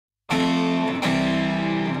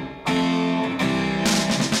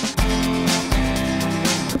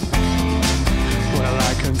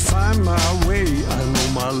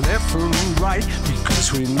fight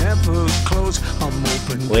because we never close. I'm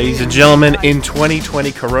open. Ladies and gentlemen, in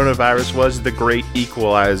 2020, coronavirus was the great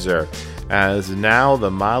equalizer. As now,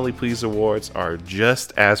 the Mildly Pleased Awards are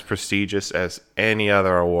just as prestigious as any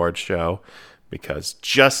other award show, because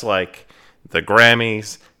just like the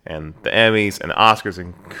Grammys and the Emmys and Oscars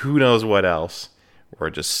and who knows what else, we're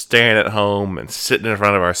just staying at home and sitting in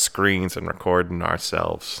front of our screens and recording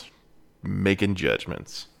ourselves, making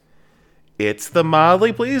judgments. It's the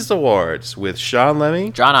Mildly Pleased Awards with Sean Lemmy,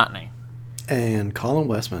 John Otney, and Colin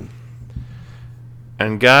Westman.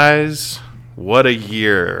 And guys, what a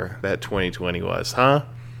year that 2020 was, huh?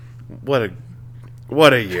 What a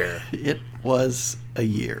year. It was a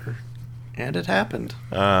year. And it happened.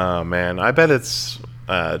 Oh, man. I bet it's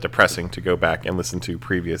depressing to go back and listen to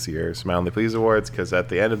previous years' Mildly Pleased Awards, because at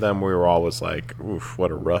the end of them, we were always like, oof,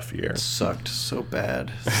 what a rough year. It sucked so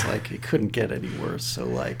bad. It's like it couldn't get any worse. So,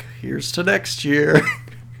 like, here's to next year.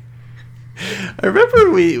 I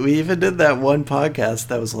remember we even did that one podcast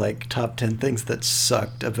that was like top 10 things that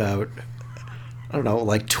sucked about, I don't know,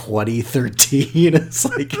 like 2013. It's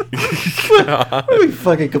like, what do we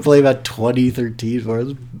fucking complain about 2013 for? It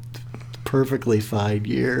was a perfectly fine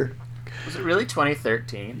year. Was it really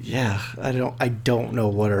 2013? Yeah, I don't know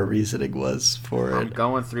what our reasoning was for I'm it.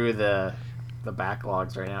 going through the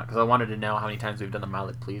backlogs right now because I wanted to know how many times we've done the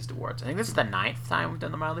Mildly Pleased Awards. I think this is the 9th time we've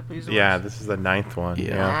done the Mildly Pleased Awards. Yeah, this is the 9th one.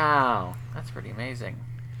 Yeah. Wow, that's pretty amazing.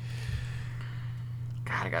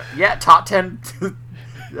 God, top 10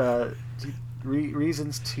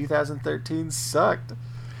 reasons 2013 sucked.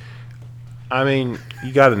 I mean,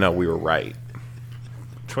 you got to know we were right.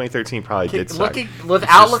 2013 probably did suck.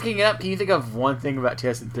 Looking it up, can you think of one thing about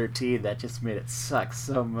 2013 that just made it suck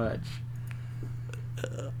so much?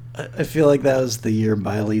 I feel like that was the year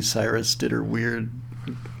Miley Cyrus did her weird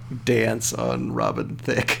dance on Robin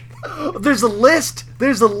Thicke. There's a list! Do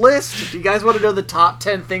you guys want to know the top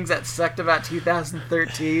 10 things that sucked about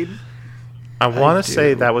 2013? I want to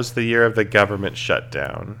say that was the year of the government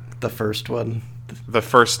shutdown. The first one. The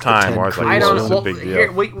first time where I was like, I this is a big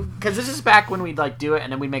deal. Because this is back when we'd like do it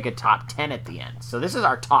and then we'd make a top 10 at the end. So this is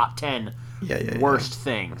our top 10 worst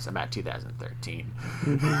things about 2013.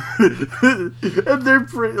 And they're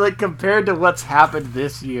pretty, like, compared to what's happened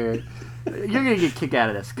this year, you're going to get a kick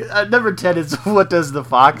out of this. Number 10 is What Does the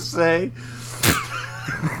Fox Say?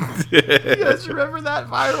 You guys remember that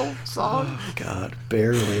viral song? Oh, God,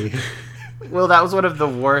 barely. Well, that was one of the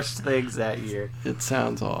worst things that year. It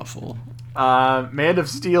sounds awful. Man of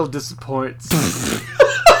Steel disappoints.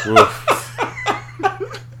 Oof.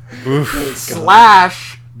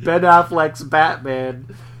 Slash Ben Affleck's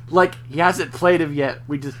Batman. Like, he hasn't played him yet.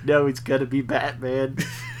 We just know he's gonna be Batman.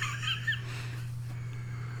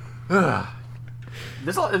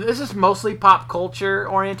 This is mostly pop culture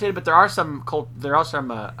oriented, but there are some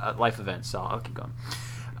life events. So I'll keep going.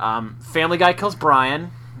 Family Guy kills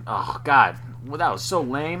Brian. Oh God, well, that was so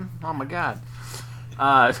lame. Oh my God.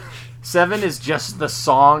 7 is just the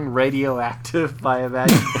song Radioactive by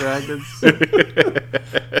Imagine Dragons.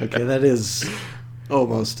 Okay, that is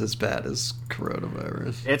almost as bad as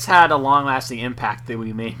coronavirus. It's had a long-lasting impact that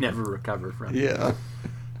we may never recover from. Yeah.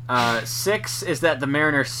 6 is that the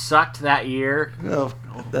Mariners sucked that year. Oh,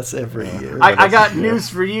 that's every year. I got news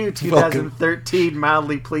for you, 2013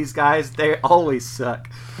 Mildly Pleased guys. They always suck.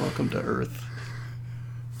 Welcome to Earth.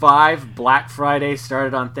 5, Black Friday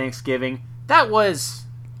started on Thanksgiving. That was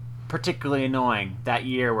particularly annoying that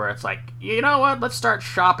year where it's like, you know what, let's start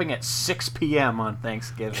shopping at 6 p.m. on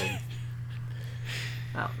Thanksgiving.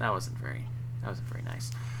 That wasn't very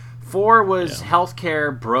nice. 4 was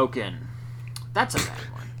Healthcare Broken. That's a bad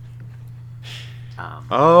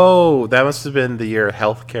one. That must have been the year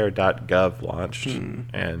healthcare.gov launched,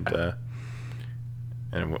 and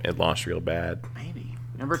it launched real bad. Maybe.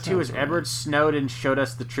 Number 2 is Edward Snowden showed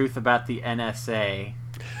us the truth about the NSA.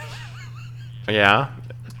 Yeah,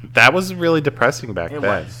 that was really depressing back It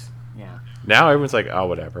then. was, yeah. Now everyone's like, oh,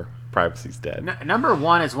 whatever. Privacy's dead. Number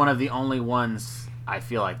 1 is one of the only ones I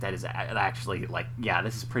feel like that is actually, like, yeah,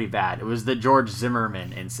 this is pretty bad. It was the George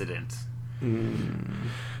Zimmerman incident.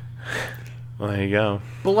 Well, there you go.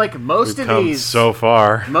 But, like, most We've of come these... so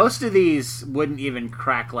far. Most of these wouldn't even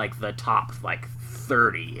crack, like, the top, like,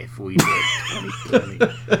 30 if we did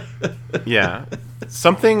 2020. Yeah.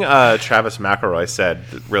 Something Travis McElroy said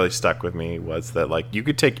that really stuck with me was that, like, you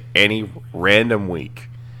could take any random week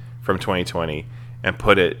from 2020 and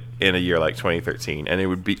put it in a year like 2013, and it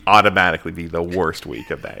would be automatically be the worst week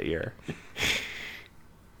of that year.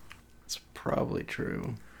 It's probably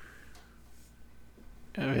true.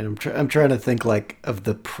 I mean, I'm trying to think, like, of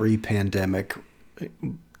the pre-pandemic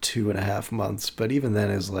 2.5 months, but even then,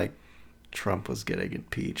 it was like Trump was getting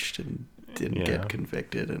impeached, and didn't get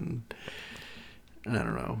convicted, and I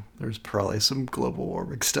don't know. There's probably some global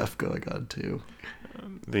warming stuff going on too.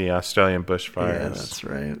 The Australian bushfires. Yeah, that's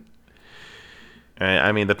right.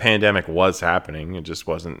 I mean, the pandemic was happening. It just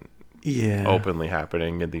wasn't Yeah. openly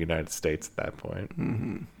happening in the United States at that point.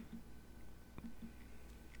 Mm-hmm.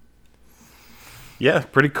 Yeah,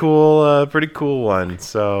 pretty cool one.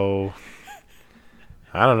 So,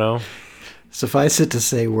 I don't know. Suffice it to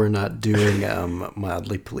say, we're not doing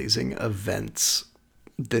mildly pleasing events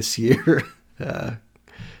this year.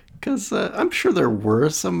 Because I'm sure there were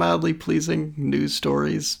some mildly pleasing news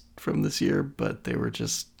stories from this year, but they were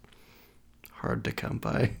just hard to come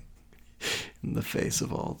by in the face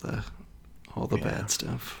of all the bad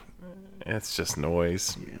stuff. It's just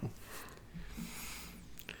noise. Yeah.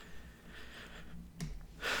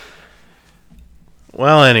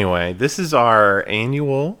 Well, anyway, this is our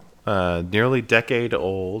annual, nearly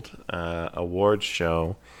decade-old awards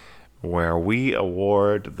show where we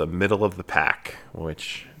award the middle of the pack,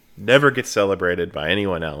 which never gets celebrated by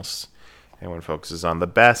anyone else. Everyone focuses on the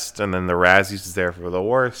best, and then the Razzies is there for the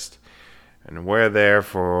worst, and we're there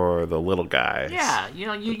for the little guys. Yeah,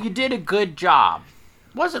 you did a good job.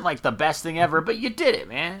 Wasn't like the best thing ever, but you did it,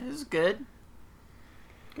 man. It was good.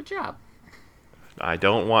 Good job. I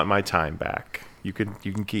don't want my time back. You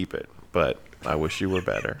can keep it, but I wish you were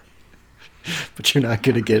better. But you're not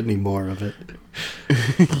going to get any more of it.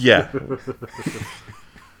 Yeah.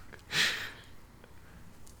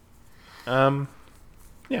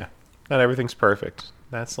 Yeah. Not everything's perfect.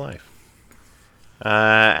 That's life.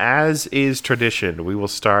 As is tradition, we will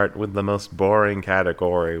start with the most boring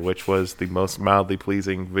category, which was the most mildly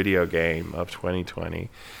pleasing video game of 2020.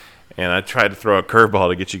 And I tried to throw a curveball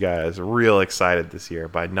to get you guys real excited this year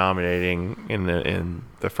by nominating in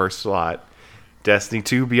the first slot Destiny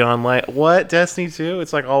 2 Beyond Light. What? Destiny 2?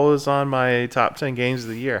 It's like always on my top 10 games of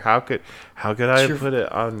the year. How could I put it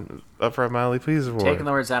on up for a mildly pleasing award? Taking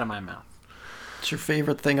the words out of my mouth. It's your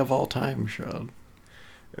favorite thing of all time, Sean.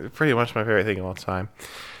 Pretty much my favorite thing of all time.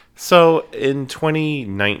 So in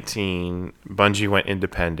 2019, Bungie went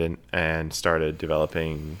independent and started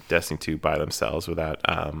developing Destiny 2 by themselves without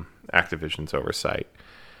Activision's oversight.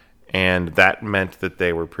 And that meant that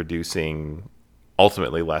they were producing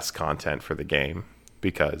ultimately less content for the game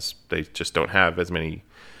because they just don't have as many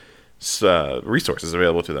resources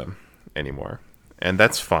available to them anymore. And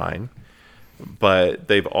that's fine. But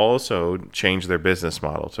they've also changed their business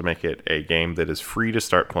model to make it a game that is free to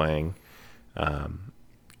start playing.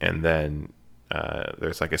 And then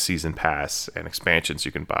there's like a season pass and expansions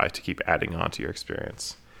you can buy to keep adding on to your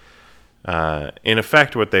experience. In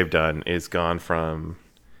effect, what they've done is gone from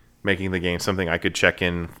making the game something I could check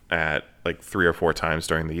in at like 3 or 4 times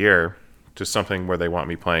during the year to something where they want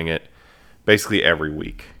me playing it basically every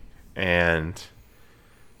week. And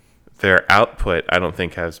their output, I don't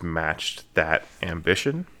think, has matched that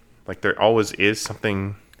ambition. Like, there always is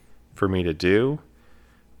something for me to do,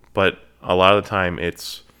 but a lot of the time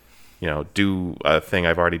it's, do a thing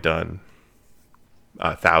I've already done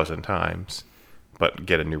 1,000 times, but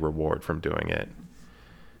get a new reward from doing it.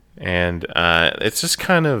 And it's just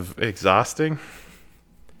kind of exhausting.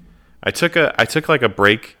 I took like a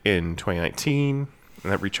break in 2019,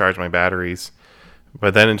 and that recharged my batteries.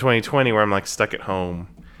 But then in 2020, where I'm like stuck at home,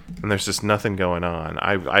 and there's just nothing going on.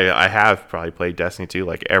 I have probably played Destiny 2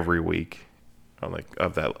 like every week,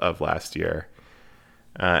 of last year,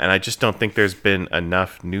 and I just don't think there's been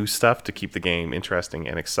enough new stuff to keep the game interesting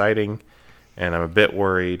and exciting. And I'm a bit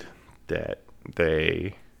worried that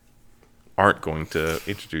they aren't going to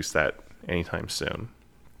introduce that anytime soon.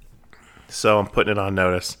 So I'm putting it on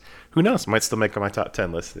notice. Who knows? Might still make my top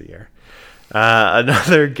 10 list of the year.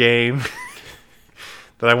 Another game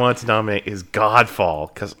that I wanted to nominate is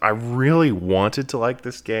Godfall, because I really wanted to like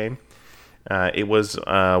this game. It was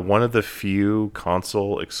one of the few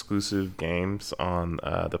console-exclusive games on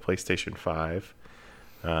the PlayStation 5,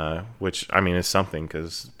 which, I mean, is something,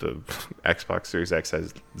 because the Xbox Series X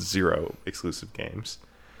has 0 exclusive games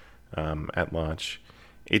at launch.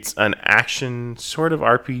 It's an action sort of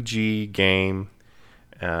RPG game.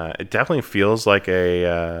 It definitely feels like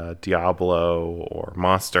a Diablo or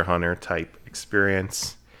Monster Hunter type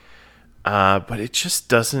experience, but it just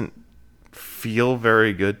doesn't feel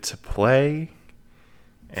very good to play.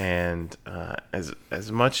 And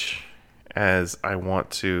as much as I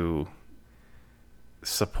want to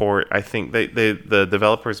support, I think the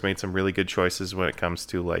developers made some really good choices when it comes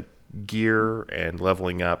to like gear and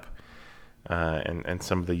leveling up, and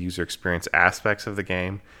some of the user experience aspects of the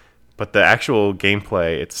game. But the actual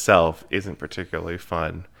gameplay itself isn't particularly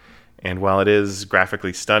fun. And while it is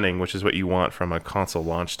graphically stunning, which is what you want from a console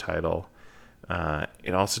launch title,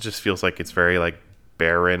 It also just feels like it's very like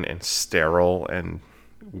barren and sterile and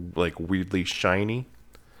like weirdly shiny.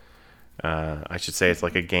 I should say it's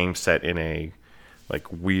like a game set in a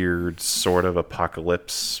like weird sort of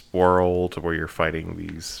apocalypse world where you're fighting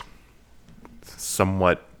these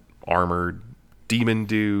somewhat armored demon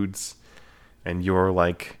dudes, and you're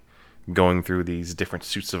like going through these different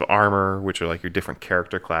suits of armor, which are like your different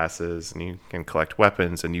character classes, and you can collect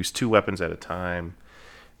weapons and use 2 weapons at a time.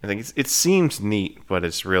 I think it seems neat, but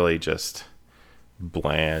it's really just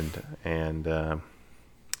bland, and that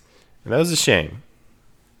was a shame.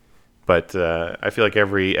 But I feel like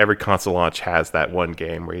every console launch has that one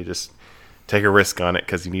game where you just take a risk on it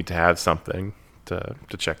because you need to have something to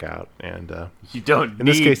check out. And you don't in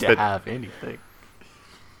this need case, to have anything.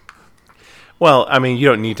 Well, I mean, you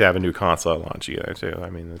don't need to have a new console at launch either, too. I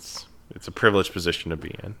mean, it's a privileged position to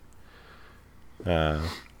be in.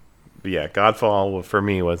 But yeah, Godfall for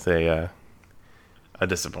me was a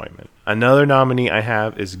disappointment. Another nominee I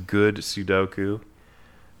have is Good Sudoku.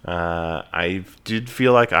 I did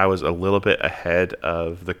feel like I was a little bit ahead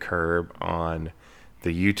of the curve on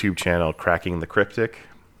the YouTube channel Cracking the Cryptic,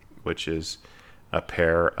 which is a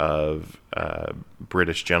pair of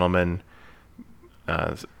British gentlemen.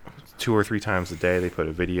 2 or 3 times a day they put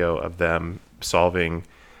a video of them solving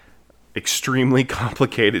extremely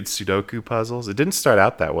complicated Sudoku puzzles. It didn't start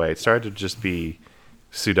out that way. It started to just be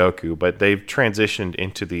Sudoku, but they've transitioned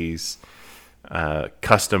into these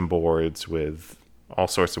custom boards with all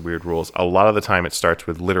sorts of weird rules. A lot of the time it starts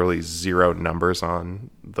with literally 0 numbers on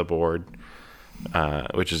the board,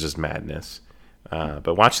 which is just madness.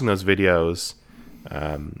 But watching those videos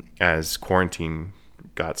as quarantine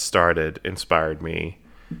got started inspired me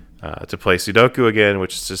to play Sudoku again,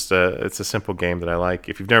 which is just it's a simple game that I like.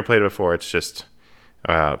 If you've never played it before, it's just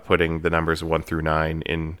putting the numbers 1 through 9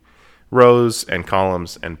 in rows and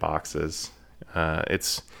columns and boxes.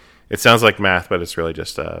 It sounds like math, but it's really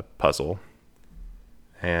just a puzzle.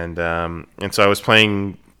 And so I was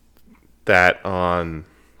playing that on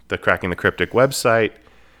the Cracking the Cryptic website,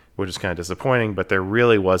 which is kind of disappointing, but there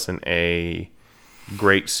really wasn't a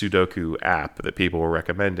great Sudoku app that people were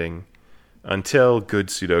recommending until Good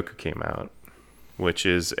Sudoku came out, which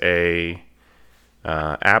is a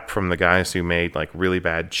app from the guys who made like Really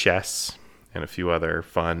Bad Chess and a few other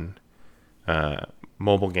fun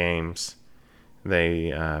mobile games.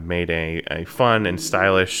 They made a fun and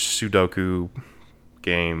stylish Sudoku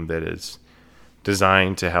game that is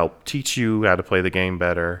designed to help teach you how to play the game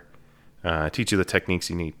better, teach you the techniques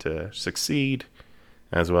you need to succeed,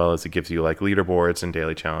 as well as it gives you like leaderboards and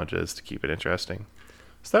daily challenges to keep it interesting.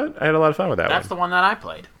 So I had a lot of fun with that one. That's the one that I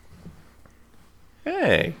played.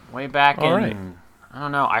 Hey. Way back All in, right. I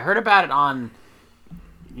don't know. I heard about it on,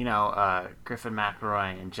 Griffin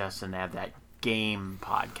McElroy and Justin. They have that game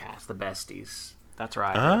podcast, The Besties. That's where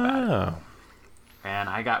I heard about it. And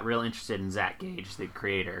I got real interested in Zach Gage, the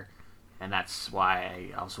creator. And that's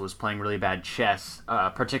why I also was playing Really Bad Chess,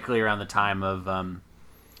 particularly around the time of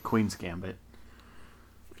Queen's Gambit.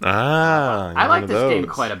 I like this game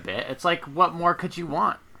quite a bit. It's like, what more could you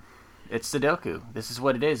want? It's Sudoku. This is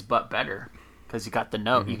what it is, but better. Because you got the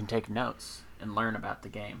note. You can take notes and learn about the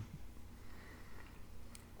game.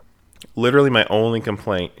 Literally, my only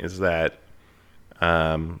complaint is that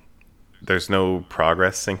there's no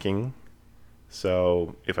progress syncing.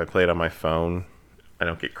 So if I play it on my phone, I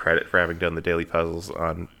don't get credit for having done the daily puzzles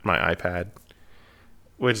on my iPad,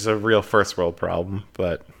 which is a real first world problem,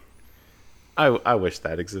 but I wish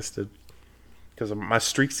that existed, because my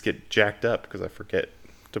streaks get jacked up because I forget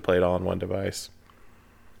to play it all on one device.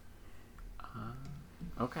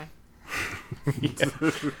 Okay.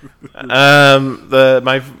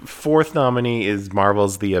 My fourth nominee is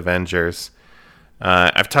Marvel's The Avengers.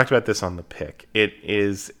 I've talked about this on the pick. It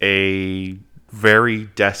is a very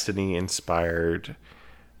Destiny-inspired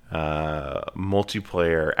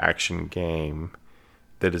multiplayer action game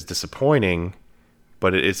that is disappointing,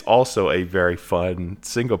 but it is also a very fun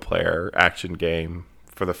single-player action game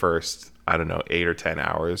for the first, 8 or 10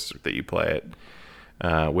 hours that you play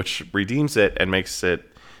it, which redeems it and makes it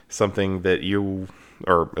something that you,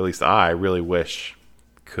 or at least I, really wish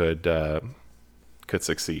could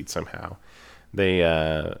succeed somehow. They,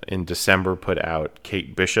 in December, put out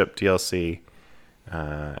Kate Bishop DLC,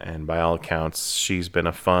 and by all accounts, she's been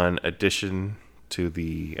a fun addition to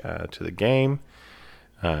the game.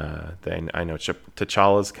 Then I know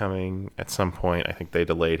T'Challa's coming at some point. I think they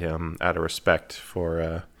delayed him out of respect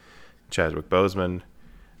for Chadwick Boseman,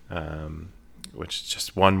 which is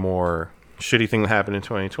just one more shitty thing that happened in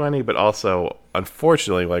 2020, but also,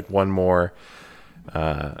 unfortunately, like one more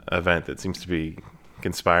event that seems to be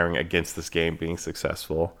conspiring against this game being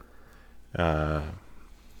successful.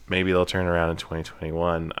 Maybe they'll turn around in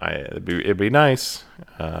 2021. It'd be nice,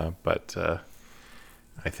 but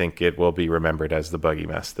I think it will be remembered as the buggy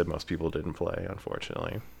mess that most people didn't play,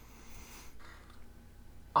 unfortunately.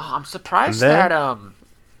 Oh, I'm surprised then- that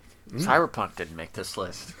Cyberpunk didn't make this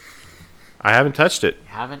list. I haven't touched it. You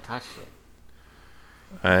haven't touched it.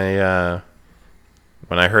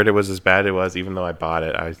 When I heard it was as bad as it was, even though I bought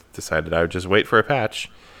it, I decided I would just wait for a patch,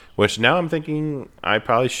 which now I'm thinking I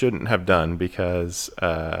probably shouldn't have done because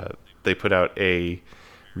they put out a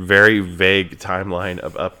very vague timeline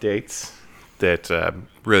of updates that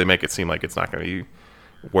really make it seem like it's not going to be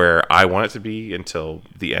where I want it to be until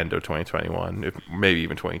the end of 2021, maybe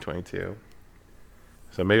even 2022.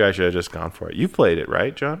 So maybe I should have just gone for it. You've played it,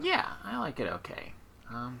 right, John? Yeah, I like it okay.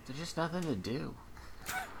 There's just nothing to do.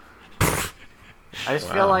 I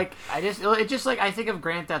just feel like I think of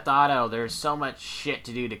Grand Theft Auto. There's so much shit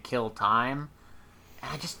to do to kill time,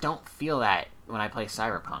 and I just don't feel that when I play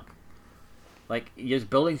Cyberpunk. Like, there's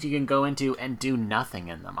buildings you can go into and do nothing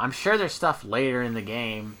in them. I'm sure there's stuff later in the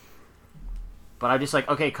game, but I'm just like,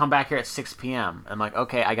 okay, come back here at 6 p.m. I'm like,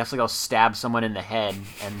 okay, I guess I'll go stab someone in the head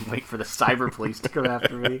and wait for the cyber police to come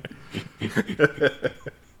after me.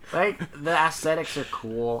 Like, the aesthetics are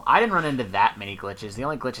cool. I didn't run into that many glitches. The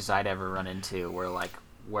only glitches I'd ever run into were, like,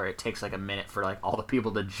 where it takes, like, a minute for, like, all the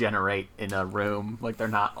people to generate in a room. Like, they're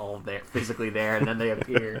not all there, physically there, and then they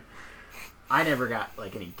appear. I never got,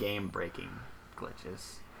 like, any game-breaking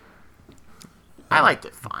glitches. I liked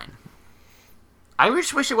it fine. I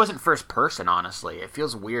just wish it wasn't first person, honestly. It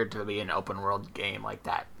feels weird to be an open world game like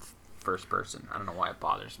that first person. I don't know why it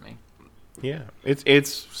bothers me. Yeah.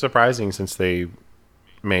 It's surprising since they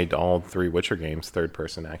made all 3 Witcher games third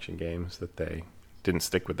person action games that they didn't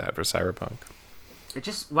stick with that for Cyberpunk. It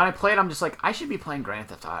just, when I play it, I'm just like, I should be playing Grand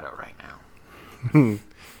Theft Auto right now.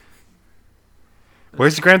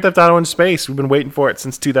 Where's Grand Theft Auto in space? We've been waiting for it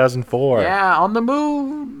since 2004. Yeah, on the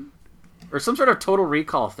moon. Or some sort of Total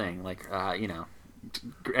Recall thing, like,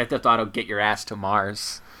 Grand Theft Auto, get your ass to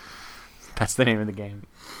Mars. That's the name of the game.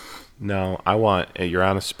 No, I want you're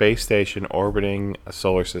on a space station orbiting a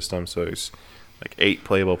solar system, so there's like 8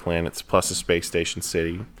 playable planets plus a space station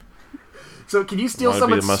city. So can you steal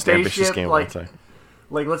someone's spaceship?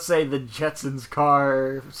 Like, let's say the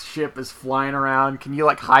Jetsons ship is flying around. Can you,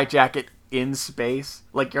 like, hijack it in space?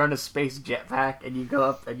 Like, you're on a space jetpack, and you go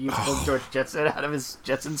up and you pull George Jetson out of his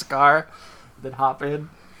Jetsons car, then hop in.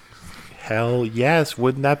 Hell yes.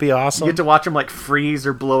 Wouldn't that be awesome? You get to watch him, like, freeze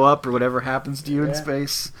or blow up or whatever happens to you in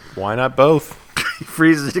space. Why not both? He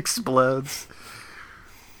freezes, it explodes.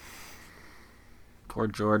 Poor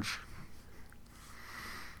George.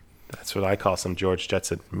 That's what I call some George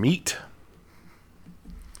Jetson meat.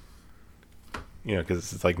 You know,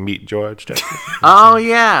 because it's like meat George Jetson. Oh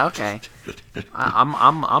yeah, okay.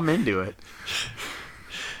 I'm into it.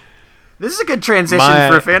 This is a good transition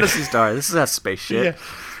for a Phantasy Star. This is that space shit. Yeah.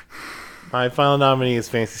 My final nominee is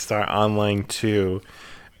Phantasy Star Online 2,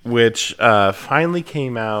 which finally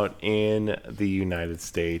came out in the United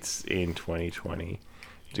States in 2020.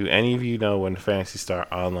 Do any of you know when Phantasy Star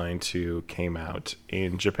Online 2 came out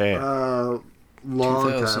in Japan? Long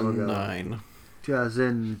 2009.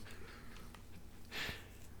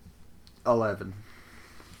 2011.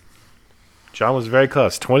 John was very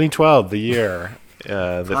close. 2012, the year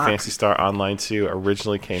that Phantasy Star Online 2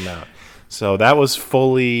 originally came out. So that was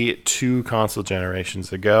fully 2 console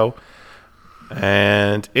generations ago.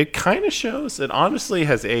 And it kind of shows, it honestly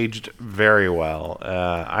has aged very well.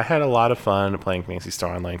 I had a lot of fun playing Phantasy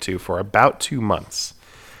Star Online 2 for about 2 months.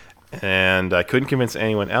 And I couldn't convince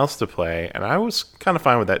anyone else to play. And I was kind of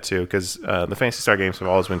fine with that too, because the Phantasy Star games have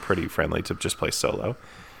always been pretty friendly to just play solo.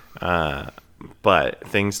 But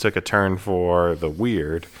things took a turn for the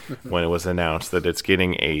weird when it was announced that it's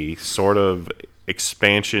getting a sort of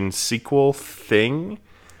expansion sequel thing.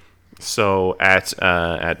 So at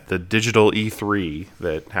the digital E3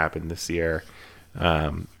 that happened this year,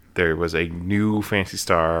 there was a new Phantasy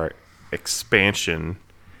Star expansion.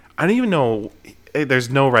 I don't even know. There's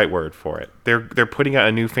no right word for it. They're putting out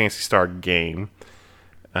a new Phantasy Star game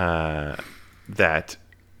that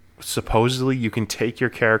supposedly you can take your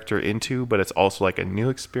character into, but it's also like a new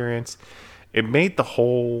experience. It made the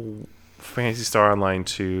whole Phantasy Star Online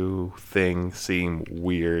 2 thing seem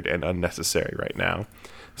weird and unnecessary right now.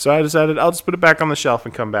 So I decided I'll just put it back on the shelf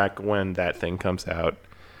and come back when that thing comes out.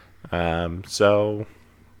 So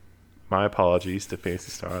my apologies to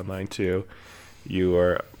Phantasy Star Online 2. You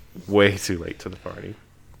are way too late to the party.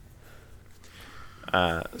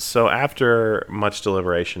 So after much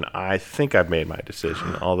deliberation, I think I've made my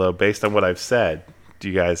decision. Although based on what I've said, do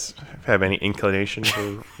you guys have any inclination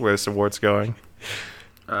for where this award's going?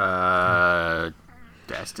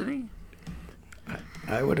 Destiny?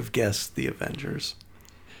 I would have guessed the Avengers.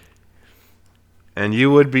 And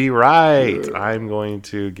you would be right. I'm going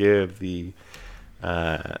to give the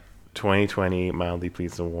 2020 Mildly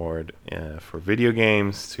Pleased Award for video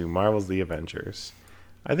games to Marvel's The Avengers.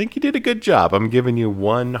 I think you did a good job. I'm giving you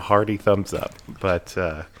one hearty thumbs up. But,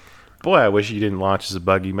 boy, I wish you didn't launch as a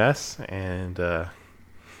buggy mess and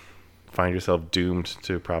find yourself doomed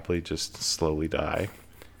to probably just slowly die.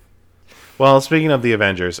 Well, speaking of the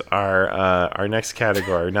Avengers, our next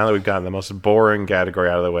category, now that we've gotten the most boring category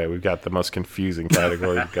out of the way, we've got the most confusing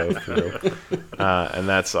category to go through. And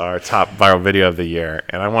that's our top viral video of the year.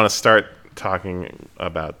 And I want to start talking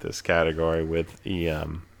about this category with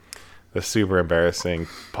the super embarrassing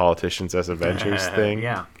politicians as Avengers thing.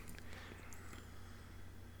 Yeah.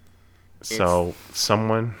 So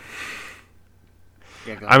someone...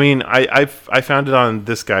 Yeah, go I mean, I found it on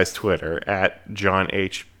this guy's Twitter, at John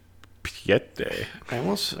H. Piette. I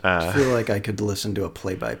almost feel like I could listen to a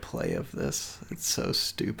play-by-play of this. It's so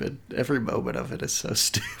stupid. Every moment of it is so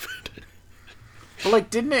stupid. But, like,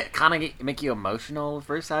 didn't it kind of make you emotional the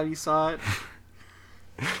first time you saw it?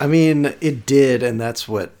 I mean, it did, and that's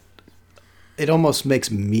what... It almost makes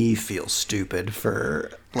me feel stupid for,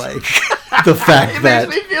 like, the fact that... It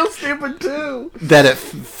makes me feel stupid, too. That it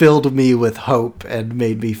filled me with hope and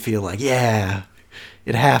made me feel like, yeah,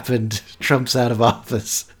 it happened. Trump's out of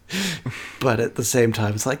office. But at the same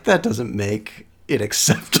time, it's like, that doesn't make it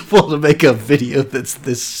acceptable to make a video that's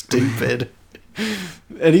this stupid.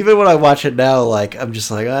 And even when I watch it now, like, I'm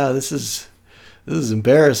just like, this is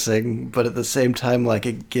embarrassing. But at the same time, like,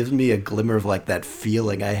 it gives me a glimmer of, like, that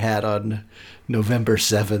feeling I had on November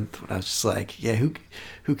 7th when I was just like, yeah,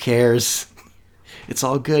 who cares? It's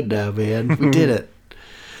all good now, man. We did it.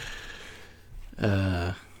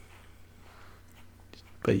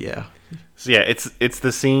 But yeah. So yeah, it's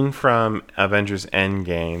the scene from Avengers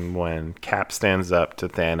Endgame when Cap stands up to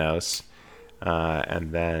Thanos,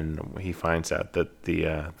 and then he finds out that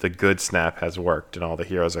the good snap has worked and all the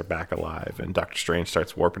heroes are back alive, and Doctor Strange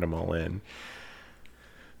starts warping them all in.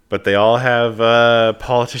 But they all have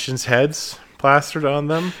politicians' heads plastered on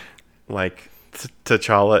them, like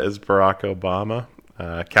T'Challa is Barack Obama,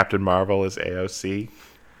 Captain Marvel is AOC.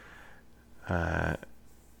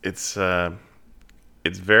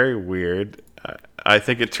 It's very weird. I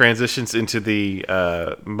think it transitions into the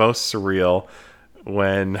most surreal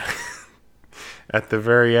when, at the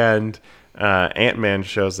very end, Ant-Man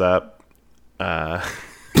shows up.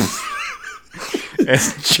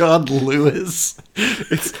 It's John Lewis.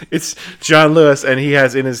 It's John Lewis, and he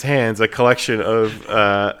has in his hands a collection of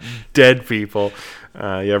dead people.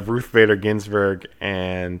 You have Ruth Bader Ginsburg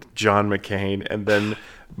and John McCain, and then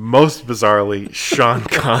most bizarrely Sean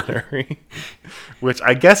Connery, which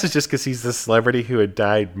I guess is just because he's the celebrity who had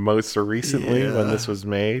died most recently when this was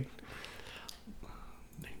made.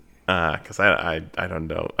 Because I don't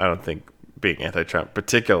know. I don't think being anti-Trump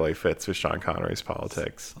particularly fits with Sean Connery's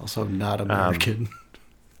politics. Also not American.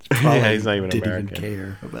 Yeah, he's not even didn't American. Even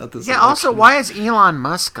care about this. Yeah, election. also, why is Elon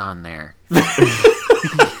Musk on there?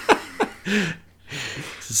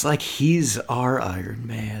 It's like he's our Iron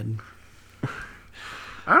Man.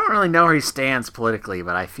 I don't really know where he stands politically,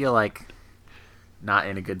 but I feel like not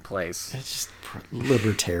in a good place. It's just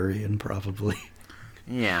libertarian, probably.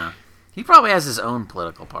 Yeah. He probably has his own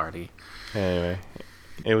political party. Anyway,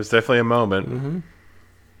 it was definitely a moment.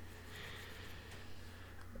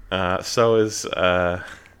 Mm-hmm. So is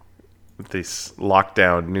this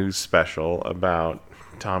lockdown news special about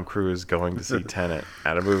Tom Cruise going to see Tenet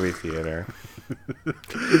at a movie theater.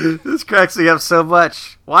 This cracks me up so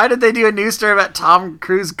much. Why did they do a news story about Tom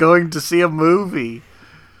Cruise going to see a movie?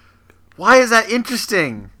 Why is that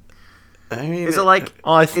interesting? I mean, Is it like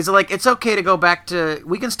it's okay to go back to,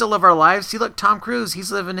 we can still live our lives? See, look, Tom Cruise, he's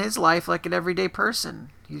living his life like an everyday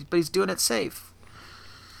person, but he's doing it safe.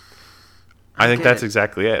 I think that's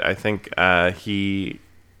exactly it. I think he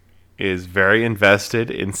is very invested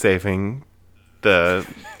in saving the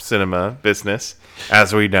cinema business,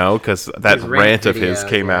 as we know, because that rant of his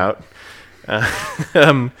came out.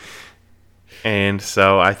 And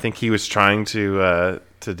so I think he was trying to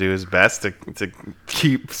do his best to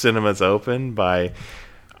keep cinemas open by...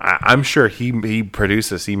 I'm sure he produced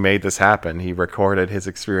this. He made this happen. He recorded his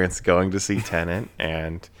experience going to see Tenet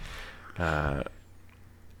and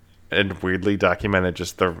weirdly documented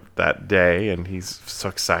just that day. And he's so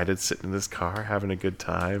excited, sitting in his car, having a good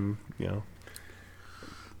time,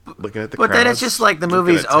 looking at the crowds. But then it's just like the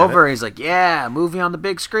movie's over. He's like, yeah, movie on the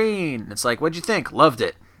big screen. It's like, what'd you think? Loved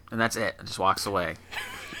it. And that's it. And just walks away.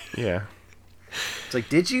 Yeah. It's like,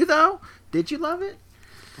 did you, though? Did you love it?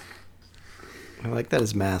 I like that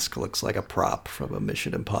his mask looks like a prop from a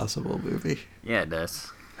Mission Impossible movie. Yeah, it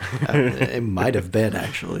does. It might have been,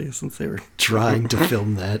 actually, since they were trying to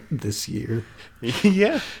film that this year.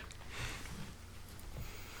 Yeah.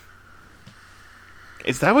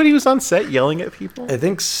 Is that what he was on set yelling at people? I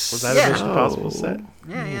think Was that a Mission Impossible set?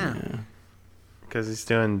 Yeah. Because he's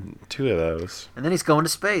doing 2 of those. And then he's going to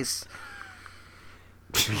space.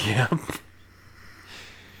 Yeah.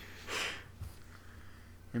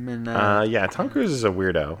 And then, Yeah, Tom Cruise is a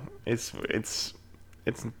weirdo. It's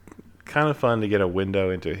kind of fun to get a window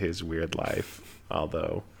into his weird life,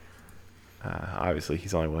 although obviously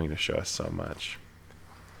he's only willing to show us so much.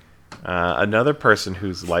 Another person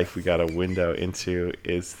whose life we got a window into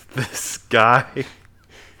is this guy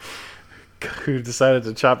who decided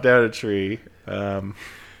to chop down a tree. Do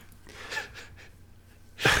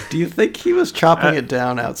you think he was chopping it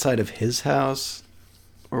down outside of his house,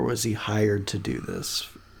 or was he hired to do this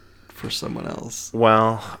for someone else?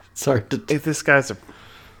 Well, It's hard to if this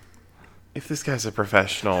guy's a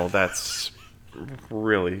professional, that's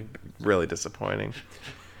really, really disappointing.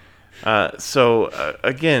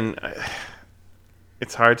 Again,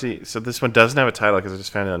 it's hard to. So this one doesn't have a title because I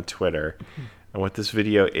just found it on Twitter, and what this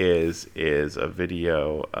video is a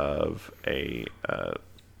video of a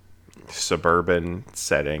suburban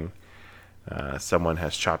setting. Someone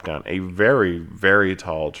has chopped down a very, very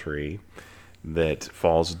tall tree that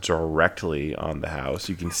falls directly on the house.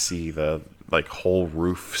 You can see the whole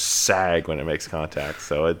roof sag when it makes contact,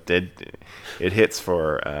 so it hits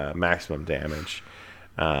for maximum damage.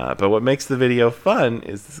 But what makes the video fun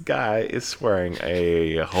is this guy is swearing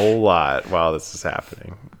a whole lot while this is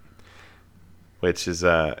happening, which is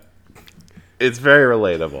it's very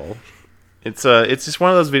relatable. It's just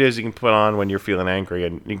one of those videos you can put on when you're feeling angry,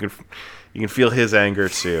 and you can feel his anger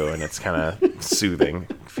too, and it's kind of soothing.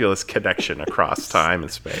 Feel this connection across time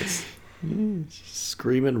and space.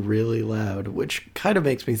 screaming really loud, which kind of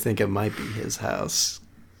makes me think it might be his house,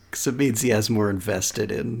 because it means he has more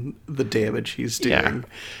invested in the damage he's doing. Yeah.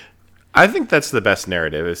 I think that's the best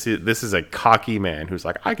narrative. This is a cocky man who's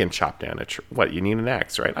like, I can chop down a tree. What, you need an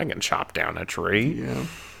axe, right? I can chop down a tree.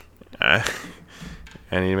 Yeah.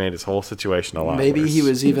 And he made his whole situation a lot Maybe worse. he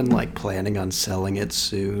was even planning on selling it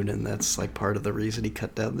soon, and that's part of the reason he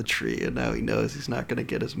cut down the tree, and now he knows he's not going to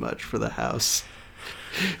get as much for the house.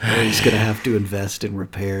 Or he's going to have to invest in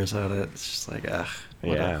repairs on it. It's just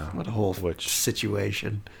what a whole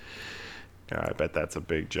situation. Yeah, I bet that's a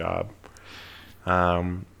big job.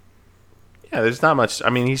 Yeah, there's not much. I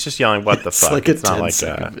mean, he's just yelling, "What the fuck?" It's not like a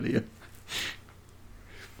 10-second video.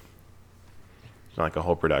 It's not like a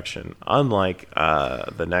whole production. Unlike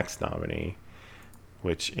the next nominee,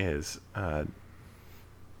 which is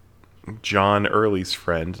John Early's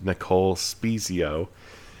friend Nicole Spezio,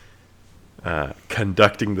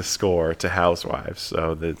 conducting the score to Housewives.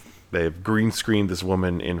 So they've green screened this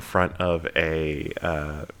woman in front of a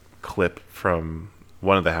clip from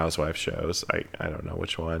one of the Housewives shows. I don't know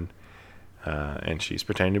which one. And she's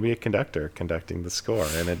pretending to be a conductor conducting the score.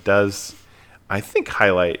 And it does, I think,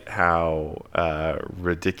 highlight how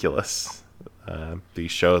ridiculous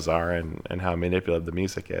these shows are and how manipulative the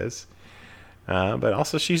music is. But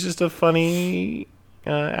also, she's just a funny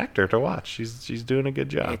actor to watch. She's doing a good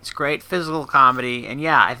job. It's great physical comedy. And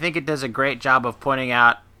yeah, I think it does a great job of pointing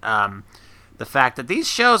out the fact that these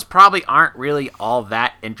shows probably aren't really all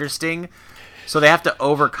that interesting. So they have to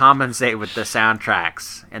overcompensate with the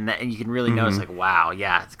soundtracks, and you can really notice, wow,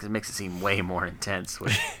 yeah, it makes it seem way more intense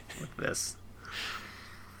with this.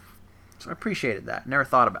 So I appreciated that. Never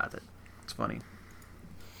thought about it. It's funny.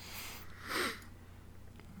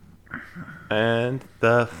 And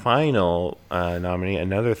the final nominee,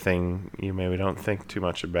 another thing you maybe don't think too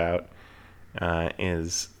much about,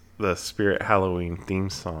 is the Spirit Halloween theme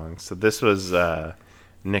song. So this was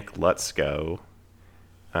Nick Lutzko,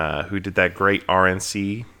 who did that great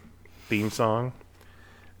RNC theme song.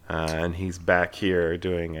 And he's back here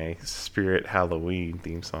doing a Spirit Halloween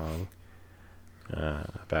theme song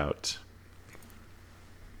about,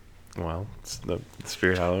 well, it's the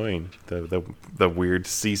Spirit Halloween, the weird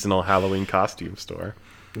seasonal Halloween costume store.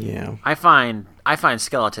 Yeah. I find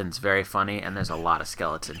skeletons very funny, and there's a lot of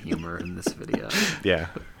skeleton humor in this video. Yeah,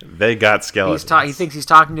 they got skeletons. He thinks he's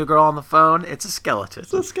talking to a girl on the phone. It's a skeleton.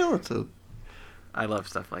 It's a skeleton. I love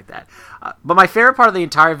stuff like that. But my favorite part of the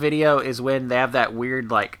entire video is when they have that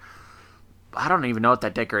weird, I don't even know what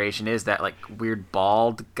that decoration is, that, weird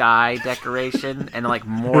bald guy decoration, and,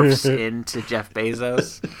 morphs into Jeff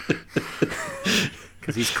Bezos.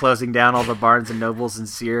 Because he's closing down all the Barnes and Nobles and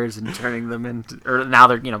Sears and turning them into... Or now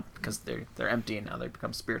they're, because they're empty and now they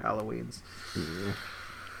become Spirit Halloweens.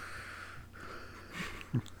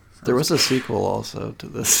 There was a sequel also to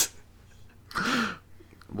this.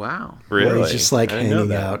 Wow. Really? Where he's just like I didn't know hanging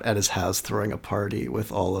that. out at his house throwing a party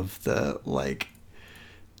with all of the like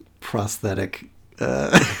prosthetic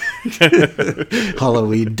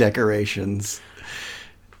Halloween decorations.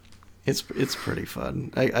 It's pretty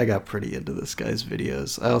fun. I got pretty into this guy's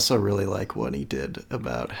videos. I also really like one he did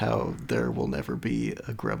about how there will never be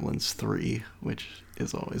a Gremlins 3, which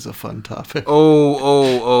is always a fun topic.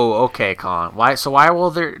 Okay, Colin. Why will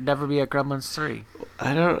there never be a Gremlins 3?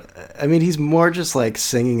 I mean, he's more just like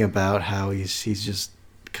singing about how he's just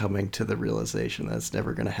coming to the realization that it's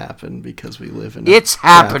never going to happen because we live in It's a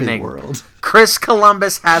crappy happening. world. Chris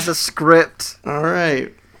Columbus has a script. All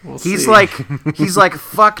right. We'll He's see. like,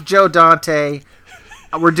 fuck Joe Dante.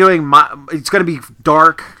 It's going to be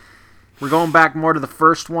dark. We're going back more to the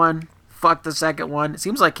first one. Fuck the second one. It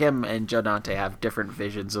seems like him and Joe Dante have different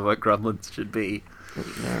visions of what Gremlins should be. All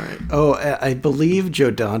right. Oh, I believe Joe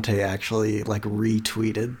Dante actually like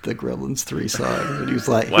retweeted the Gremlins 3 song, and he was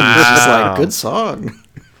like, he was just like, good song.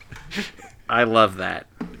 I love that.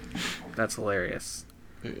 That's hilarious.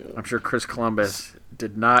 I'm sure Chris Columbus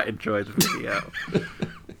did not enjoy the video.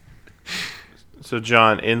 So,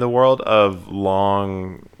 John, in the world of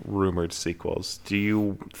long rumored sequels, do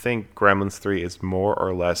you think Gremlins 3 is more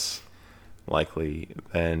or less likely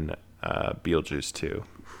than Beetlejuice 2?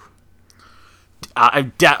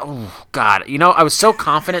 God, I was so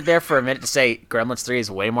confident there for a minute to say Gremlins 3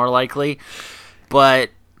 is way more likely, but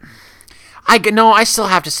I still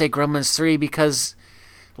have to say Gremlins 3 because,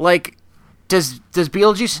 like, does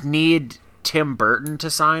Beetlejuice need Tim Burton to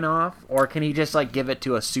sign off, or can he just like give it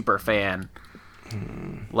to a super fan?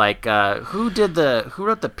 Like, who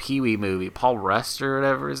wrote the Pee-wee movie? Paul Rust or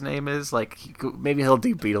whatever his name is. Like, maybe he'll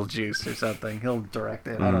do Beetlejuice or something. He'll direct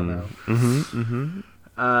it. I don't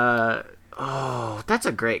know. That's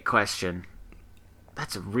a great question.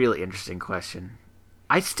 That's a really interesting question.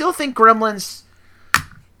 I still think Gremlins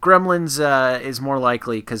is more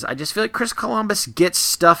likely because I just feel like Chris Columbus gets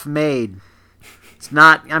stuff made. It's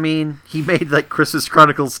not. I mean, he made like Christmas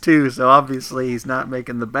Chronicles 2, so obviously he's not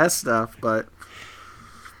making the best stuff, but.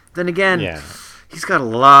 Then again, He's got a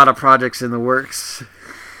lot of projects in the works.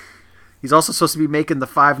 He's also supposed to be making the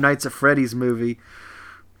Five Nights at Freddy's movie.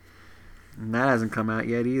 And that hasn't come out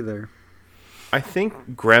yet either. I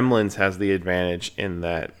think Gremlins has the advantage in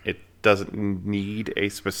that it doesn't need a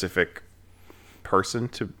specific person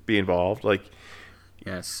to be involved. Like,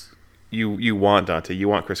 Yes. you want Dante, you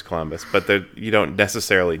want Chris Columbus, but you don't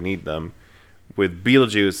necessarily need them. With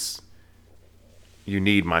Beetlejuice, you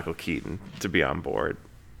need Michael Keaton to be on board.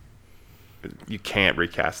 You can't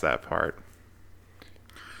recast that part.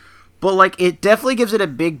 But, like, it definitely gives it a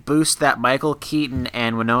big boost that Michael Keaton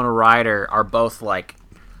and Winona Ryder are both, like,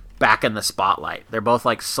 back in the spotlight. They're both,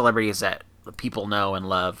 like, celebrities that people know and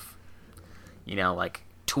love. Like,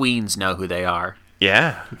 tweens know who they are.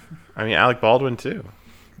 Yeah. I mean, Alec Baldwin, too.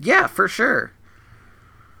 Yeah, for sure.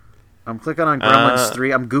 I'm clicking on Gremlins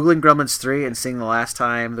 3. I'm Googling Gremlins 3 and seeing the last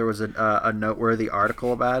time there was a noteworthy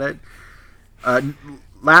article about it.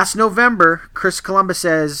 Last November, Chris Columbus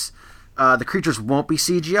says the creatures won't be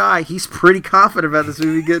CGI. He's pretty confident about this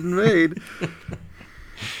movie getting made.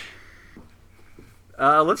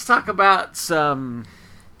 Let's talk about some...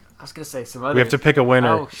 I was going to say some other... We have to pick a winner.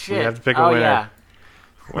 Oh, shit. We have to pick a winner. Yeah.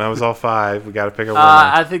 When I was all 5, we got to pick a winner.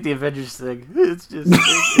 I think the Avengers thing.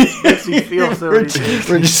 It makes me feel so... We're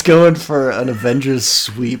just going for an Avengers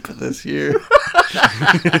sweep this year.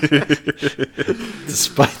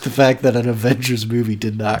 Despite the fact that an Avengers movie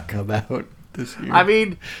did not come out this year. I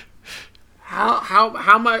mean,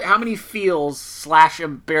 how many feels /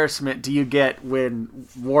 embarrassment do you get when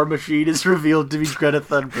War Machine is revealed to be Greta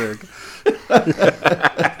Thunberg?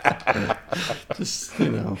 Just,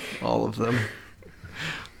 all of them.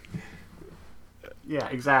 Yeah,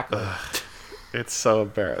 exactly. It's so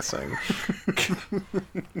embarrassing.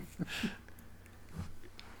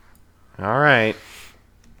 All right.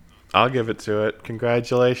 I'll give it to it.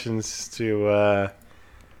 Congratulations to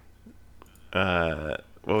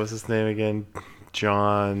what was his name again?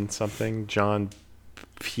 John something? John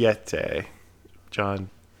Piette. John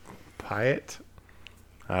Pyatt?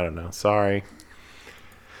 I don't know. Sorry.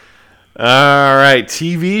 All right,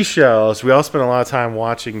 TV shows. We all spend a lot of time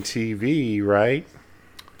watching TV, right?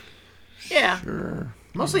 Yeah. Sure.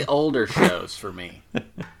 Mostly older shows for me.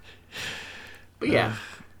 But yeah.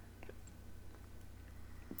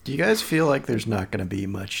 Do you guys feel like there's not going to be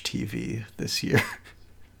much TV this year?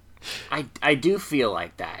 I do feel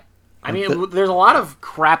like that. I mean, there's a lot of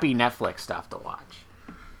crappy Netflix stuff to watch.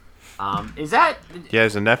 Is that... Yeah,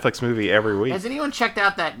 there's a Netflix movie every week. Has anyone checked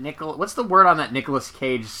out that what's the word on that Nicolas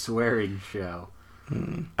Cage swearing show?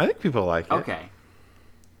 I think people like it. Okay.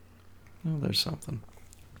 Oh, there's something.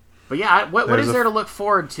 But yeah, what There's is there to look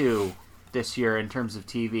forward to this year in terms of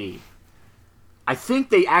TV? I think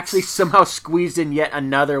they actually somehow squeezed in yet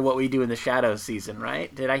another What We Do in the Shadows season,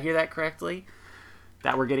 right? Did I hear that correctly?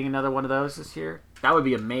 That we're getting another one of those this year? That would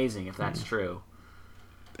be amazing if that's true.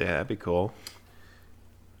 Yeah, that'd be cool.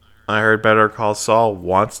 I heard Better Call Saul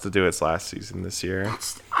wants to do its last season this year.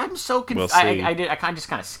 I'm so confused. We'll see. I just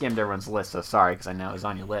kind of skimmed everyone's list, so sorry, because I know it was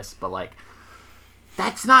on your list, but like,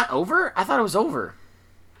 that's not over? I thought it was over.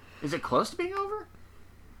 Is it close to being over?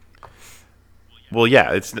 Well,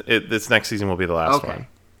 yeah, this next season will be the last one.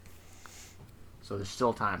 So there's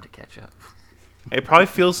still time to catch up. It probably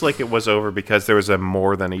feels like it was over because there was a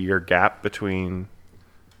more than a year gap between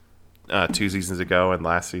 2 seasons ago and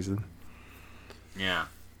last season. Yeah.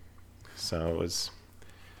 So it was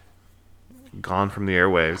gone from the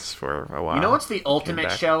airwaves for a while. You know what's the ultimate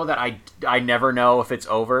back. show that I never know if it's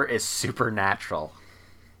over is Supernatural.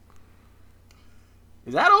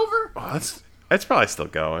 Is that over? Oh, it's probably still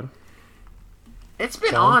going. It's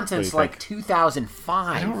been John, on what do since you like think?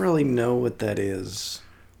 2005. I don't really know what that is.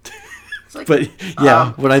 It's like, But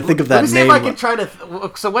yeah, when I think of that let me name, see if I can try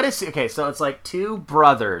to. So what is? Okay, so it's like two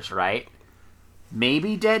brothers, right?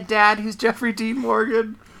 Maybe dead dad, who's Jeffrey Dean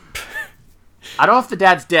Morgan. I don't know if the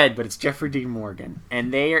dad's dead, but it's Jeffrey Dean Morgan,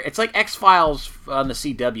 and it's like X-Files on the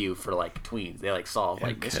CW for like tweens. They like solve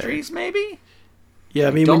like mysteries, maybe. yeah,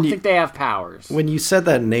 I mean, Don't think they have powers. when you said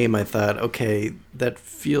that name, I thought, okay, that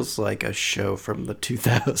feels like a show from the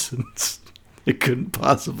 2000s. It couldn't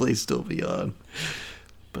possibly still be on.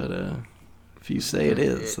 But if you say it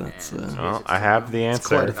is, that's Well, I have the answer.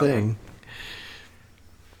 quite a thing.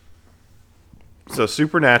 So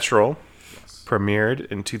Supernatural premiered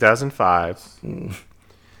in 2005.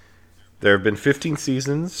 There have been 15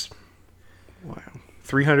 seasons, Wow.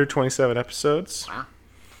 327 episodes, Wow.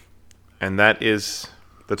 and that is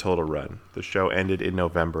the total run. The show ended in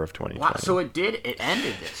November of 2020. Wow, so it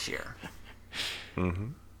ended this year.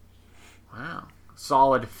 Mm-hmm. Wow.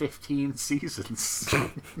 Solid 15 seasons.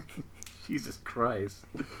 Jesus Christ.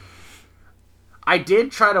 I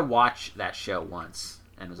did try to watch that show once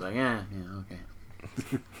and was like, yeah, okay.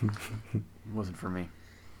 It wasn't for me.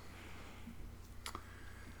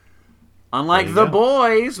 Unlike There you The go.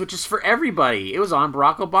 Boys, which is for everybody. It was on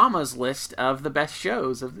Barack Obama's list of the best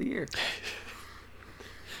shows of the year.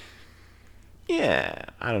 Yeah,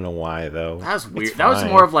 I don't know why though. That was weird. It's That was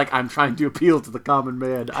fine. more of like, I'm trying to appeal to the common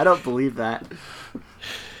man. I don't believe that.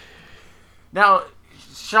 Now,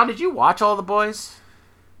 Sean, did you watch all The Boys?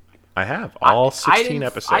 I have all 16 didn't-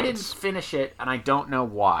 episodes. I didn't finish it, and I don't know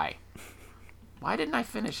why. Why didn't I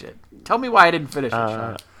finish it? Tell me why I didn't finish it,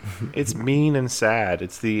 Sean. It's mean and sad.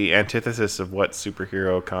 It's the antithesis of what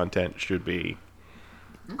superhero content should be.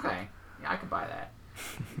 Okay. Yeah, I could buy that.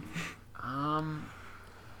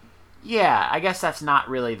 Yeah, I guess that's not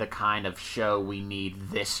really the kind of show we need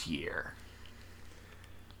this year.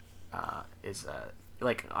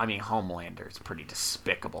 Homelander's a pretty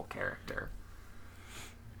despicable character.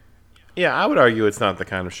 Yeah, I would argue it's not the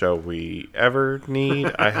kind of show we ever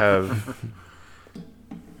need. I have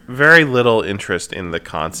very little interest in the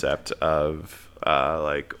concept of,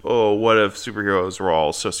 what if superheroes were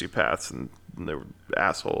all sociopaths and they were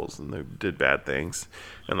assholes and they did bad things?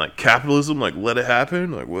 And, capitalism, let it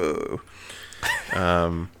happen? Whoa.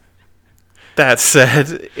 That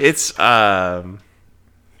said, it's definitely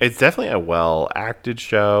a well-acted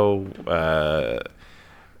show. From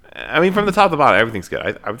the top to the bottom, everything's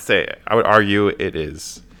good. I would argue it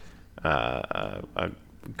is a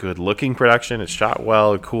good-looking production. It's shot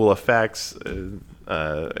well, cool effects. Even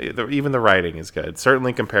the writing is good.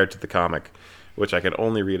 Certainly compared to the comic, which I could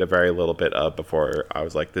only read a very little bit of before I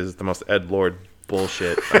was like, this is the most edgelord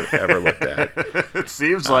bullshit I've ever looked at. It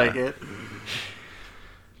seems like it.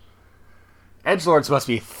 Edgelords must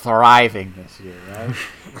be thriving this year, right?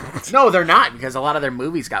 No, they're not, because a lot of their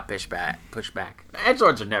movies got pushed back.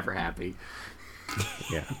 Edgelords are never happy.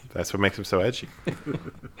 Yeah, that's what makes them so edgy.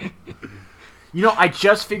 I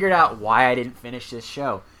just figured out why I didn't finish this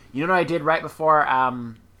show. You know what I did right before?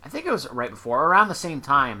 I think it was right before, around the same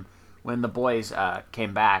time when the boys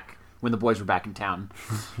came back, when the boys were back in town.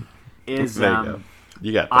 There you go.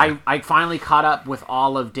 You got that. I finally caught up with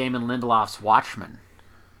all of Damon Lindelof's Watchmen.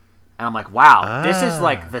 And I'm like, wow, this is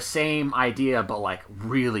like the same idea, but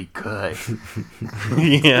really good.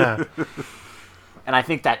 Yeah. And I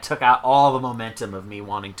think that took out all the momentum of me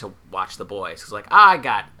wanting to watch The Boys. Because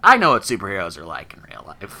I know what superheroes are like in real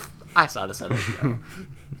life. I saw this other show.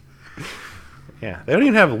 Yeah, they don't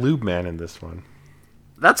even have Lube Man in this one.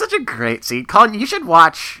 That's such a great scene. Colin, you should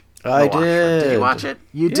watch I The Watcher. did. Did you watch it?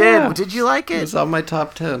 You Yeah. did. Did you like It it? was on my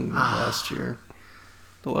top 10 last year.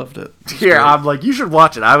 Loved it. It was Here, great. I'm like, you should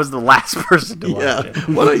watch it. I was the last person to watch Yeah. it.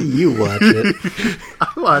 Why don't you watch it?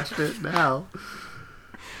 I watched it now.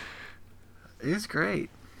 It's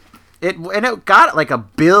great. It got like 1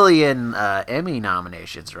 billion Emmy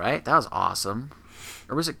nominations, right? That was awesome.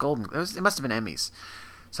 Or was it Golden? It must have been Emmys.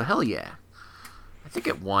 So hell yeah. I think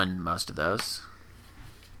it won most of those.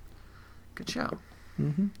 Good show.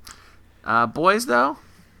 Mm-hmm. Boys, though,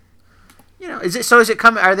 is it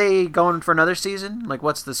coming? Are they going for another season? Like,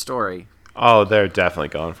 what's the story? Oh, they're definitely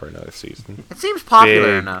going for another season. It seems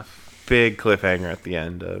popular enough. Big cliffhanger at the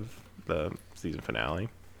end of the season finale.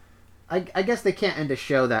 I guess they can't end a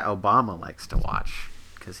show that Obama likes to watch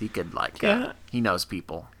because he could Yeah. he knows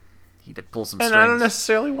people. He could pull some And strings. I don't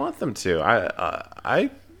necessarily want them to. I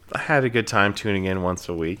had a good time tuning in once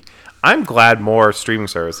a week. I'm glad more streaming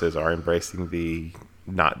services are embracing the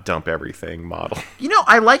not dump everything model.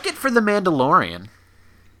 I like it for The Mandalorian.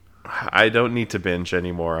 I don't need to binge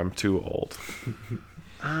anymore. I'm too old.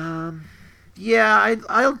 Yeah,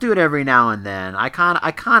 I'll do it every now and then. I kind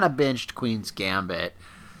of binged Queen's Gambit,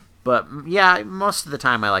 but yeah, most of the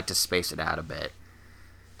time I like to space it out a bit.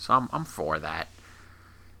 So I'm for that.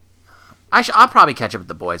 I'll probably catch up with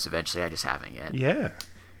The Boys eventually. I just haven't yet. Yeah.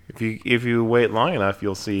 If you wait long enough,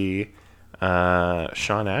 you'll see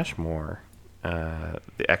Shawn Ashmore,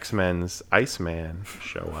 the X-Men's Iceman,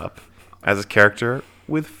 show up as a character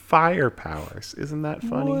with fire powers. Isn't that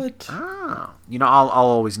funny? What? Oh, I'll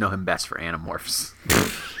always know him best for Animorphs.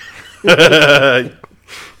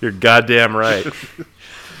 You're goddamn right.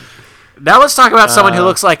 Now let's talk about someone who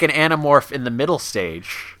looks like an Animorph in the middle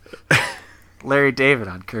stage. Larry David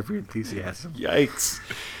on Curb Your Enthusiasm. Yikes.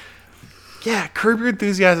 Yeah, Curb Your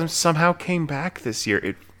Enthusiasm somehow came back this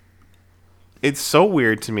year. It's so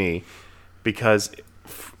weird to me because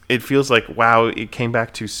it feels like, wow, it came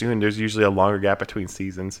back too soon. There's usually a longer gap between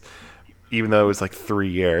seasons, even though it was like 3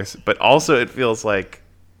 years. But also it feels like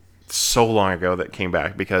so long ago that it came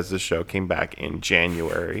back because this show came back in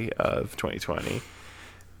January of 2020.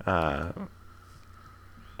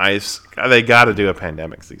 They got to do a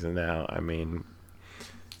pandemic season now. I mean,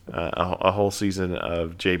 a whole season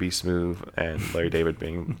of JB Smoove and Larry David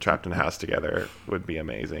being trapped in a house together would be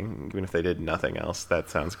amazing. Even if they did nothing else, that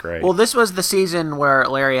sounds great. Well, this was the season where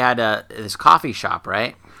Larry had his coffee shop,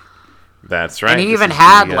 right? That's right. And he This even is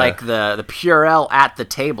had the the Purell at the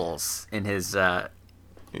tables in his.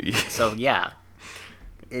 So yeah,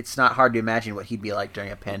 it's not hard to imagine what he'd be like during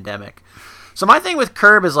a pandemic. So my thing with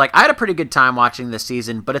Curb is I had a pretty good time watching this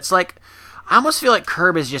season, but it's I almost feel like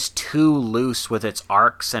Curb is just too loose with its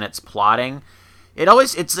arcs and its plotting.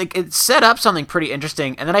 It set up something pretty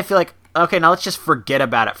interesting, and then I feel like, okay, now let's just forget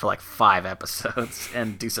about it for 5 episodes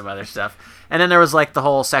and do some other stuff. And then there was the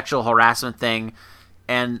whole sexual harassment thing,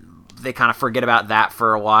 and they kind of forget about that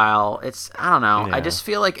for a while. I don't know. Yeah. I just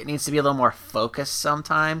feel like it needs to be a little more focused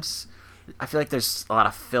sometimes. I feel like there's a lot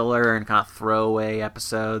of filler and kind of throwaway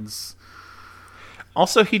episodes.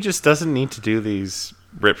 Also, he just doesn't need to do these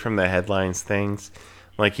rip from the headlines things.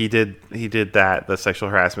 Like he did the sexual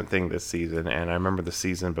harassment thing this season, and I remember the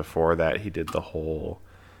season before that he did the whole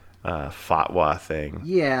fatwa thing.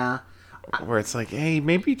 Yeah. Where it's like, hey,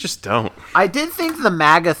 maybe just don't. I did think the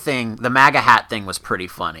MAGA hat thing was pretty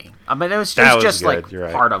funny. I mean, it was just good, you're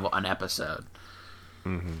right. part of an episode.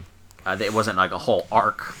 Mm-hmm. It wasn't a whole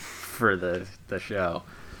arc for the show.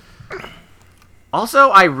 Also,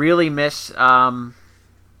 I really miss Bob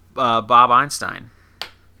Einstein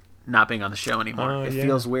not being on the show anymore. It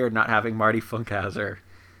feels weird not having Marty Funkhauser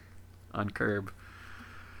on Curb.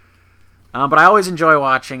 But I always enjoy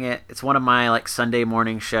watching it. It's one of my Sunday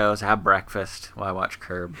morning shows. I have breakfast while I watch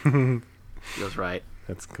Curb. Feels right.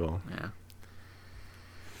 That's cool. Yeah.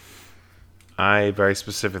 I very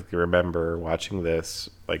specifically remember watching this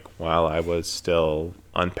while I was still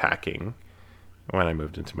unpacking when I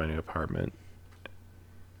moved into my new apartment.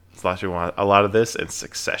 Slash, we want a lot of this and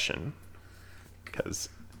Succession because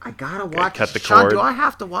I gotta watch. cut the Sean, cord. do I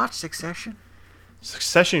have to watch Succession?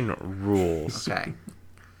 Succession rules. Okay.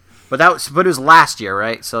 But it was last year,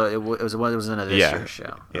 right? So it was another this year's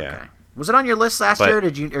show. Yeah. Okay. Was it on your list last year, or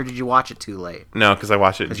did you watch it too late? No, because I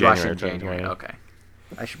watched it in 'Cause you watched January. it in January. 2020.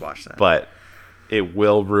 Okay. I should watch that. But it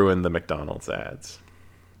will ruin the McDonald's ads.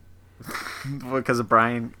 Because of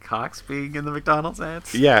Brian Cox being in the McDonald's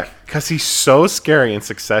ads? Yeah, because he's so scary in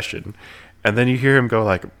Succession, and then you hear him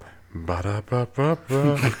go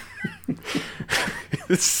ba-da-ba-ba-ba.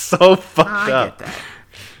 It's so fucked I up. get that.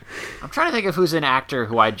 I'm trying to think of who's an actor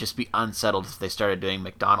who I'd just be unsettled if they started doing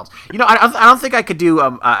McDonald's. I don't think I could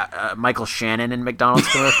do Michael Shannon in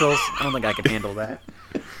McDonald's commercials. I don't think I could handle that.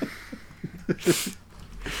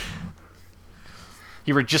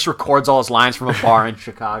 He just records all his lines from a bar in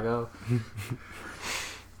Chicago.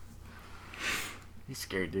 He's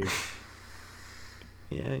scary, dude.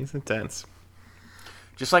 Yeah, he's intense.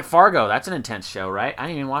 Just like Fargo, that's an intense show, right? I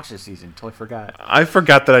didn't even watch this season. Totally forgot. I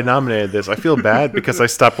forgot that I nominated this. I feel bad because I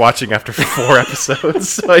stopped watching after 4 episodes,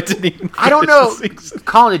 so I didn't even. I don't know.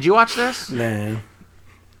 Colin, did you watch this? Nah.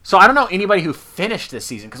 So I don't know anybody who finished this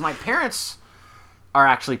season because my parents are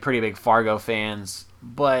actually pretty big Fargo fans,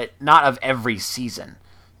 but not of every season,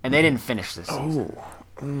 and they didn't finish this season.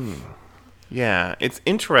 Yeah, it's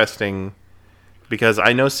interesting because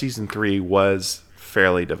I know season 3 was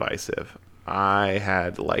fairly divisive. I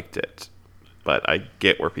had liked it, but I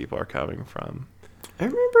get where people are coming from. I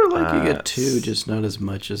remember liking it too, just not as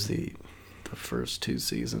much as the first 2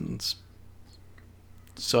 seasons.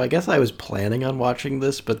 So I guess I was planning on watching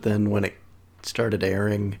this, but then when it started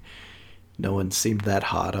airing, no one seemed that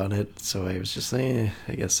hot on it, so I was just I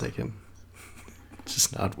guess I can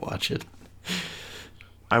just not watch it.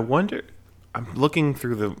 I wonder, I'm looking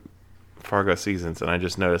through the Fargo seasons, and I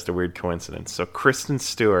just noticed a weird coincidence. So Kristen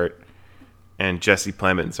Stewart and Jesse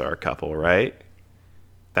Plemons are a couple, right?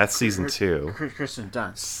 That's season 2. Kristen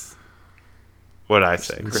Dunst. What did I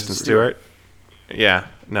say? Kristen Stewart? Yeah,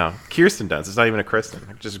 no. Kirsten Dunst. It's not even a Kristen.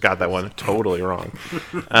 I just got that one totally wrong.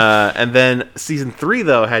 And then season 3,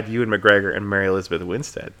 though, had Ewan McGregor and Mary Elizabeth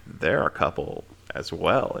Winstead. They're a couple as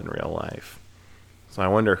well in real life. So I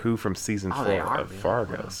wonder who from season 4 of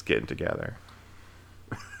Fargo's getting together.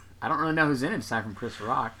 I don't really know who's in it aside from Chris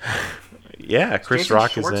Rock. Yeah, Chris Jason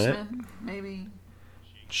Rock is in it. Maybe.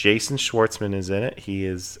 Jason Schwartzman is in it. He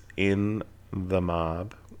is in The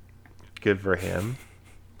Mob. Good for him.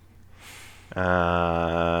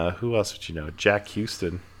 Who else would you know? Jack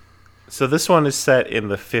Houston. So this one is set in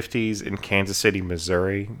the 50s in Kansas City,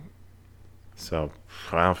 Missouri. So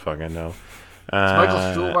I don't fucking know. Is Michael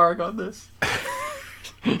Stuhlbarg on this?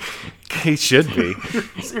 He should be.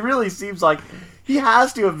 It really seems like he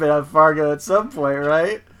has to have been on Fargo at some point,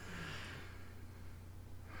 right?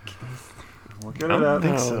 I don't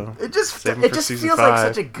think so. It just Save him it for just season feels 5. like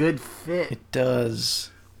such a good fit. It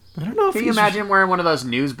does. I don't know if Can you imagine wearing one of those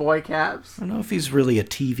newsboy caps? I don't know if he's really a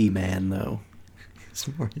TV man though.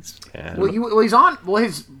 Yeah. He's on. Well,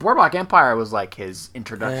 his Boardwalk Empire was like his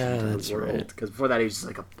introduction Yeah, to that's the world. right. Because before that, he was just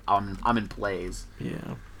like I'm in plays.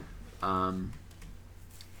 Yeah.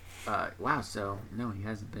 Wow. So no, he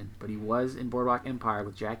hasn't been, but he was in Boardwalk Empire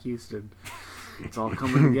with Jack Houston. It's all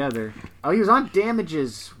coming together. Oh, he was on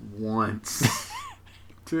Damages once,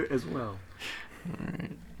 too, as well. All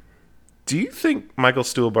right. Do you think Michael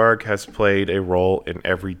Stuhlbarg has played a role in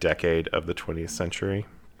every decade of the 20th century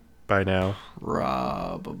by now?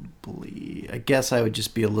 Probably. I guess I would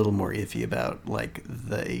just be a little more iffy about like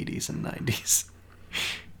the 80s and 90s.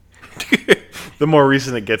 The more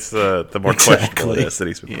recent it gets, the more questionable it is that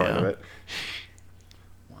he's been part of it.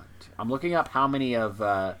 I'm looking up how many of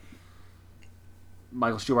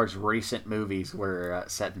Michael Stuhlbarg's recent movies were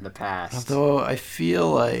set in the past. Although I feel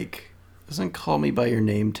like, doesn't Call Me By Your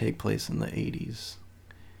Name take place in the 80s?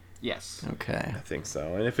 Yes. Okay. I think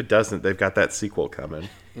so. And if it doesn't, they've got that sequel coming.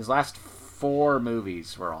 His last 4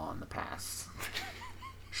 movies were all in the past.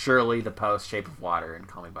 Shirley, The Post, Shape of Water, and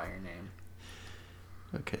Call Me By Your Name.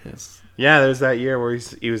 Okay. Yes. Yeah, there's that year where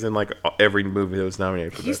he was in like every movie that was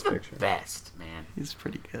nominated for He's Best the Picture. best, man. He's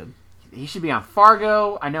pretty good. He should be on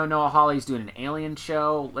Fargo. I know Noah Hawley's doing an Alien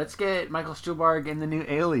show. Let's get Michael Stuhlbarg in the new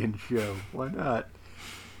Alien show. Why not?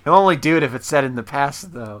 He'll only do it if it's set in the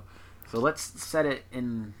past, though. So let's set it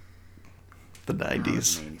in The 90s.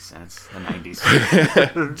 doesn't make any sense. The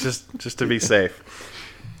 90s. just to be safe.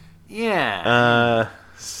 Yeah.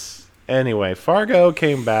 Anyway, Fargo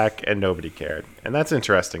came back and nobody cared. And that's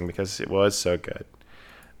interesting because it was so good.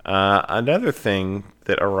 Another thing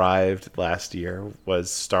that arrived last year was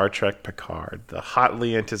Star Trek Picard, the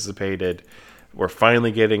hotly anticipated, we're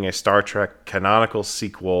finally getting a Star Trek canonical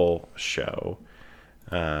sequel show.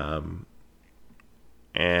 It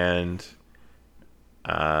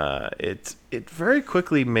very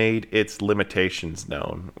quickly made its limitations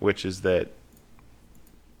known, which is that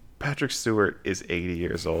Patrick Stewart is 80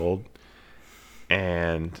 years old,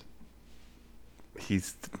 and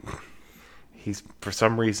he's for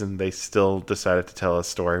some reason they still decided to tell a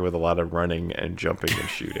story with a lot of running and jumping and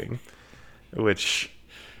shooting, which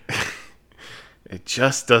it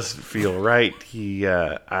just doesn't feel right. We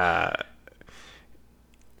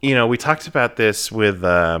talked about this with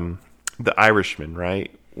The Irishman,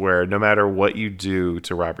 right? Where no matter what you do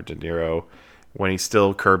to Robert De Niro, when he's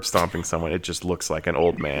still curb stomping someone, it just looks like an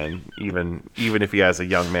old man, even if he has a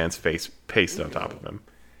young man's face pasted on top of him.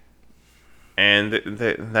 And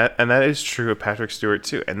that is true of Patrick Stewart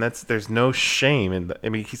too. And there's no shame in I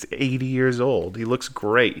mean, he's 80 years old. He looks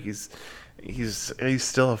great. He's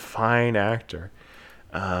still a fine actor.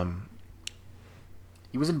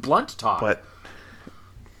 He was in Blunt Talk. But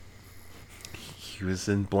he was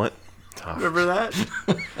in Blunt Talk. Remember that?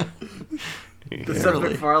 The Seth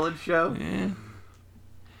MacFarlane show. Yeah.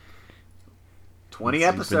 20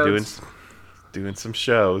 episodes. He's been doing some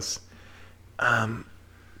shows.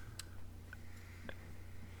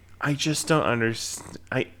 I just don't understand.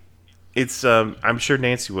 I'm sure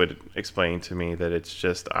Nancy would explain to me that it's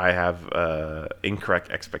just I have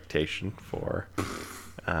incorrect expectation for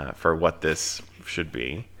what this should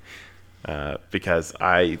be, because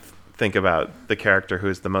I think about the character who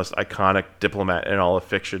is the most iconic diplomat in all of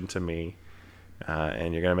fiction to me,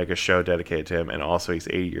 and you're gonna make a show dedicated to him, and also he's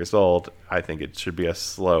 80 years old. I think it should be a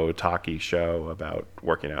slow, talky show about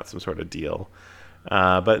working out some sort of deal.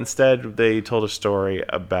 But instead, they told a story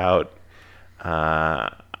about,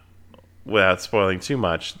 without spoiling too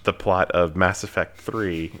much, the plot of Mass Effect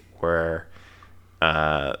 3, where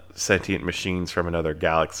sentient machines from another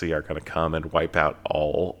galaxy are going to come and wipe out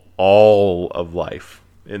all of life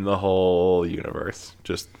in the whole universe.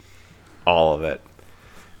 Just all of it.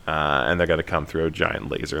 And they're going to come through a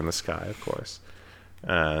giant laser in the sky, of course.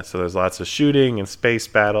 So there's lots of shooting and space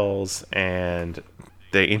battles, and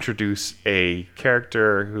they introduce a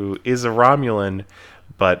character who is a Romulan,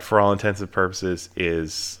 but for all intents and purposes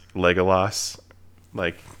is Legolas.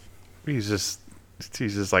 Like, he's just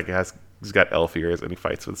like he's got elf ears and he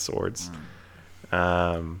fights with swords. There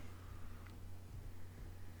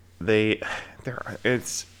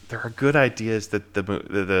are good ideas that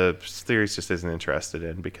the series just isn't interested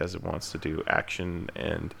in because it wants to do action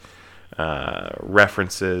and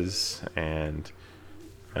references and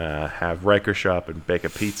have Riker show up and bake a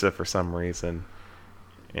pizza for some reason.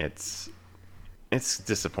 It's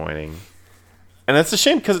disappointing, and that's a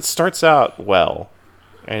shame because it starts out well,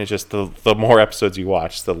 and it's just the more episodes you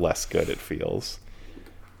watch, the less good it feels.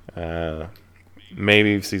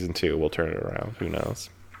 Maybe season 2 will turn it around. Who knows?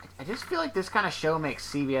 I just feel like this kind of show makes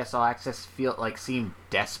CBS All Access seem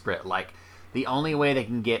desperate. Like the only way they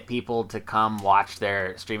can get people to come watch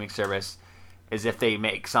their streaming service is if they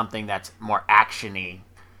make something that's more action-y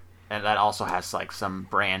and that also has like some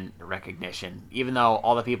brand recognition. Even though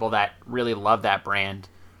all the people that really love that brand,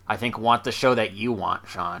 I think, want the show that you want,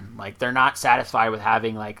 Sean. Like they're not satisfied with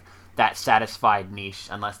having like that satisfied niche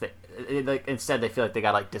unless instead they feel like they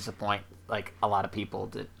got like disappoint like a lot of people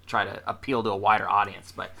to try to appeal to a wider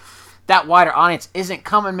audience. But that wider audience isn't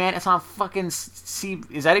coming, man. It's on fucking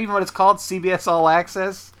is that even what it's called? CBS All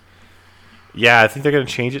Access? Yeah, I think they're going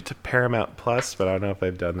to change it to Paramount Plus, but I don't know if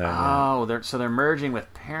they've done that yet. So they're merging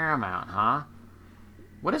with Paramount, huh?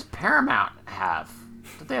 What does Paramount have?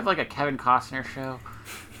 Don't they have like a Kevin Costner show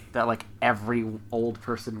that like every old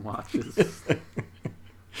person watches?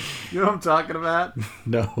 You know what I'm talking about?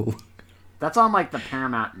 No. That's on like the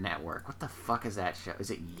Paramount Network. What the fuck is that show?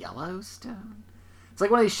 Is it Yellowstone? It's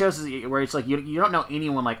like one of these shows where it's like you don't know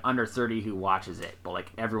anyone like under 30 who watches it, but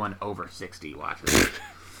like everyone over 60 watches it.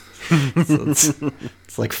 So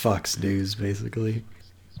it's like Fox News, basically.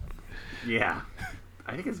 Yeah.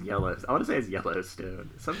 I think it's Yellowstone. I want to say it's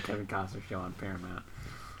Yellowstone. Some Kevin Costner show on Paramount.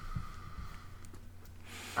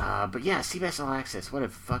 But yeah, CBS All Access. What a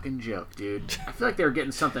fucking joke, dude. I feel like they were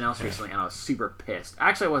getting something else recently, and I was super pissed.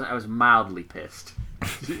 Actually, I wasn't. I was mildly pissed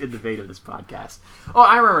in the vein of this podcast. Oh,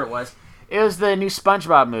 I remember what it was. It was the new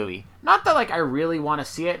SpongeBob movie. Not that, like, I really want to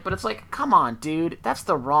see it, but it's like, come on, dude. That's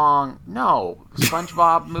the wrong... No.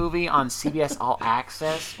 SpongeBob movie on CBS All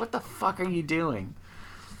Access? What the fuck are you doing?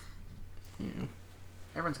 Yeah.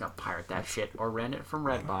 Everyone's gonna pirate that shit or rent it from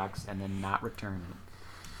Redbox and then not return it.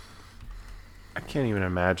 I can't even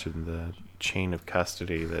imagine the chain of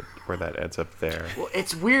custody where that ends up there. Well,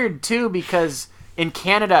 it's weird, too, because in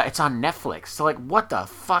Canada, it's on Netflix. So, like, what the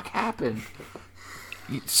fuck happened?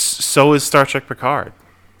 So is Star Trek Picard.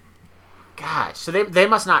 God, so they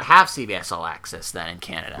must not have CBS All Access then in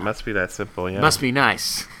Canada. It must be that simple, yeah. Must be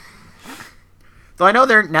nice. Though I know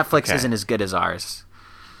their Netflix isn't as good as ours.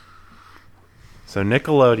 So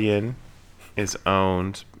Nickelodeon is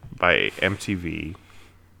owned by MTV,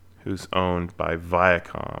 who's owned by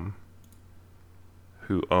Viacom,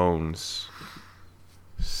 who owns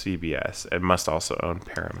CBS and must also own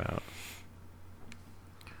Paramount.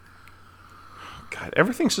 God,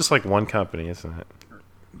 everything's just like one company, isn't it?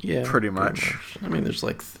 Yeah, pretty much. I mean, there's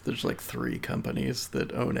like 3 companies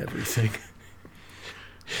that own everything.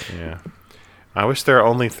 Yeah, I wish there are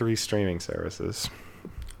only 3 streaming services.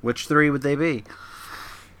 Which 3 would they be?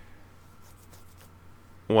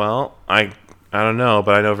 Well, I I don't know,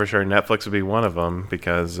 but I know for sure Netflix would be one of them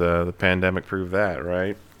because the pandemic proved that,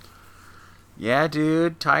 right? Yeah,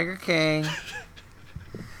 dude. Tiger King.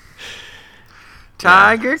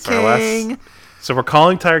 Tiger King. So we're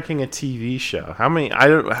calling Tiger King a TV show. How many? I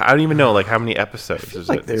don't even know. Like how many episodes is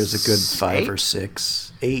it? There's a good 5 or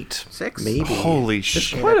 6, 8, 6, maybe. Holy There's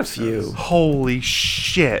shit! quite a few. Holy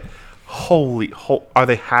shit! Are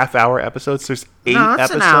they half-hour episodes? There's 8 No, it's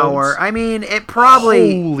episodes. an hour. I mean, it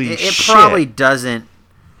probably Holy it shit. probably doesn't.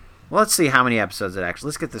 Well, let's see how many episodes it actually.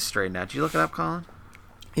 Let's get this straightened out. Did you look it up, Colin?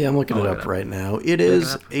 Yeah, I'm looking it up right now. It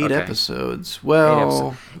is 8 Okay. episodes.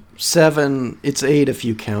 Well, 7. It's 8 if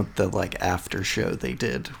you count the after show they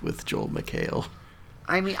did with Joel McHale.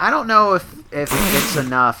 I mean, I don't know if it's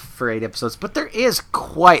enough for 8 episodes, but there is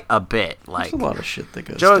quite a bit. There's a lot of shit that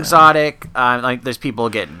goes Joe down. Exotic, there's people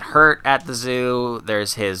getting hurt at the zoo.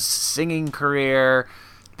 There's his singing career.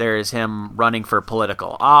 There's him running for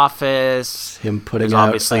political office. Him putting There's out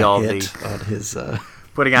obviously a all hit the on his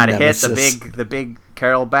putting out nemesis. a hit. The big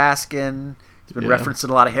Carol Baskin. He's been Yeah. referencing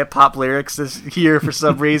a lot of hip hop lyrics this year for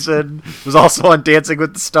some reason. Was also on Dancing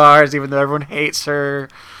with the Stars, even though everyone hates her.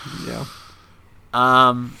 Yeah.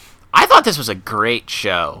 I thought this was a great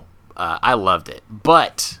show. I loved it,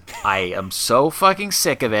 but I am so fucking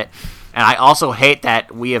sick of it, and I also hate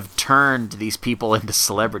that we have turned these people into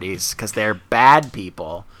celebrities because they're bad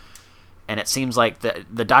people. And it seems like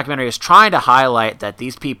the documentary is trying to highlight that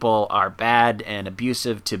these people are bad and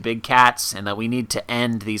abusive to big cats, and that we need to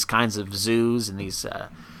end these kinds of zoos and these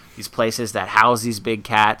places that house these big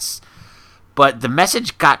cats. But the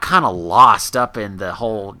message got kind of lost up in the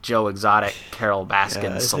whole Joe Exotic, Carol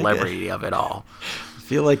Baskin celebrity of it all. I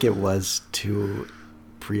feel like it was too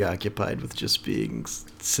preoccupied with just being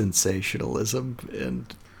sensationalism,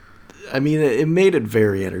 and I mean it made it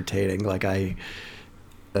very entertaining. I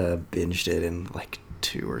binged it in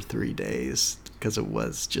 2 or 3 days because it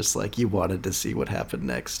was just you wanted to see what happened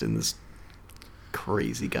next in this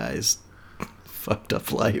crazy guy's fucked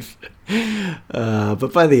up life.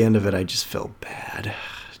 But by the end of it, I just felt bad.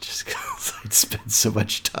 Just because I'd spent so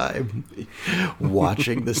much time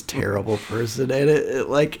watching this terrible person, and it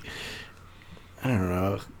I don't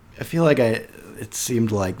know. I feel like it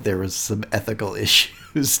seemed like there was some ethical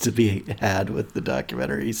issues to be had with the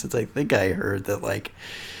documentary, since I think I heard that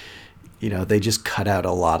they just cut out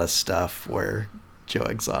a lot of stuff where Joe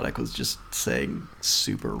Exotic was just saying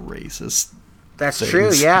super racist. That's things.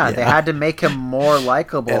 true, yeah. They had to make him more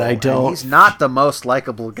likable. And he's not the most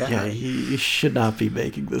likable guy. Yeah, he should not be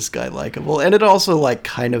making this guy likable. And it also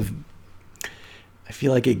kind of, I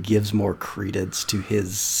feel like it gives more credence to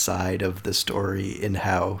his side of the story in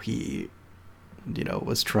how he,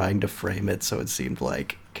 was trying to frame it so it seemed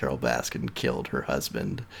like Carol Baskin killed her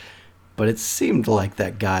husband. But it seemed like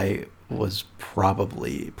that guy was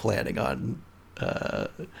probably planning on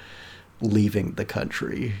leaving the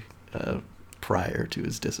country prior to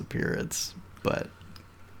his disappearance. But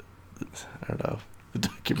I don't know. The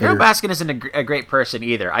documentary... Carol Baskin isn't a great person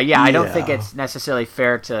either. I don't think it's necessarily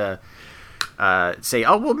fair to say,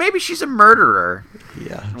 oh, well, maybe she's a murderer.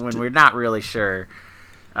 Yeah. When we're not really sure.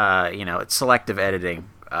 It's selective editing.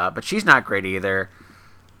 But she's not great either.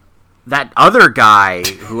 That other guy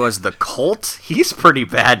who was the cult, he's pretty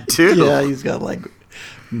bad too. Yeah, he's got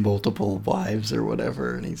multiple wives or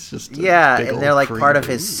whatever, and he's just and they're part of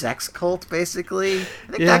his sex cult, basically. I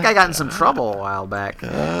think that guy got in some trouble a while back.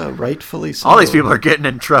 Rightfully so. All these people are getting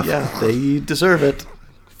in trouble. Yeah, they deserve it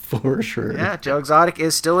for sure. Yeah, Joe Exotic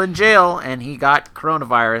is still in jail, and he got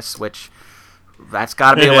coronavirus, which that's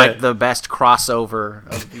got to be the best crossover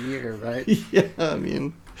of the year, right? Yeah, I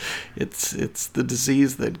mean, it's the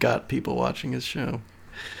disease that got people watching his show.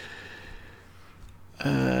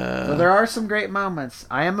 Well, there are some great moments.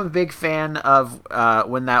 I am a big fan of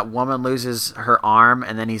when that woman loses her arm,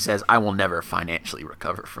 and then he says, "I will never financially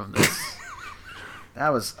recover from this." That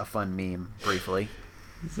was a fun meme, briefly.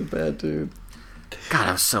 He's a bad dude. God,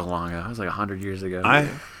 that was so long ago. It was 100 years ago.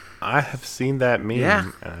 I have seen that meme.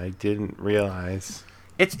 Yeah. And I didn't realize.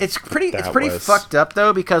 It's pretty fucked up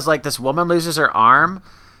though, because this woman loses her arm,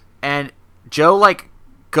 and Joe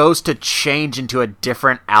goes to change into a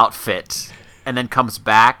different outfit and then comes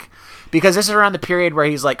back, because this is around the period where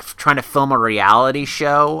he's trying to film a reality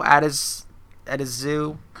show at his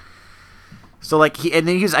zoo. So and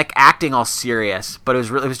then he was acting all serious, but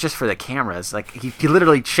it was just for the cameras. He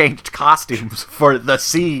literally changed costumes for the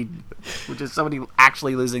scene, which is somebody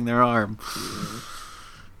actually losing their arm.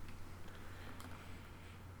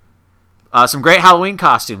 Some great Halloween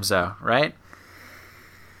costumes though, right?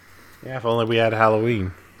 Yeah, if only we had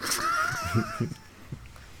Halloween.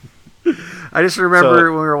 I just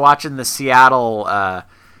remember when we were watching the Seattle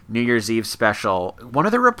New Year's Eve special, one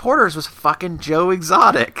of the reporters was fucking Joe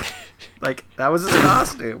Exotic. Like, that was his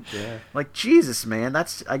costume. Yeah. Like, Jesus, man,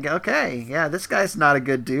 that's okay. Yeah, this guy's not a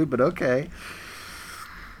good dude, but okay.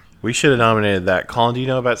 We should have nominated that. Colin, do you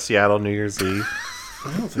know about Seattle New Year's Eve?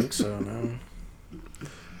 I don't think so, no.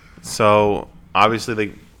 So,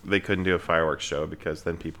 obviously, they couldn't do a fireworks show because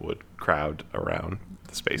then people would crowd around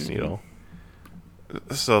the Space Needle.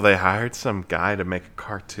 So they hired some guy to make a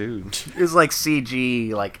cartoon. It was like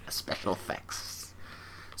CG, like special effects.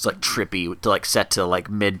 It's like trippy, to like set to like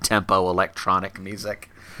mid-tempo electronic music.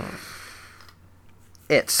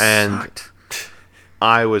 It sucked.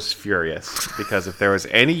 I was furious because if there was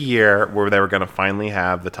any year where they were going to finally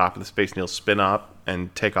have the top of the Space Needle spin up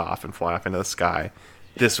and take off and fly off into the sky,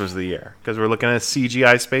 this was the year. Because we're looking at a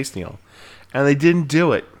CGI Space Needle. And they didn't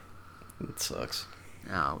do it. It sucks.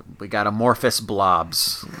 Oh, we got amorphous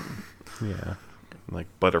blobs. Yeah. Like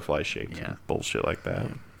butterfly shapes Yeah. and bullshit like that.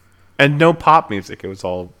 And no pop music. It was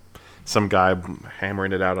all some guy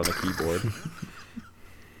hammering it out on a keyboard.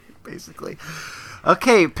 Basically.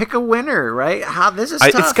 Okay, pick a winner, right? This is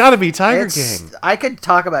tough. It's got to be Tiger King. I could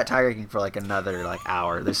talk about Tiger King for like another like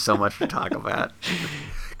hour. There's so much to talk about.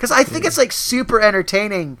 Because I think it's like super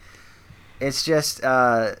entertaining. It's just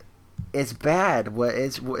it's bad.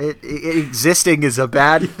 Existing is a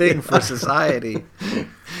bad thing for society.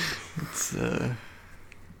 It's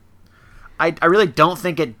I really don't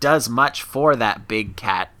think it does much for that big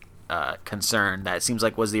cat concern that it seems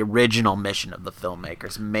like was the original mission of the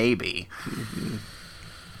filmmakers. Maybe.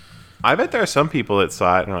 I bet there are some people that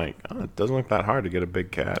saw it and are like, oh, it doesn't look that hard to get a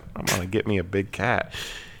big cat. I'm going to get me a big cat.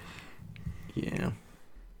 Yeah.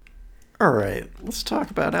 All right, let's talk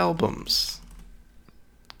about albums.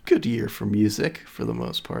 Good year for music, for the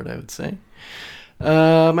most part, I would say.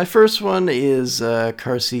 My first one is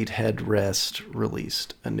Car Seat Headrest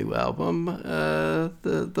released a new album.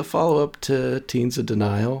 The follow-up to Teens of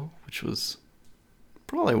Denial, which was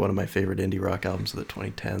probably one of my favorite indie rock albums of the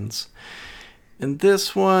 2010s. And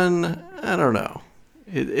this one, I don't know.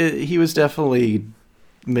 He was definitely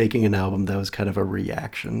making an album that was kind of a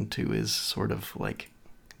reaction to his sort of like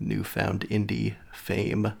newfound indie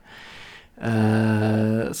fame.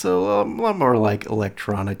 So a lot more like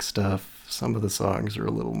electronic stuff. Some of the songs are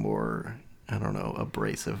a little more, I don't know,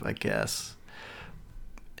 abrasive, I guess.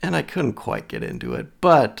 And I couldn't quite get into it.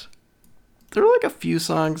 But there are like a few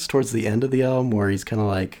songs towards the end of the album where he's kind of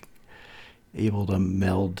like able to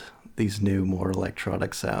meld these new, more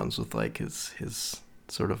electronic sounds with like his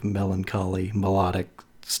sort of melancholy, melodic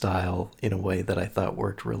style in a way that I thought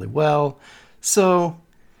worked really well. So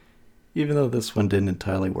even though this one didn't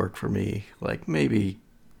entirely work for me, like maybe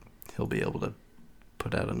he'll be able to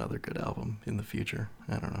put out another good album in the future.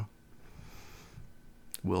 I don't know.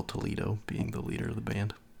 Will Toledo being the leader of the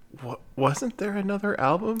band. Wasn't there another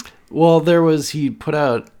album? Well, he put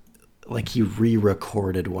out, like he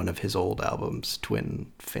re-recorded one of his old albums,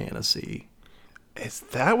 Twin Fantasy. Is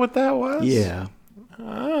that what that was? Yeah.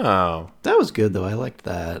 Oh. That was good, though. I liked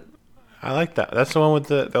that. I like that. That's the one with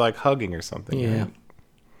they're like hugging or something. Yeah. Right?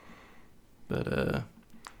 But,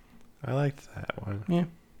 I liked that one. yeah.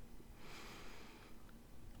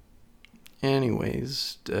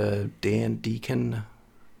 Anyways, Dan Deacon,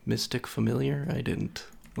 Mystic Familiar. I didn't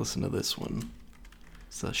listen to this one.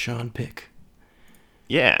 It's a Sean pick.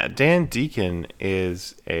 Yeah, Dan Deacon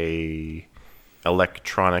is a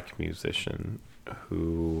electronic musician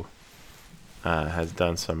who has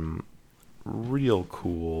done some real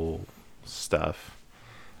cool stuff.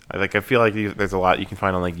 I feel like there's a lot you can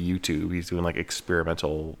find on like YouTube. He's doing like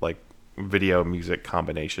experimental like video music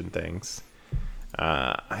combination things.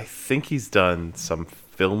 I think he's done some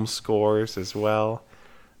film scores as well.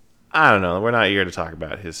 I don't know. We're not here to talk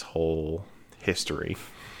about his whole history.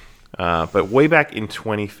 But way back in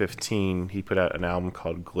 2015, he put out an album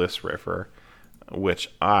called Gliss River,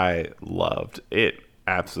 which I loved. It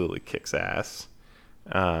absolutely kicks ass.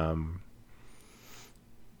 And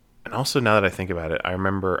also, now that I think about it, I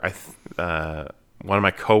remember one of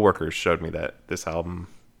my coworkers showed me this album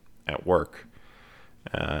at work.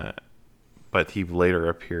 But he later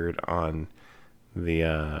appeared on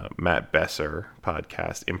the Matt Besser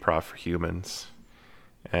podcast, Improv for Humans.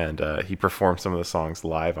 And he performed some of the songs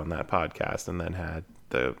live on that podcast and then had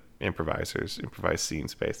the improvised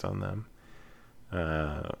scenes based on them.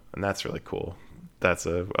 And that's really cool. That's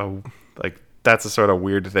that's a sort of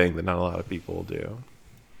weird thing that not a lot of people will do.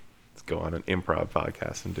 Let's go on an improv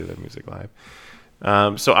podcast and do their music live.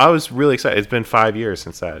 So I was really excited. It's been 5 years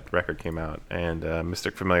since that record came out, and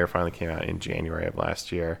Mystic Familiar finally came out in January of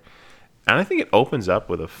last year. And I think it opens up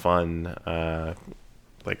with a fun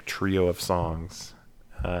like trio of songs,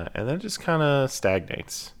 and then it just kind of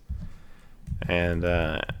stagnates. And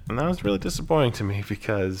that was really disappointing to me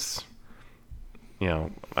because, you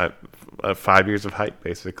know, 5 years of hype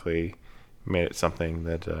basically made it something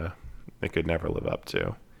that it could never live up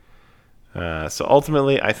to. So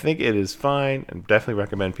ultimately, I think it is fine, and definitely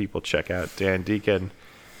recommend people check out Dan Deacon,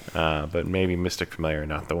 but maybe Mystic Familiar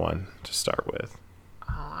not the one to start with.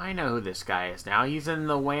 Oh, I know who this guy is now. He's in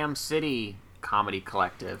the Wham City comedy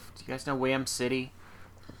collective. Do you guys know Wham City?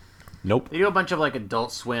 Nope. They do a bunch of like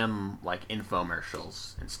Adult Swim like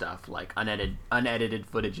infomercials and stuff, like unedited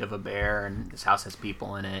footage of a bear, and this house has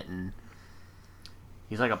people in it, and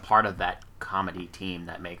he's like a part of that comedy team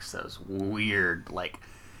that makes those weird like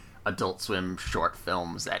Adult Swim short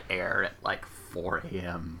films that air at like 4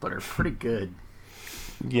 a.m. but are pretty good.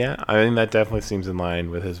 Yeah, I mean, that definitely seems in line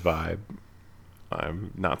with his vibe.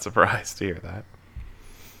 I'm not surprised to hear that.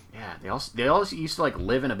 Yeah, they also used to like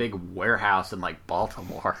live in a big warehouse in like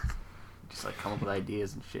Baltimore. Just like come up with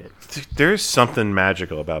ideas and shit. There's something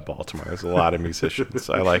magical about Baltimore. There's a lot of musicians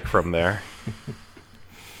I like from there.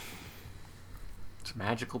 It's a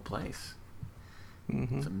magical place.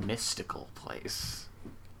 Mm-hmm. It's a mystical place.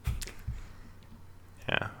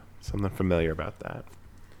 Yeah, something familiar about that.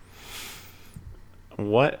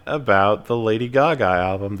 What about the Lady Gaga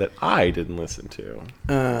album that I didn't listen to?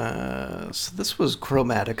 So this was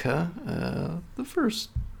Chromatica, the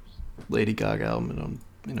first Lady Gaga album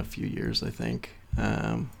in a few years, I think.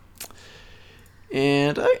 And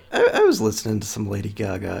I was listening to some Lady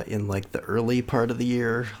Gaga in like the early part of the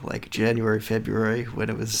year, like January, February, when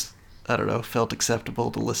it was, I don't know, felt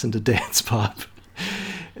acceptable to listen to dance pop.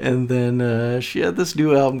 And then she had this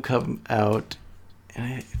new album come out,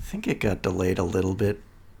 and I think it got delayed a little bit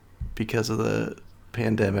because of the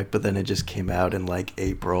pandemic, but then it just came out in like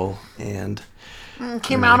April, and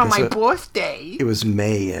came out on my birthday. It was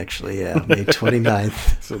May, actually, yeah, May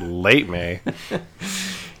 29th. It's late May.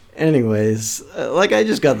 Anyways, like I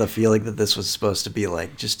just got the feeling that this was supposed to be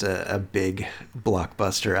like just a big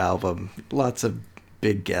blockbuster album, lots of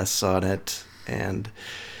big guests on it, and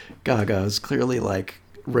Gaga is clearly like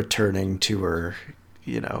returning to her,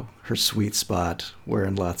 you know, her sweet spot,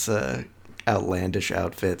 wearing lots of outlandish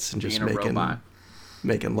outfits and just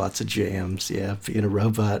making lots of jams. Yeah, being a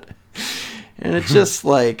robot. And it's just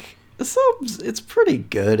like it's pretty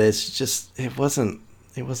good. It's just it wasn't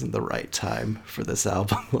the right time for this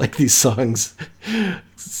album. Like these songs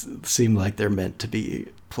seem like they're meant to be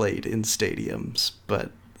played in stadiums,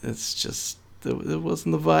 but it's just it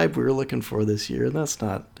wasn't the vibe we were looking for this year, and it's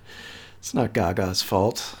not Gaga's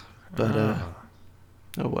fault, but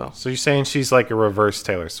oh well. So you're saying she's like a reverse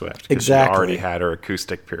Taylor Swift? Exactly. She already had her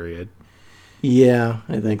acoustic period. Yeah,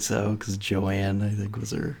 I think so, because Joanne, I think,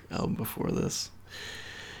 was her album before this.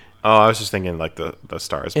 Oh, I was just thinking like the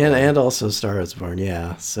Star Is Born. And also Star Is Born,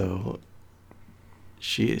 yeah. So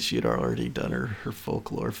she had already done her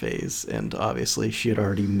folklore phase, and obviously she had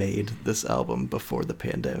already made this album before the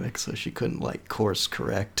pandemic, so she couldn't like course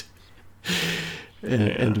correct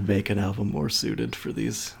and make an album more suited for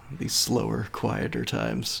these slower, quieter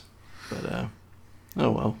times. But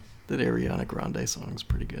oh well, that Ariana Grande song's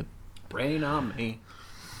pretty good. Rain on Me.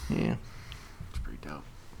 Yeah. It's pretty dope.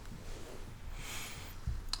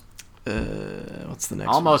 What's the next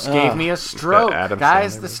Almost one? gave me a stroke. Adam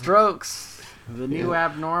Guys, Sandler, the Strokes. The new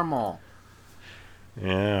abnormal.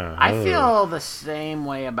 Yeah. I feel the same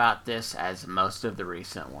way about this as most of the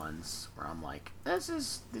recent ones, where I'm like, this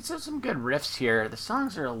is some good riffs here. The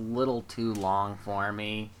songs are a little too long for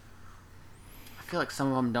me. I feel like some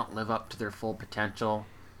of them don't live up to their full potential.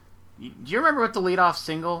 Do you remember what the lead-off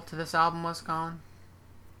single to this album was, Colin?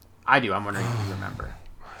 I do. I'm wondering if you remember.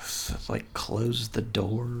 It's like Close the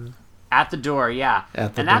Door. At the Door, yeah.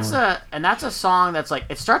 That's a song that's like,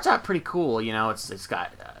 it starts out pretty cool. You know, it's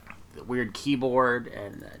got the weird keyboard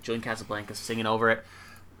and Julian Casablancas singing over it,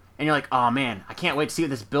 and you're like, oh man, I can't wait to see what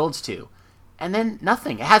this builds to. And then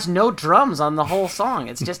nothing. It has no drums on the whole song.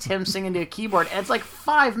 It's just him singing to a keyboard, and it's like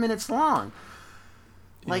 5 minutes long.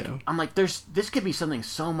 Like, yeah. I'm like, this could be something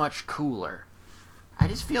so much cooler. I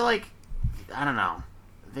just feel like, I don't know,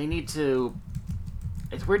 they need to.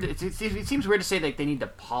 It's weird. It seems weird to say like they need to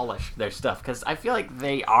polish their stuff, because I feel like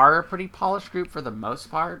they are a pretty polished group for the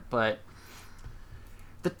most part, but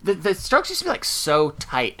the Strokes used to be like so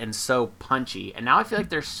tight and so punchy, and now I feel like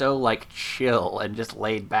they're so like chill and just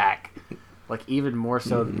laid back, like even more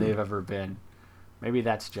so than they've ever been. Maybe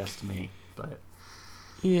that's just me, but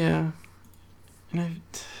yeah. And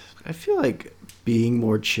I feel like being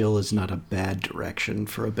more chill is not a bad direction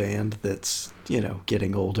for a band that's, you know,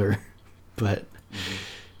 getting older. But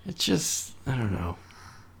it's just, I don't know.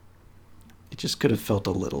 It just could have felt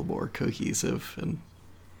a little more cohesive. And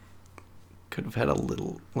could have had a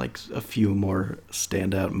little, like, a few more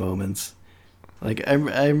standout moments. Like, I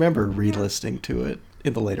remember re-listening to it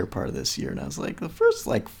in the later part of this year, and I was like, the first,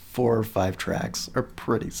 like, 4 or 5 tracks are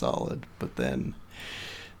pretty solid, but then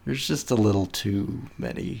there's just a little too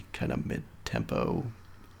many kind of mid-tempo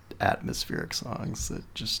atmospheric songs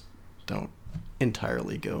that just don't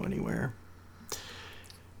entirely go anywhere.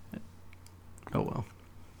 Oh, well.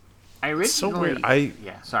 I originally... So weird.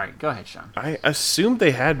 Yeah, sorry. Go ahead, Sean. I assumed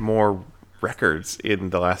they had more records in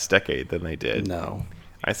the last decade than they did. No.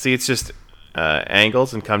 I see it's just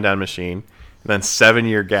Angles and Come Down Machine, and then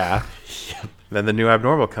 7-year gap. Yep. Then the new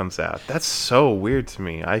Abnormal comes out. That's so weird to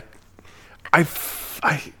me.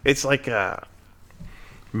 It's like a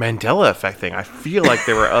Mandela effect thing. I feel like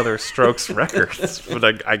there were other Strokes records,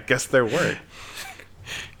 but I guess there weren't.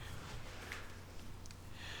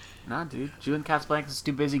 Nah, dude. Julian Casablancas is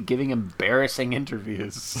too busy giving embarrassing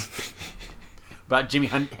interviews about Jimi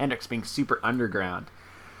Hendrix being super underground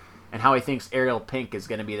and how he thinks Ariel Pink is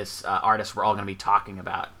going to be this artist we're all going to be talking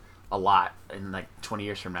about a lot in like 20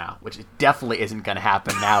 years from now, which it definitely isn't going to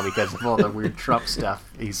happen now because of all the weird Trump stuff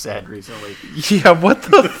he said recently. Yeah, what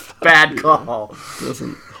the Bad call.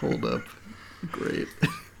 Doesn't hold up great.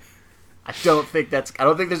 I don't think there's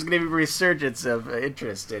going to be a resurgence of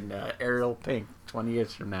interest in Ariel Pink 20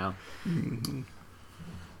 years from now. Mm-hmm.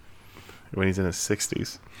 When he's in his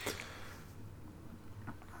 60s.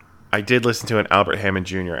 I did listen to an Albert Hammond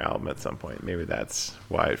Jr. album at some point. Maybe that's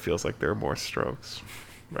why it feels like there are more Strokes.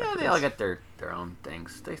 Yeah, they all got their own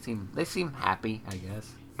things. They seem happy, I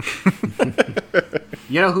guess.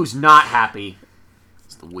 You know who's not happy?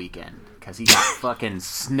 It's The Weeknd, because he got fucking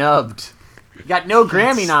snubbed. He got no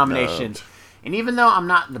Grammy nominations. And even though I'm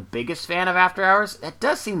not the biggest fan of After Hours, it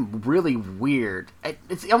does seem really weird.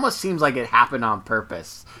 It almost seems like it happened on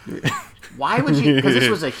purpose. Why would you? Because this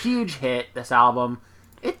was a huge hit, this album.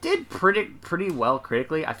 It did pretty well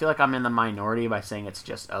critically. I feel like I'm in the minority by saying it's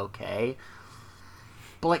just okay.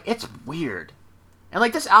 But, like, it's weird. And,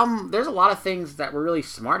 like, this album, there's a lot of things that were really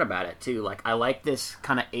smart about it, too. Like, I like this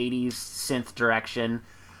kind of 80s synth direction.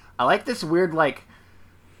 I like this weird, like,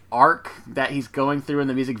 arc that he's going through in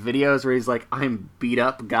the music videos where he's like, I'm beat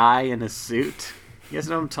up guy in a suit. You guys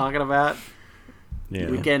know what I'm talking about? Yeah.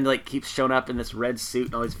 Weeknd, like, keeps showing up in this red suit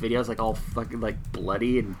in all these videos, like, all fucking, like,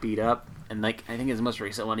 bloody and beat up. And, like, I think his most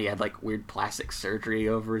recent one, he had, like, weird plastic surgery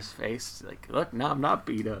over his face. Like, look, no, I'm not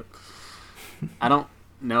beat up. I don't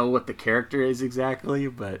know what the character is exactly,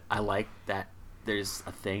 but I like that there's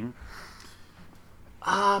a thing.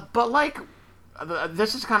 But, like,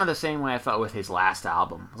 this is kind of the same way I felt with his last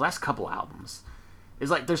album. His last couple albums.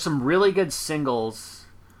 Is, like, there's some really good singles,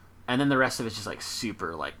 and then the rest of it's just, like,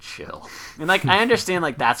 super, like, chill. And, like, I understand,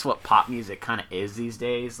 like, that's what pop music kind of is these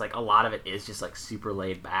days. Like, a lot of it is just, like, super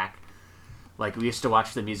laid back. Like, we used to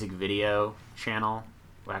watch the music video channel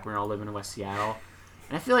back when we were all living in West Seattle.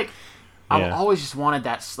 And I feel like I've always just wanted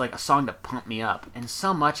that, like, a song to pump me up. And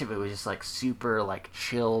so much of it was just, like, super, like,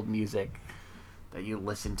 chill music that you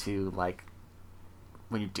listen to, like,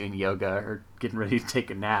 when you're doing yoga or getting ready to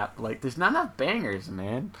take a nap. Like, there's not enough bangers,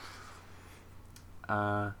 man.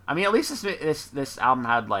 I mean, at least this album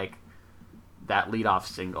had, like, that lead-off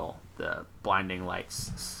single, the Blinding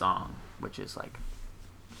Lights song, which is, like,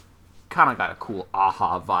 kind of got a cool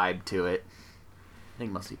aha vibe to it. I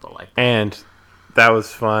think most people like that. And that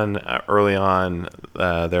was fun. Early on,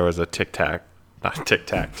 there was a TikTok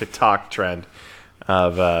trend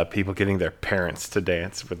of people getting their parents to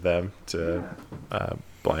dance with them to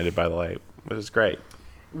Blinded by the Light, which is great.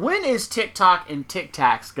 When is TikTok and Tic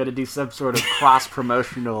Tacs going to do some sort of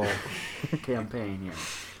cross-promotional campaign here?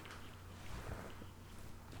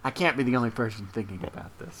 I can't be the only person thinking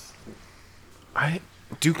about this.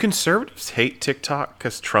 Do conservatives hate TikTok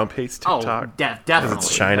because Trump hates TikTok? Oh, definitely.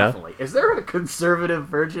 It's China. Definitely. Is there a conservative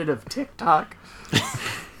version of TikTok?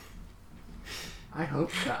 I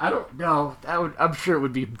hope so. I don't know. I'm sure it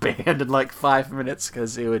would be banned in like 5 minutes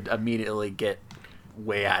because it would immediately get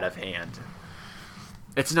way out of hand.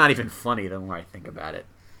 It's not even funny the more I think about it.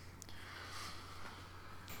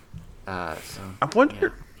 I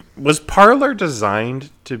wonder, was Parler designed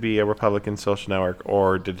to be a Republican social network,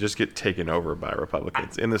 or did it just get taken over by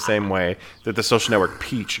Republicans in the same way that the social network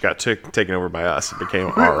Peach got taken over by us and became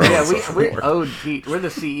our own social we network? owed Peach. We're the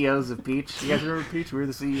CEOs of Peach. You guys remember Peach? We were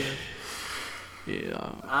the CEOs.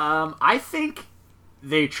 Yeah. I think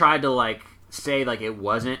they tried to like say like it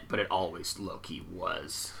wasn't, but it always low-key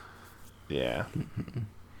was. Yeah.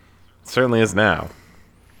 Certainly is now.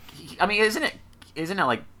 I mean, isn't it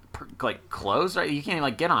like closed? Right? You can't even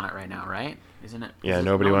like get on it right now, right? Isn't it? Yeah,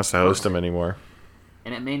 nobody wants to host them anymore.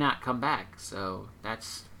 And it may not come back, so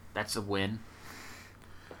that's a win.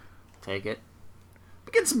 Take it.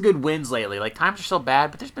 We're getting some good wins lately. Like, times are so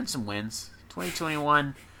bad, but there's been some wins.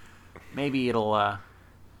 2021, maybe it'll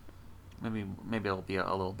maybe it'll be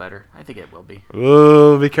a little better. I think it will be.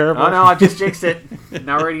 Ooh, be careful. Oh no, I just jinxed it.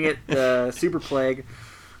 Now we're gonna get the Super Plague.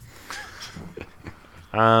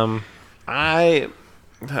 I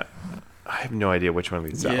have no idea which one of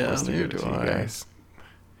these albums to neither give do to you I. guys.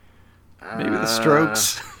 Maybe the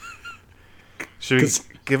Strokes. Should we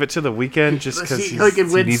give it to The Weeknd just because he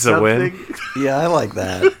win needs something. a win? Yeah, I like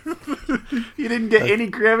that. He didn't get any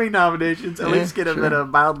Grammy nominations. At Yeah, least get him sure. at a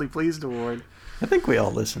mildly pleased award. I think we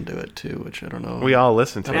all listened to it too, which I don't know. We all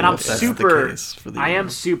listen to I it. And don't I'm know if that's super. the case for the I am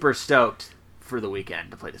year. super stoked for The Weeknd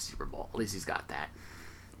to play the Super Bowl. At least he's got that.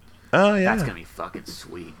 Oh, yeah. That's gonna be fucking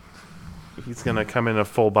sweet. He's going to come in a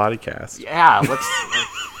full body cast. Yeah,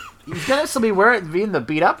 he's gonna still be being the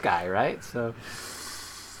beat up guy, right? So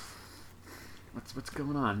what's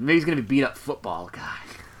going on? Maybe he's gonna be beat up football guy.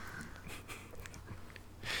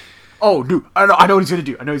 Oh, dude, I know what he's gonna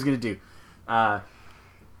do.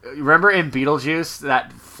 Remember in Beetlejuice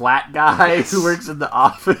that flat guy who works in the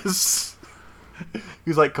office?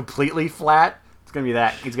 He's like completely flat. It's gonna be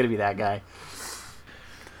that. He's gonna be that guy.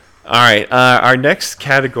 All right. Our next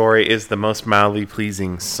category is the most mildly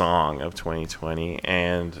pleasing song of 2020.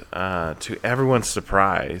 And to everyone's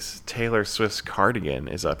surprise, Taylor Swift's Cardigan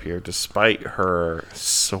is up here despite her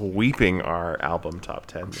sweeping our album top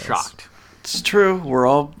 10 list. Shocked. It's true. We're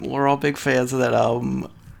all big fans of that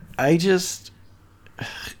album. I just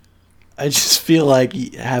feel like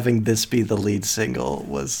having this be the lead single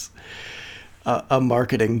was a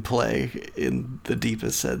marketing play in the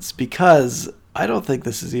deepest sense, because I don't think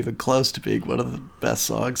this is even close to being one of the best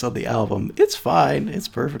songs on the album. It's fine. It's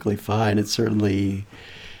perfectly fine. It certainly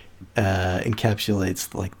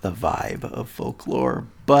encapsulates like the vibe of Folklore,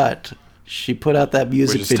 but she put out that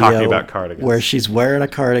music just talking video about cardigans. where she's wearing a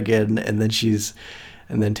cardigan, and then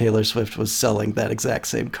Taylor Swift was selling that exact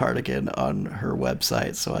same cardigan on her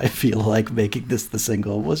website. So I feel like making this the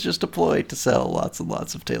single was just a ploy to sell lots and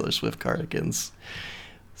lots of Taylor Swift cardigans.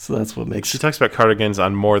 So that's what makes She talks about cardigans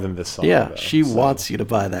on more than this song. yeah, though, she so. wants you to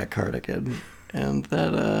buy that cardigan, and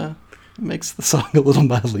that makes the song a little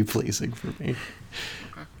mildly pleasing for me.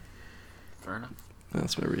 Fair enough.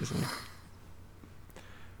 That's my reason.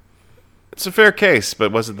 It's a fair case,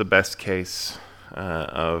 but was it the best case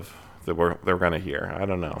of that we're going to hear? I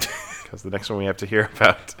don't know. Because the next one we have to hear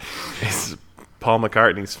about is Paul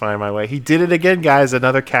McCartney's Find My Way. He did it again, guys.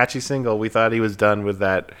 Another catchy single. We thought he was done with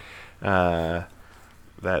that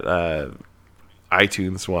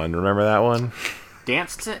iTunes one. Remember that one?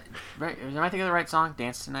 Right? Am I thinking of the right song?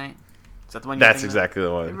 Dance Tonight? Is that the one? That's exactly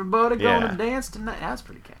the one. Everybody gonna dance tonight. That's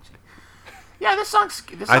pretty catchy. Yeah, this song's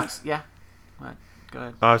yeah. What? Go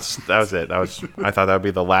ahead. Oh, that was it. I thought that would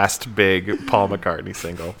be the last big Paul McCartney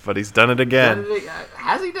single, but he's done it again.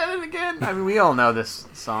 Has he done it again? I mean, we all know this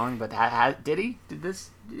song, but did he? Did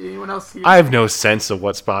anyone else hear? I have no sense of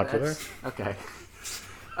what's popular. Okay.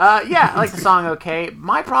 Yeah, I like the song. Okay,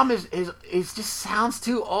 my problem is just sounds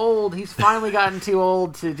too old. He's finally gotten too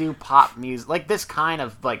old to do pop music, like this kind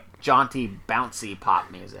of like jaunty, bouncy pop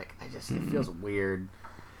music. It feels weird.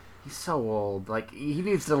 He's so old. Like he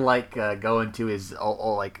needs to go into his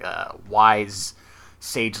wise,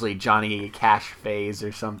 sagely Johnny Cash phase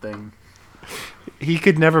or something. He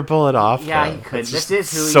could never pull it off. Yeah, though. he could. It's This just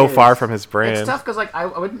is who he so is. far from his brand. It's tough because I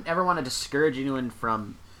wouldn't ever want to discourage anyone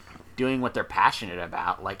from doing what they're passionate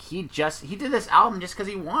about. Like he did this album just because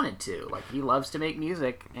he wanted to. Like he loves to make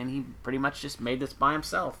music, and he pretty much just made this by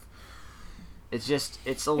himself. It's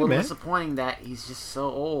a little disappointing that he's just so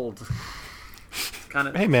old. Kind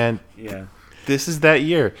of. Hey man, Yeah. this is that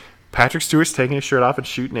year. Patrick Stewart's taking his shirt off and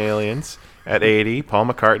shooting aliens at 80. Paul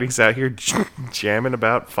McCartney's out here jamming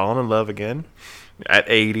about falling in love again at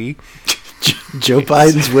 80. Joe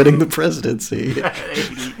Biden's winning the presidency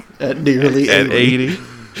at nearly At 80.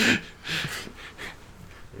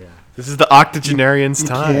 Yeah. This is the octogenarian's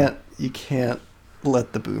time. You can't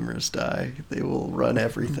let the boomers die. They will run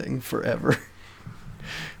everything forever.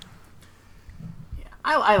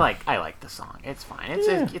 I like the song. It's fine.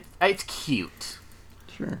 It's cute.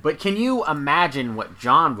 Sure. But can you imagine what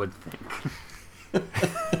John would think?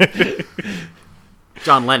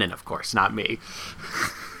 John Lennon, of course, not me.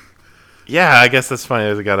 Yeah, I guess that's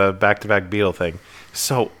funny. They got a back-to-back Beatle thing.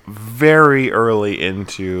 So very early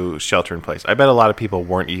into Shelter in Place. I bet a lot of people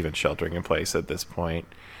weren't even sheltering in place at this point.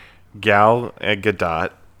 Gal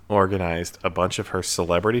Gadot organized a bunch of her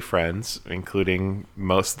celebrity friends, including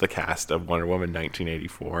most of the cast of Wonder Woman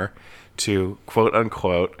 1984, to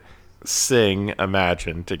quote-unquote sing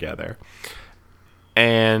Imagine together.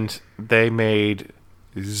 And they made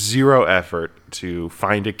zero effort to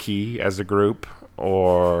find a key as a group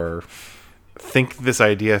or think this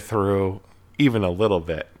idea through even a little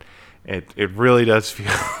bit. It really does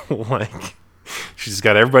feel like she's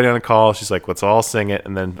got everybody on a call. She's like, let's all sing it,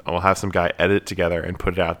 and then I'll have some guy edit it together and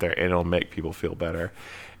put it out there, and it'll make people feel better.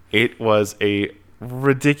 It was a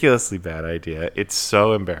ridiculously bad idea. It's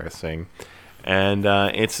so embarrassing. And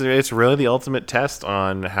it's really the ultimate test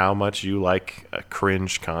on how much you like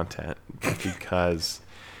cringe content, because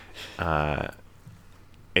it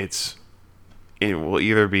will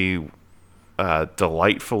either be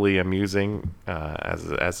delightfully amusing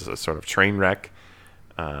as a sort of train wreck,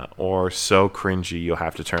 or so cringy you'll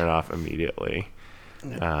have to turn it off immediately.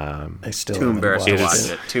 I still Too embarrassed to watch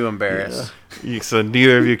is- it. Too embarrassed. So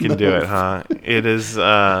neither of you can do it, huh? It is.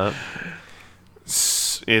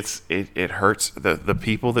 It hurts. The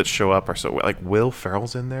people that show up are so, like, Will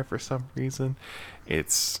Ferrell's in there for some reason.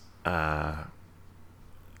 It's and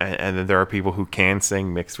then there are people who can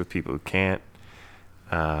sing mixed with people who can't.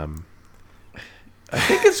 I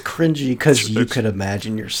think it's cringy because you could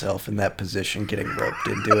imagine yourself in that position getting roped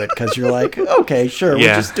into it, because you're like, okay, sure,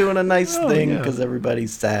 Yeah. we're just doing a nice thing yeah. because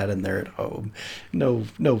everybody's sad and they're at home. No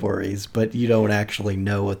worries, but you don't actually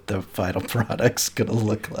know what the final product's gonna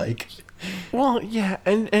look like. Well, yeah,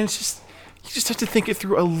 and it's just, you just have to think it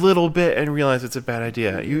through a little bit and realize it's a bad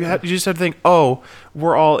idea. You just have to think, oh,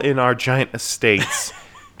 we're all in our giant estates.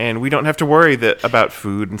 And we don't have to worry about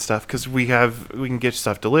food and stuff, because we can get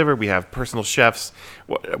stuff delivered. We have personal chefs.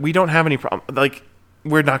 We don't have any problem. Like,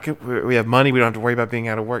 we have money. We don't have to worry about being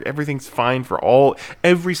out of work. Everything's fine for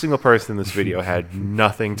every single person in this video had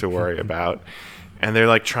nothing to worry about, and they're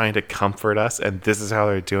like trying to comfort us. And this is how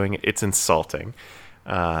they're doing it. It's insulting.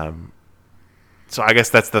 So I guess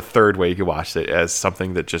that's the third way you can watch it, as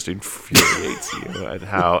something that just infuriates you and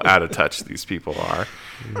how out of touch these people are.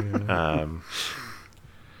 Yeah.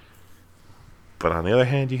 But on the other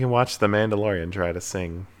hand, you can watch The Mandalorian try to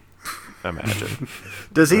sing Imagine.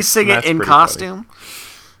 Does he sing it That's in pretty costume?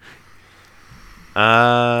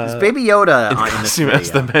 Is Baby Yoda in on this costume as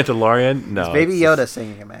The video? Mandalorian? No. Is Baby it's Yoda just-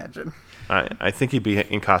 singing Imagine? I think he'd be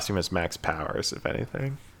in costume as Max Powers, if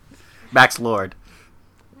anything. Max Lord.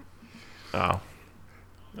 Oh,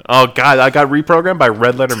 God, I got reprogrammed by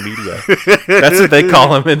Red Letter Media. That's what they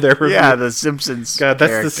call him in their review. Yeah, the Simpsons. God, that's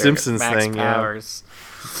the character, Simpsons Max thing, yeah. Powers.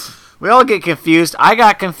 We all get confused. I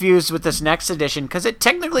got confused with this next edition because it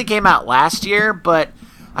technically came out last year, but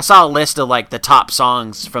I saw a list of like the top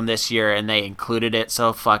songs from this year and they included it,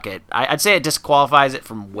 so fuck it. I'd say it disqualifies it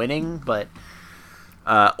from winning, but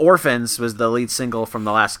Orphans was the lead single from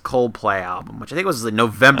the last Coldplay album, which I think was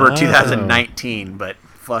November 2019, but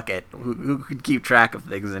fuck it. Who could keep track of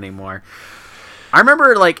things anymore? I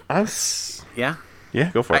remember yeah. Yeah,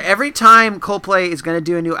 go for it. Every time Coldplay is going to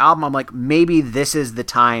do a new album, I'm like, maybe this is the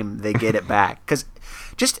time they get it back. Because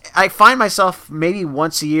I find myself maybe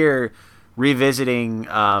once a year revisiting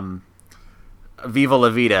Viva La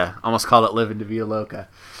Vida. Almost called it Living to Vida Loca.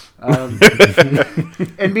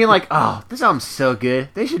 And being like, oh, this album's so good.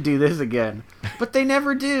 They should do this again. But they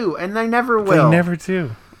never do, and they never will. They never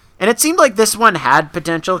do. And it seemed like this one had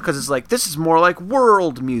potential because it's like, this is more like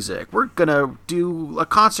world music. We're going to do a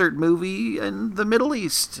concert movie in the Middle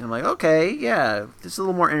East. And I'm like, okay, yeah, there's a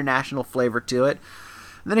little more international flavor to it.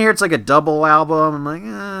 And then I hear it's like a double album. I'm like,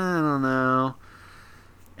 I don't know.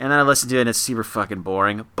 And then I listen to it and it's super fucking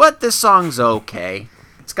boring. But this song's okay.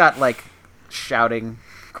 It's got like shouting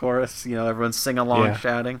chorus, everyone's sing along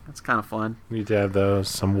shouting. It's kind of fun. We need to have those,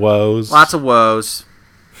 some woes. Lots of woes.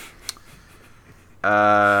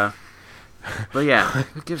 But yeah,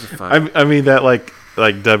 who gives a fuck? I mean that like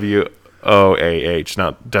WOAH,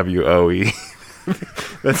 not WOE.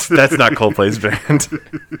 that's not Coldplay's band.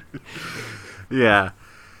 Yeah.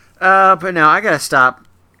 But no, I gotta stop.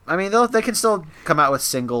 I mean, they can still come out with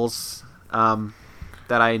singles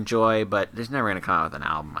that I enjoy, but there's never gonna come out with an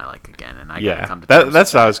album I like again. And I gotta come to terms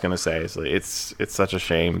that's with what I was gonna say. Is it's such a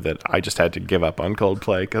shame that I just had to give up on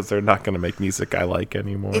Coldplay because they're not gonna make music I like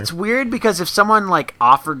anymore. It's weird because if someone like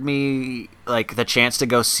offered me like the chance to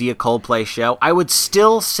go see a Coldplay show, I would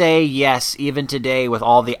still say yes, even today, with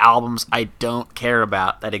all the albums I don't care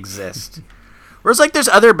about that exist. Whereas like there's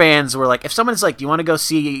other bands where like if someone's like, "Do you want to go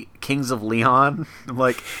see Kings of Leon?" I'm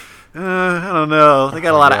like, I don't know. They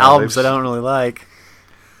got a lot of albums I don't really like.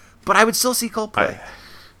 But I would still see Coldplay.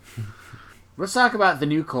 Let's talk about the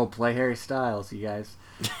new Coldplay, Harry Styles, you guys.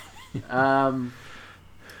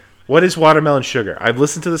 What is Watermelon Sugar? I've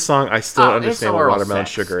listened to the song. I still don't It's understand what oral Watermelon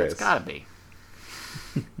sex. Sugar is. It's gotta be.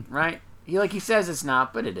 Right? He says it's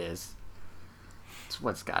not, but it is. It's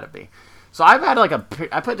what it's gotta be. So I've had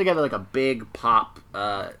I put together like a big pop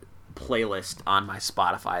playlist on my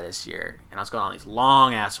Spotify this year, and I was going on these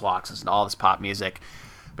long ass walks listening to all this pop music.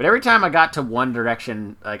 But every time I got to One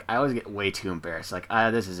Direction, like, I always get way too embarrassed. Like,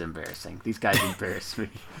 this is embarrassing. These guys embarrass me.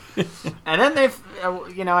 And then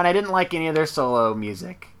and I didn't like any of their solo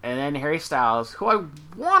music. And then Harry Styles, who I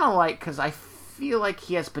want to like because I feel like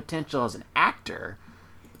he has potential as an actor,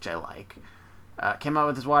 which I like, came out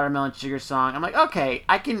with his Watermelon Sugar song. I'm like, okay,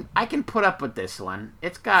 I can put up with this one.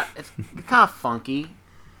 It's kind of funky.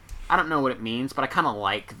 I don't know what it means, but I kind of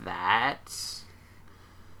like that.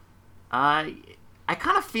 I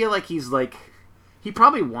kind of feel like he's like, he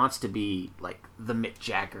probably wants to be like the Mick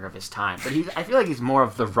Jagger of his time, but I feel like he's more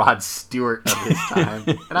of the Rod Stewart of his time,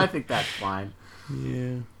 and I think that's fine.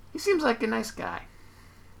 Yeah. He seems like a nice guy.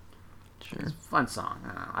 Sure. It's a fun song.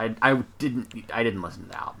 I didn't listen to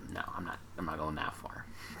the album. No, I'm not going that far.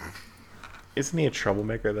 Isn't he a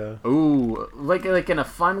troublemaker though? Ooh, like in a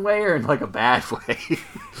fun way or in like a bad way?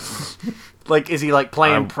 Like, is he like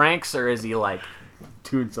playing pranks or is he like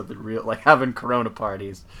doing something real, like having Corona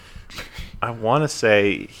parties? I want to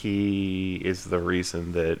say he is the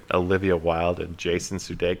reason that Olivia Wilde and Jason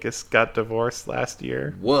Sudeikis got divorced last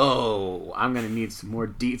year. Whoa, I'm gonna need some more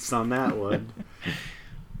deets on that one.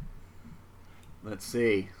 Let's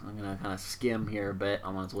see. I'm gonna kind of skim here a bit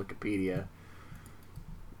on his Wikipedia.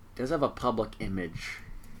 Does have a public image.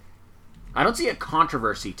 I don't see a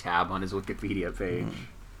controversy tab on his Wikipedia page.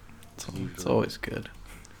 It's always good.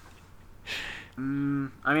 I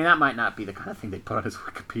mean, that might not be the kind of thing they put on his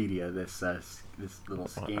Wikipedia. This little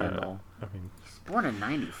scandal. He's born in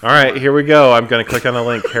 '94. All right, here we go. I'm going to click on the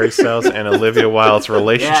link. Harry Styles and Olivia Wilde's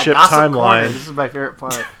relationship Gossip timeline. Corner. This is my favorite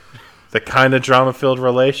part. The kind of drama-filled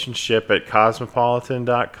relationship at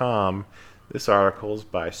Cosmopolitan.com. This article is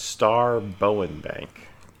by Star Bowenbank.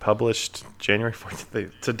 Published January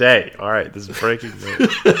 14th. Today. All right, this is breaking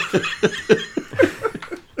news.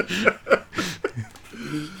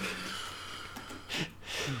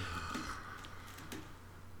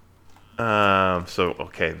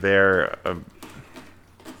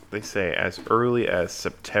 They say as early as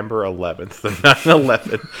September 11th, the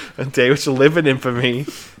 9/11, a day which will live in infamy,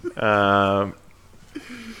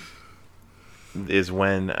 is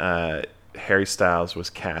when Harry Styles was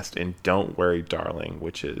cast in Don't Worry Darling,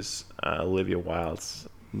 which is Olivia Wilde's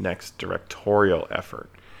next directorial effort.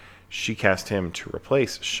 She cast him to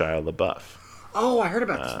replace Shia LaBeouf. Oh, I heard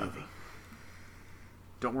about this movie.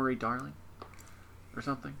 Don't Worry Darling? Or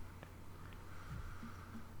something?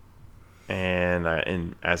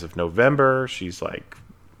 And as of November, she's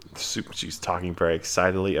talking very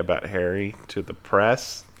excitedly about Harry to the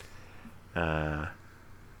press.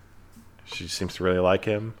 She seems to really like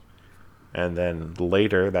him. And then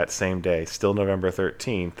later that same day, still November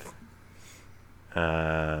 13th,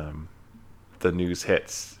 the news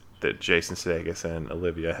hits that Jason Sudeikis and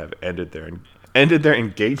Olivia have ended their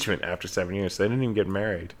engagement after 7 years. They didn't even get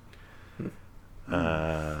married.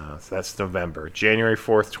 So that's November. January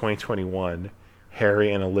 4th, 2021,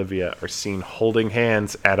 Harry and Olivia are seen holding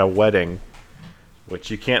hands at a wedding,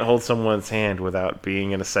 which you can't hold someone's hand without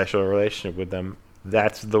being in a sexual relationship with them.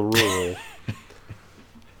 That's the rule.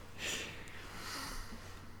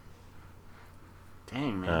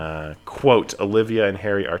 Dang, man. Quote, Olivia and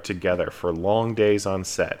Harry are together for long days on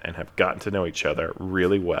set and have gotten to know each other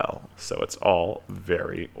really well. So it's all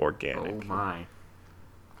very organic. Oh, my.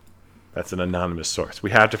 That's an anonymous source.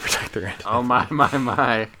 We have to protect their identity. Oh,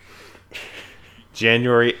 my.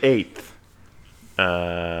 January 8th.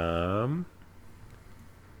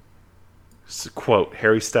 Quote,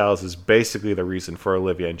 Harry Styles is basically the reason for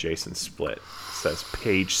Olivia and Jason's split, says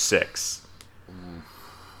Page 6.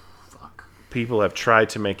 Fuck. People have tried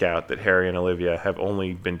to make out that Harry and Olivia have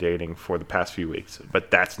only been dating for the past few weeks,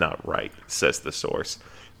 but that's not right, says the source.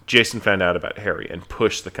 Jason found out about Harry and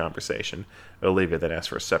pushed the conversation. Olivia then asked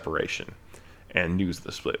for a separation, and news of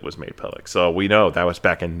the split was made public. So we know that was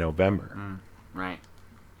back in November. Right.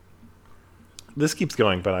 This keeps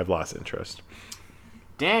going, but I've lost interest.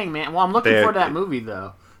 Dang, man. Well, I'm looking forward to that movie,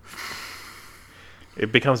 though.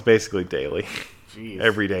 It becomes basically daily. Jeez.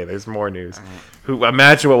 Every day there's more news. Right.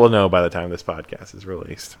 Imagine what we'll know by the time this podcast is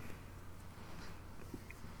released.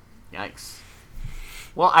 Yikes.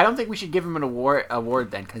 Well, I don't think we should give him an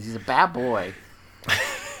award then, because he's a bad boy.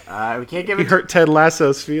 We can't give He it. hurt Ted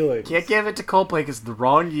Lasso's feelings. Can't give it to Coldplay because it's the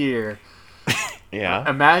wrong year. Yeah.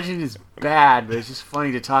 Imagine is bad, but it's just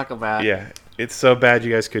funny to talk about. Yeah. It's so bad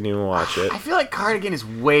you guys couldn't even watch it. I feel like Cardigan is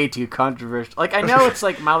way too controversial. Like, I know it's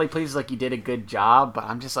like Mildly Pleased, like you did a good job, but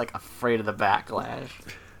I'm just like afraid of the backlash.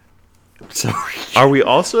 Sorry. Are we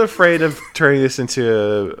also afraid of turning this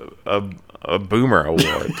into a Boomer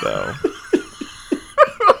award, though?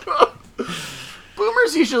 Boomers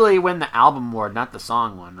Boomers usually win the album award, not the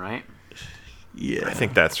song one, right? Yeah. I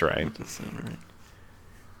think that's right. That sounds right.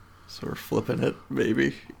 So we're flipping it,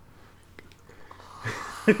 maybe.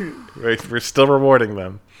 We're still rewarding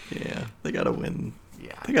them. Yeah, they gotta win.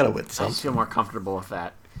 Yeah. They gotta win I just something. feel more comfortable with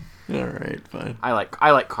that. All right, fine. I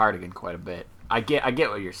like Cardigan quite a bit. I get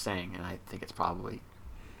what you're saying, and I think it's probably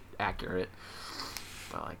accurate.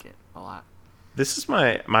 But I like it a lot. This is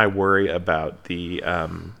my worry about the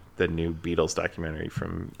new Beatles documentary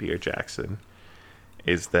from Peter Jackson,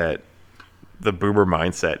 is that the boomer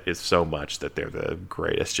mindset is so much that they're the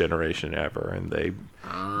greatest generation ever, and they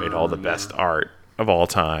made all the best art of all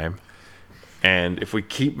time. And if we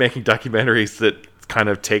keep making documentaries that kind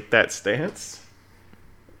of take that stance,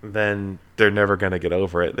 then they're never going to get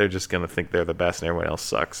over it. They're just going to think they're the best and everyone else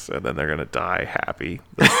sucks, and then they're going to die happy.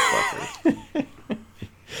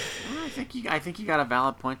 I think you got a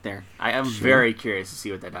valid point there. I am very curious to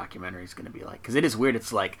see what that documentary is going to be like, because it is weird.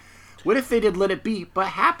 It's like, what if they did Let It Be but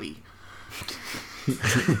happy?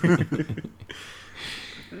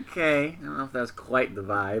 Okay, I don't know if that's quite the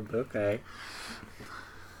vibe, but okay.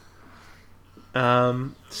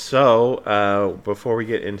 So before we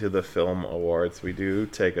get into the film awards, we do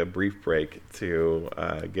take a brief break to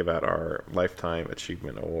give out our Lifetime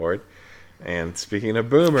Achievement Award. And speaking of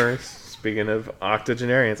boomers, speaking of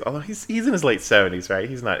octogenarians, although he's in his late 70s, right?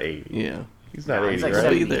 He's not 80. Yeah. He's not No, 80, he's like right?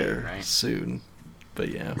 He'll be 78, there right? soon. But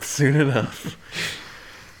yeah. Soon enough.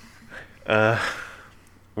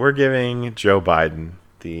 We're giving Joe Biden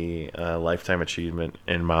the Lifetime Achievement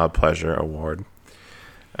in Mild Pleasure Award.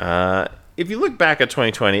 If you look back at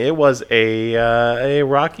 2020, it was a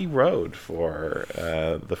rocky road for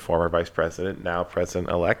the former vice president, now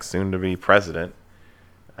president-elect, soon to be president.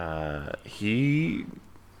 He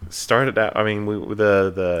started out. I mean,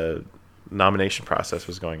 the nomination process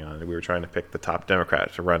was going on. We were trying to pick the top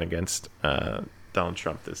Democrat to run against Donald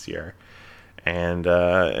Trump this year, and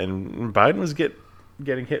Biden was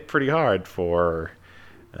getting hit pretty hard for.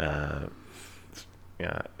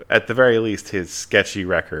 Yeah, at the very least, his sketchy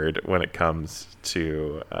record when it comes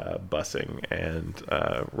to busing and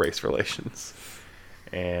race relations.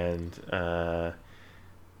 And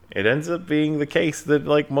it ends up being the case that,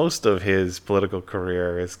 like most of his political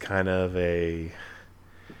career, is kind of a,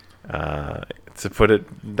 to put it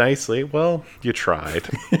nicely, well, you tried.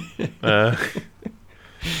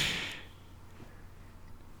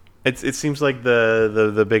 It seems like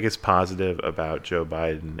the biggest positive about Joe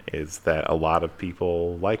Biden is that a lot of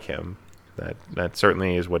people like him. That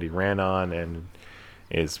certainly is what he ran on, and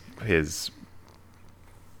is his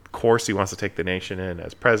course he wants to take the nation in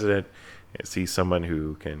as president. Is he's someone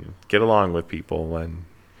who can get along with people and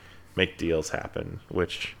make deals happen,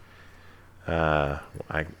 which I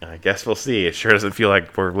guess we'll see. It sure doesn't feel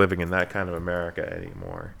like we're living in that kind of America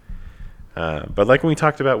anymore. But like when we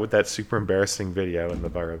talked about with that super embarrassing video in the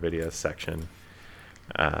viral videos section,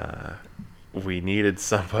 we needed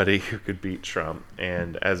somebody who could beat Trump.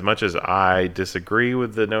 And as much as I disagree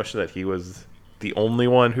with the notion that he was the only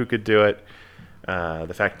one who could do it,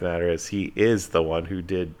 the fact of the matter is he is the one who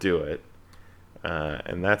did do it.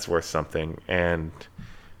 And that's worth something. And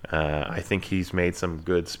I think he's made some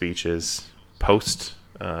good speeches post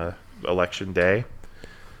election day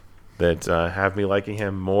that have me liking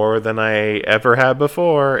him more than I ever have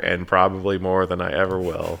before, and probably more than I ever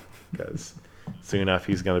will, because soon enough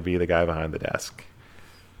he's going to be the guy behind the desk.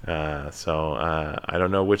 So I don't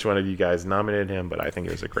know which one of you guys nominated him, but I think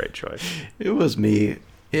it was a great choice. It was me.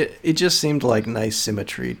 It just seemed like nice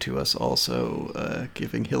symmetry to us also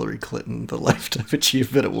giving Hillary Clinton the Lifetime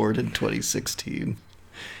Achievement Award in 2016.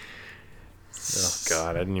 Oh,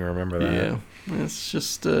 God, I didn't even remember that. Yeah, it's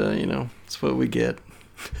just, it's what we get.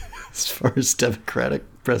 As far as Democratic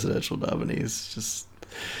presidential nominees, just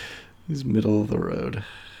he's middle of the road.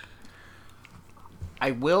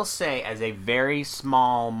 I will say, as a very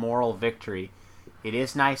small moral victory, it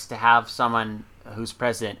is nice to have someone who's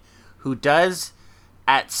president who does,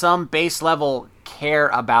 at some base level, care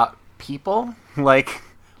about people, likes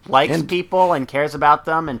people and cares about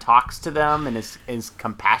them and talks to them and is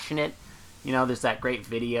compassionate. You know, there's that great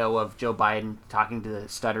video of Joe Biden talking to the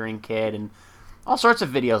stuttering kid and all sorts of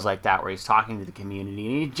videos like that where he's talking to the community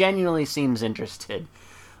and he genuinely seems interested.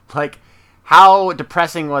 Like, how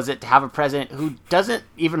depressing was it to have a president who doesn't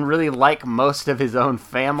even really like most of his own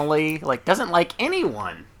family, like doesn't like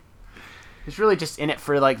anyone? He's really just in it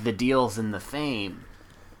for like the deals and the fame.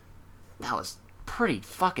 That was pretty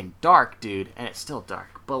fucking dark, dude, and it's still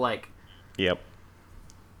dark. But like, Yep.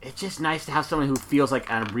 it's just nice to have someone who feels like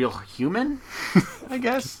a real human, I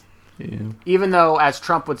guess. Yeah. Even though, as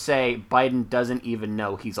Trump would say, Biden doesn't even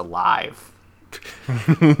know he's alive.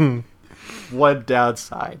 one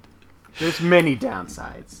downside. There's many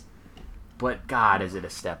downsides. But God, is it a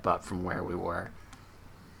step up from where we were.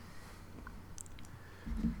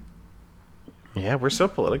 Yeah, we're so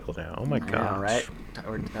political now. Oh my I god! know, right?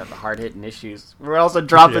 We're at the hard-hitting issues. We're also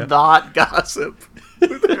dropping the hot gossip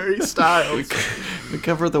with Harry Styles. We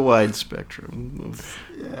cover the wide spectrum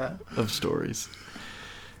of stories.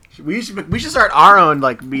 We should start our own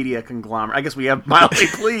like media conglomerate. I guess we have Mildly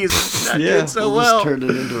Pleased. Not doing so we'll well. just turn it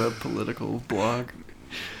into a political blog.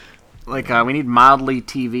 Like we need Mildly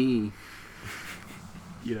TV.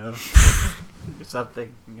 You know, or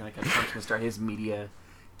something. You know, like Trump's gonna start his media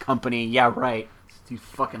company. Yeah, right. He's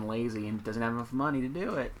fucking lazy and doesn't have enough money to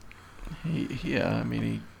do it.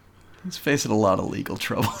 He's facing a lot of legal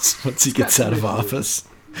troubles once he gets out of office.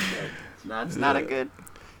 It's not a good.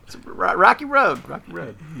 It's a rocky road. Rocky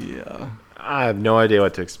road. Yeah. I have no idea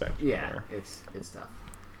what to expect. Yeah, it's tough.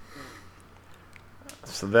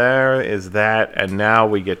 So there is that, and now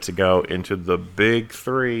we get to go into the big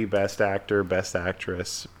three: Best Actor, Best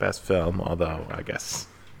Actress, Best Film. Although I guess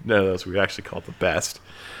none of those we actually call the best.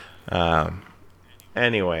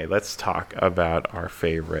 Anyway, let's talk about our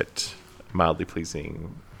favorite mildly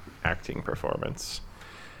pleasing acting performance.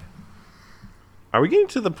 Are we getting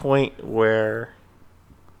to the point where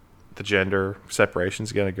the gender separation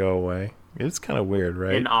is going to go away? It's kind of weird,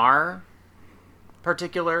 right? In our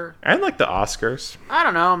particular, and like the Oscars. I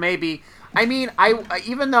don't know. Maybe. I mean,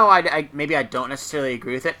 even though I maybe I don't necessarily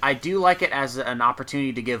agree with it, I do like it as an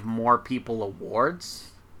opportunity to give more people awards.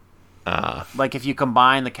 Like if you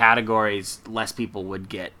combine the categories, less people would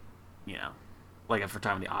get, you know, like if we're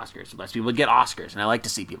talking the Oscars, less people would get Oscars, and I like to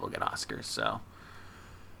see people get Oscars. So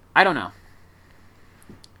I don't know.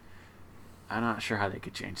 I'm not sure how they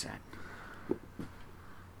could change that.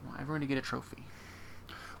 Well, everyone to get a trophy.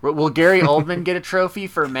 Will Gary Oldman get a trophy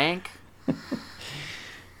for Mank?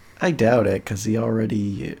 I doubt it, because he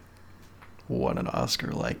already won an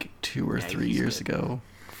Oscar like 2 or 3 years ago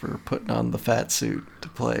for putting on the fat suit to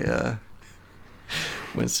play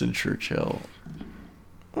Winston Churchill.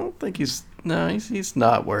 I don't think he's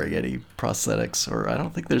not wearing any prosthetics, or I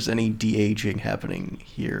don't think there's any de-aging happening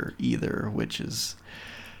here either, which is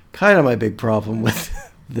kind of my big problem with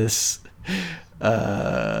this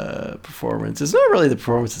performance. It's not really the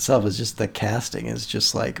performance itself, it's just the casting is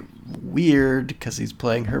just like weird because he's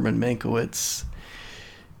playing Herman Mankiewicz.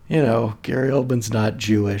 You know, Gary Oldman's not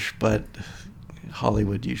Jewish, but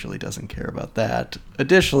Hollywood usually doesn't care about that.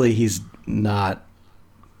 Additionally, he's not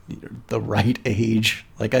the right age.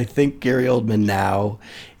 Like, I think Gary Oldman now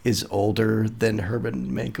is older than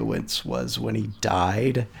Herman Mankiewicz was when he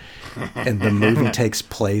died, and the movie takes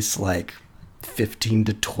place like 15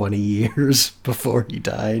 to 20 years before he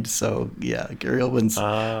died. So yeah, Gary Oldman's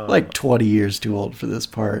like 20 years too old for this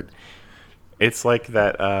part. It's like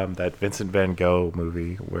that Vincent Van Gogh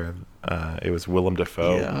movie where it was Willem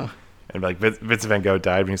Dafoe. Yeah. And like Vincent Van Gogh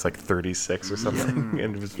died when he was like 36 or something,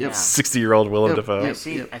 and it was 60-year-old Willem Dafoe.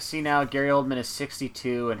 I see now Gary Oldman is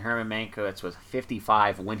 62 and Herman Mankiewicz was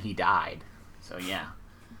 55 when he died. So yeah,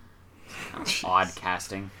 odd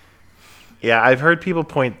casting. Yeah, I've heard people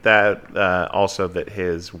point that also that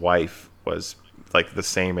his wife was like the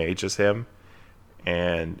same age as him,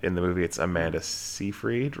 and in the movie it's Amanda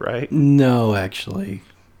Seyfried, right? No, actually.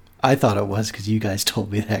 I thought it was because you guys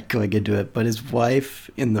told me that going into it, but his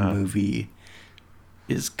wife in the movie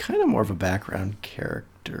is kind of more of a background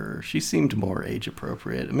character. She seemed more age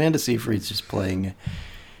appropriate. Amanda Seyfried's just playing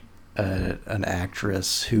an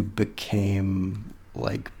actress who became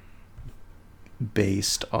like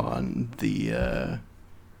based on the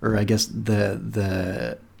or I guess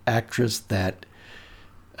the actress that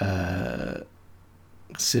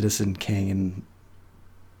Citizen Kane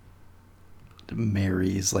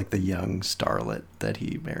marries, like the young starlet that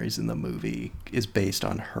he marries in the movie, is based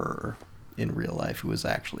on her in real life, who was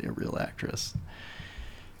actually a real actress.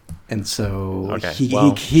 And so he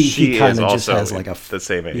kind of just has like the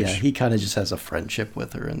same age. Yeah, he kind of just has a friendship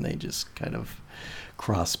with her, and they just kind of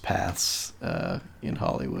cross paths in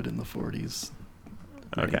Hollywood in the 40s.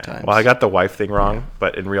 Okay. Times. Well, I got the wife thing wrong,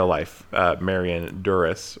 but in real life, Marion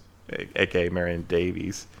Duras, aka Marion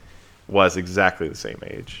Davies, was exactly the same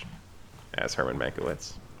age as Herman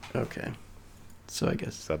Mankiewicz. Okay. So I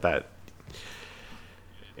guess that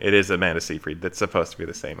it is Amanda Seyfried that's supposed to be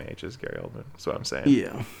the same age as Gary Oldman. That's what I'm saying.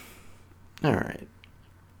 Yeah. All right.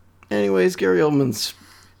 Anyways, Gary Oldman's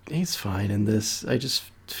he's fine in this. I just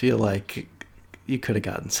feel like you could have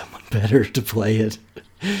gotten someone better to play it.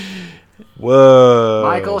 Whoa.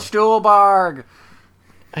 Michael Stuhlbarg.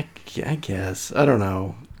 I guess. I don't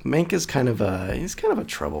know. Mank is kind of a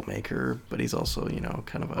troublemaker, but he's also,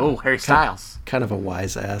 kind of a Harry Styles. kind of a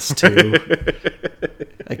wise ass too.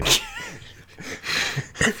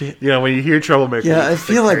 When you hear troublemaker, Yeah, I it's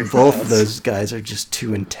feel Harry like both Styles. of those guys are just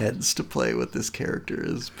too intense to play what this character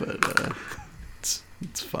is, but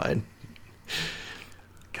it's fine.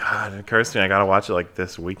 God, it occurs to me I gotta watch it like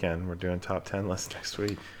this weekend. We're doing top 10 lists next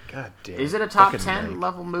week. God damn. Is it a top Fucking 10 Mank.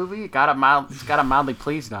 level movie? It's got a mildly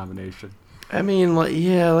pleased nomination. I mean,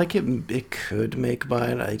 it could make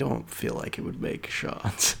mine. I don't feel like it would make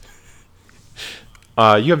Sean's.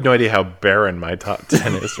 You have no idea how barren my top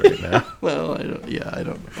 10 is right now. Well, I don't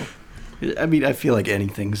know. I mean, I feel like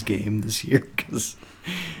anything's game this year because,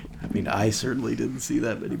 I certainly didn't see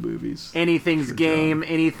that many movies. Anything's For game,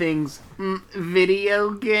 anything's video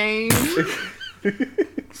game.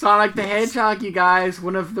 Sonic the Hedgehog, you guys,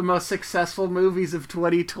 one of the most successful movies of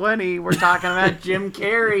 2020. We're talking about Jim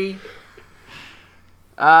Carrey.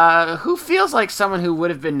 Who feels like someone who would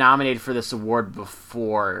have been nominated for this award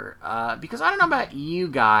before? Because I don't know about you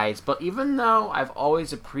guys, but even though I've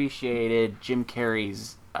always appreciated Jim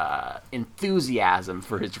Carrey's enthusiasm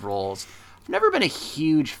for his roles, I've never been a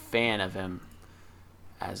huge fan of him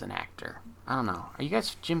as an actor. I don't know. Are you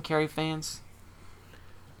guys Jim Carrey fans?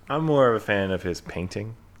 I'm more of a fan of his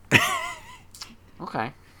painting.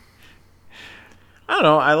 Okay. I don't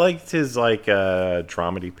know. I liked his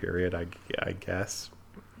dramedy period, I guess.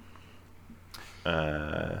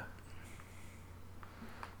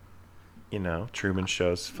 Truman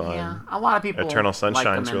Show's fun. Yeah, a lot of people Eternal like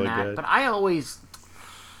Sunshine's him in really that, good. but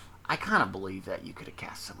I kind of believe that you could have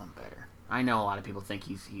cast someone better. I know a lot of people think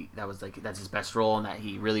that's his best role and that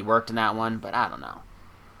he really worked in that one, but I don't know.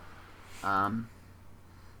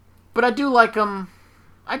 But I do like him.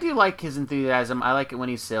 I do like his enthusiasm. I like it when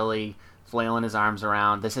he's silly, flailing his arms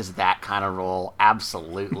around. This is that kind of role.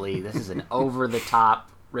 Absolutely. This is an over-the-top,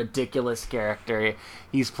 ridiculous character.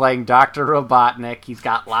 He's playing Dr. Robotnik. He's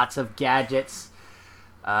got lots of gadgets.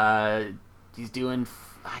 He's doing...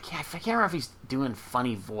 I can't remember if he's doing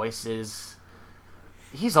funny voices.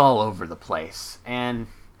 He's all over the place. And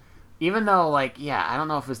even though, I don't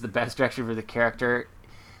know if it's the best direction for the character...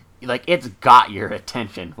 it's got your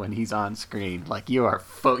attention when he's on screen. You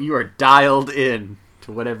are dialed in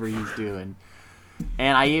to whatever he's doing.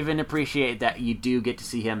 And I even appreciate that you do get to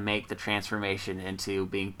see him make the transformation into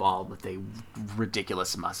being bald with a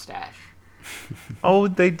ridiculous mustache. Oh,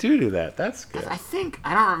 they do that. That's good. I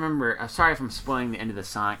don't remember. I'm sorry if I'm spoiling the end of the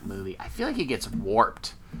Sonic movie. I feel like he gets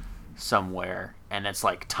warped somewhere, and it's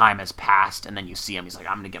like time has passed, and then you see him. He's like,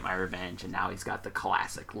 I'm going to get my revenge, and now he's got the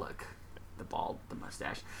classic look. The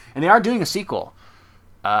mustache. And they are doing a sequel.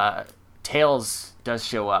 Tails does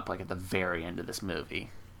show up at the very end of this movie.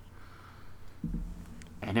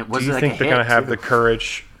 And it was Do you think they're going to have the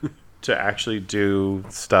courage to actually do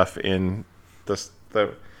stuff in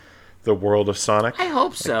the world of Sonic? I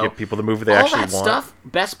hope so. Give people the movie they all actually that want? stuff,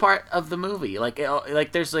 best part of the movie.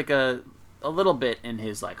 There's a little bit in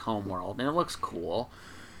his home world, and it looks cool.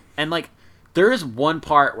 And there is one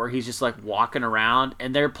part where he's just walking around,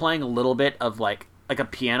 and they're playing a little bit of like a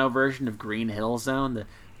piano version of Green Hill Zone. The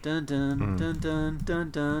dun dun dun dun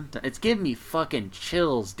dun dun dun. It's giving me fucking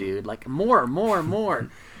chills, dude. More.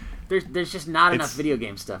 There's just not enough video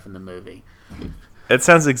game stuff in the movie. It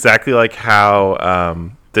sounds exactly like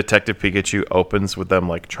how Detective Pikachu opens with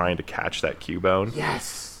them trying to catch that Cubone.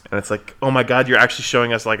 Yes. And it's like, oh my god, you're actually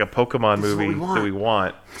showing us a Pokemon This is what movie we want. that we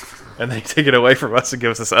want. And they take it away from us and give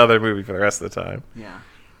us this other movie for the rest of the time. Yeah.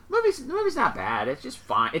 The movie's not bad. It's just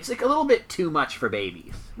fine. It's a little bit too much for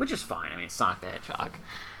babies, which is fine. I mean, it's Sonic the Hedgehog.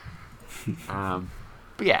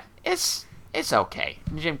 But yeah, it's okay.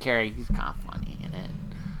 And Jim Carrey, he's kind of funny in it.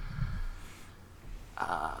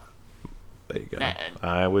 There you go.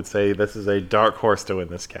 I would say this is a dark horse to win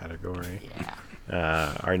this category. Yeah.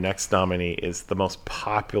 Our next nominee is the most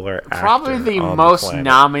popular actor Probably the on most planet.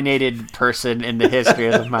 nominated person in the history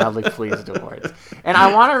of the Mildly Pleased Awards. And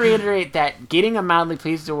I want to reiterate that getting a Mildly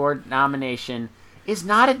Pleased Award nomination is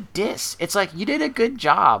not a diss. It's you did a good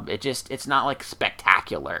job. It's not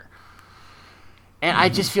spectacular. And I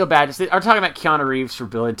just feel bad. I'm talking about Keanu Reeves for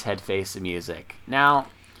Bill and Ted Face the Music. Now,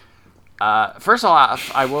 first of all,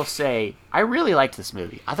 I will say I really liked this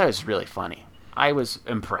movie. I thought it was really funny. I was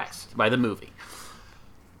impressed by the movie.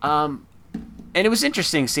 And it was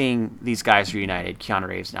interesting seeing these guys reunited, Keanu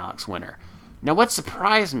Reeves and Alex Winter. Now, what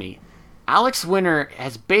surprised me, Alex Winter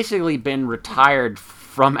has basically been retired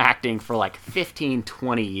from acting for 15,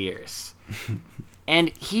 20 years.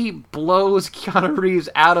 And he blows Keanu Reeves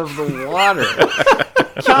out of the water.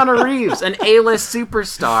 Keanu Reeves, an A-list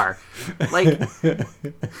superstar.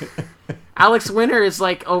 Alex Winter is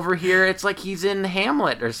like over here. It's like he's in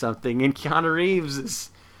Hamlet or something, and Keanu Reeves is.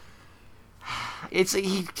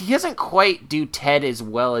 He doesn't quite do Ted as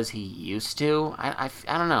well as he used to. I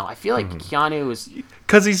don't know. I feel like Keanu is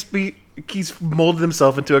because he's molded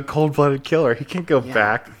himself into a cold-blooded killer. He can't go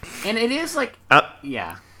back. And it is like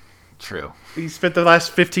yeah, true. He spent the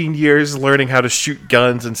last 15 years learning how to shoot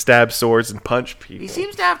guns and stab swords and punch people. He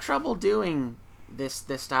seems to have trouble doing this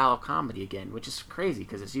style of comedy again, which is crazy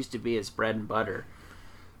because it used to be his bread and butter.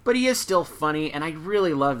 But he is still funny, and I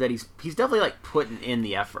really love that he's definitely like putting in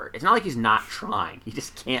the effort. It's not like he's not trying; he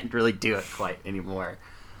just can't really do it quite anymore.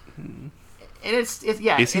 And it's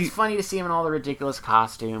funny to see him in all the ridiculous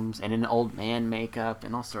costumes and in old man makeup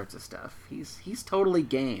and all sorts of stuff. He's totally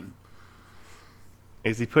game.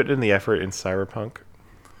 Is he putting in the effort in Cyberpunk?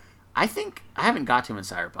 I think I haven't got to him in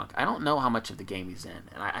Cyberpunk. I don't know how much of the game he's in,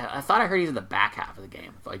 and I thought I heard he's in the back half of the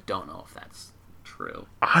game, but I don't know if that's true.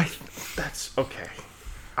 That's okay.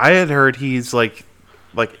 I had heard he's like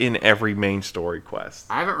in every main story quest.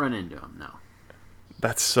 I haven't run into him, no.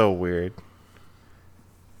 That's so weird.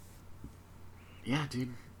 Yeah,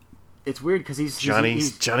 dude. It's weird because he's Johnny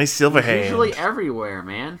Silverhand. He's usually everywhere,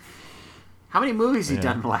 man. How many movies has he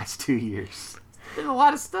done in the last 2 years? He's done a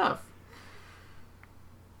lot of stuff.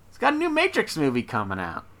 He's got a new Matrix movie coming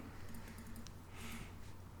out.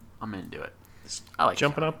 I'm into it. I like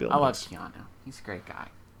jumping Keanu. up buildings. I love Keanu. He's a great guy.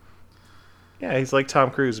 Yeah, he's like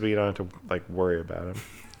Tom Cruise, but you don't have to like worry about him.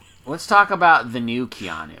 Let's talk about the new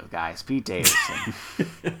Keanu, guys. Pete Davidson,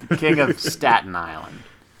 the king of Staten Island.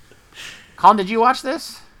 Colin, did you watch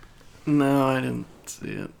this? No, I didn't see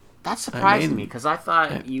it. That surprised me because I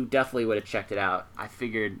thought you definitely would have checked it out. I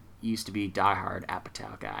figured you used to be a diehard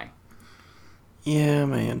Apatow guy. Yeah,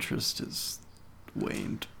 my interest is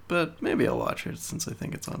waned, but maybe I'll watch it since I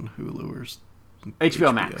think it's on Hulu or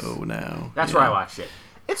HBO Max. Now. That's where I watched it.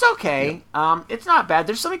 It's okay. Yeah. It's not bad.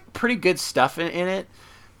 There's some pretty good stuff in it.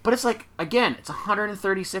 But it's like, again, it's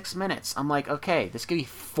 136 minutes. I'm like, okay, this could be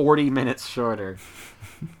 40 minutes shorter.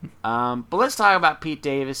 But let's talk about Pete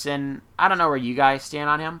Davidson. I don't know where you guys stand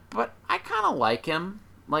on him, but I kind of like him.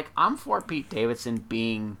 Like, I'm for Pete Davidson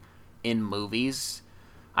being in movies.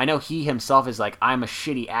 I know he himself is like, I'm a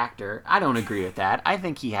shitty actor. I don't agree with that. I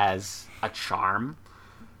think he has a charm.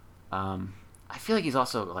 I feel like he's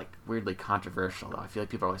also like weirdly controversial, though. I feel like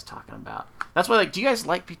people are always talking about. That's why, like, do you guys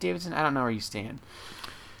like Pete Davidson? I don't know where you stand.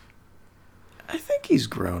 I think he's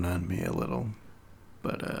grown on me a little,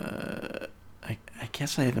 but I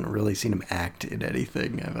guess I haven't really seen him act in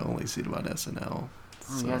anything. I've only seen him on SNL.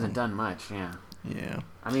 He hasn't done much, yeah. Yeah.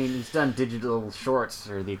 I mean, he's done digital shorts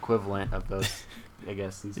or the equivalent of those, I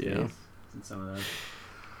guess, these days. In some of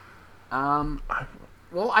those.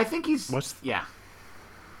 Well, I think he's...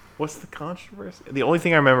 What's the controversy? The only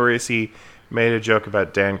thing I remember is he made a joke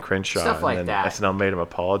about Dan Crenshaw. Stuff like and that. SNL made him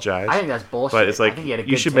apologize. I think that's bullshit. But it's like, I think he had a you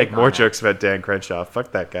good should take make more on that. jokes about Dan Crenshaw.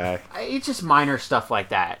 Fuck that guy. It's just minor stuff like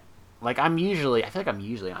that. Like, I feel like I'm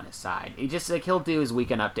usually on his side. He just, like, he'll do his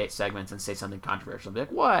weekend update segments and say something controversial. Be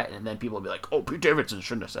like, what? And then people will be like, oh, Pete Davidson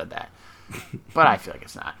shouldn't have said that. But I feel like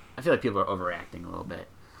it's not. I feel like people are overreacting a little bit.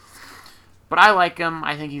 But I like him.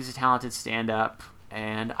 I think he's a talented stand-up.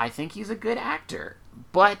 And I think he's a good actor.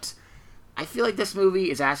 But I feel like this movie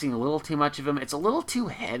is asking a little too much of him. It's a little too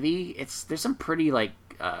heavy. There's some pretty, like,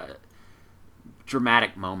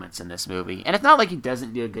 dramatic moments in this movie. And it's not like he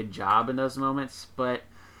doesn't do a good job in those moments, but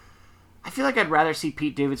I feel like I'd rather see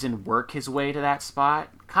Pete Davidson work his way to that spot.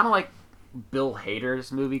 Kind of like Bill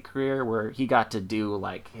Hader's movie career, where he got to do,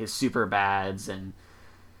 like, his Superbads and,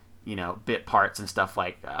 you know, bit parts and stuff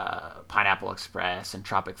like Pineapple Express and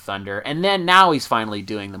Tropic Thunder. And then now he's finally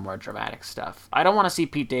doing the more dramatic stuff. I don't want to see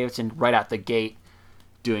Pete Davidson right out the gate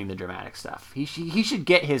doing the dramatic stuff. He should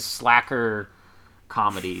get his slacker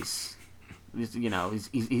comedies, you know,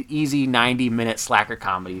 his easy 90-minute slacker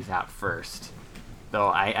comedies out first. Though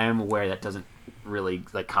I am aware that doesn't really,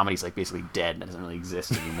 like, comedy's like basically dead and it doesn't really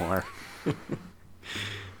exist anymore.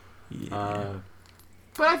 Yeah.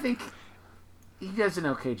 But I think he does an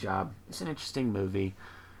okay job. It's an interesting movie.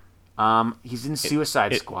 He's in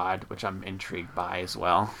Suicide Squad, which I'm intrigued by as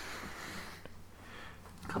well.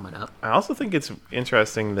 Coming up. I also think it's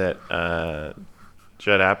interesting that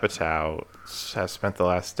Judd Apatow has spent the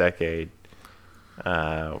last decade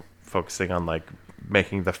focusing on, like,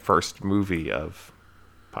 making the first movie of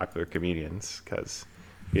popular comedians, because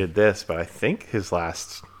he did this, but I think his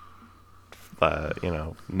last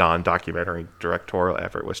non-documentary directorial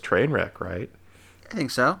effort was Trainwreck, right? I think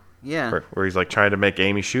so. Yeah. Where he's like trying to make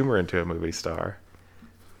Amy Schumer into a movie star,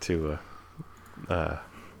 to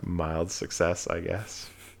mild success, I guess.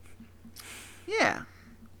 Yeah.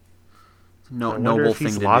 No, I wonder noble if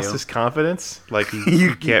he's thing to lost do. his confidence. Like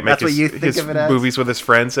he can't make That's what you think his of it as? movies with his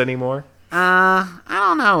friends anymore. I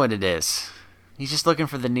don't know what it is. He's just looking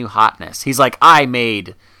for the new hotness. He's like, I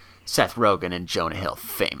made Seth Rogen and Jonah Hill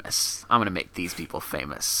famous. I'm gonna make these people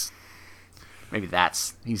famous. Maybe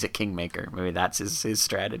he's a kingmaker. Maybe that's his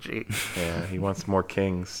strategy. Yeah, he wants more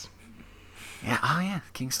kings. Yeah. Oh yeah,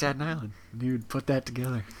 King Staten Island. Dude, put that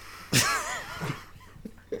together.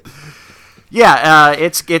 Yeah,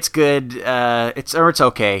 it's good. It's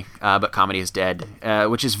okay. But comedy is dead,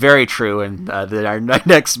 which is very true in our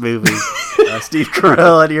next movie, Steve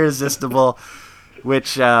Carell and Irresistible,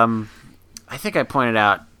 which I think I pointed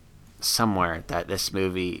out somewhere that this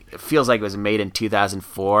movie feels like it was made in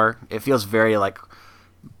 2004. It feels very like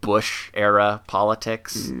Bush era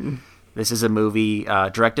politics. This is a movie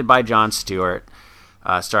directed by Jon Stewart,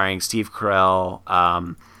 starring Steve Carell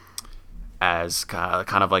as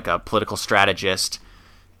kind of like a political strategist.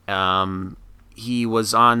 He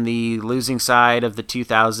was on the losing side of the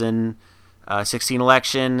 2016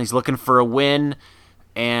 election. He's looking for a win,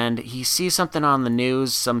 and he sees something on the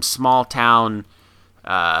news. Some small town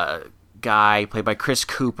guy played by Chris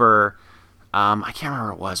Cooper. I can't remember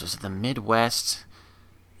what it was. Was it the Midwest?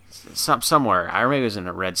 Somewhere. I remember it was in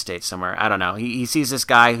a red state somewhere. I don't know. He sees this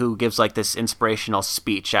guy who gives like this inspirational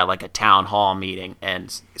speech at like a town hall meeting,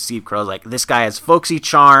 and Steve Carell's like, this guy has folksy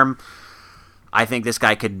charm. I think this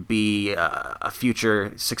guy could be a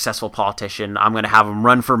future successful politician. I'm going to have him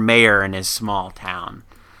run for mayor in his small town.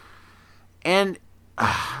 And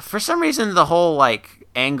for some reason, the whole like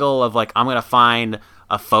angle of like, I'm going to find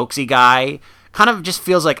a folksy guy kind of just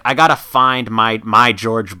feels like I got to find my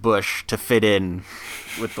George Bush to fit in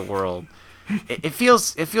with the world. It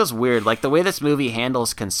feels weird. Like the way this movie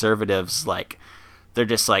handles conservatives, like they're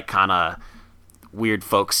just like kind of weird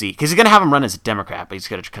folksy, because he's gonna have him run as a Democrat, but he's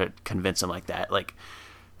gonna convince him like that. Like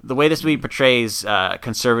the way this movie portrays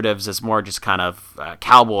conservatives as more just kind of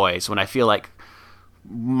cowboys, when I feel like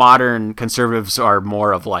modern conservatives are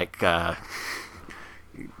more of like a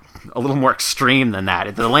little more extreme than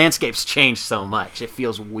that. The landscape's changed so much, it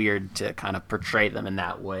feels weird to kind of portray them in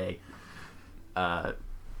that way.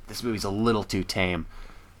 This movie's a little too tame,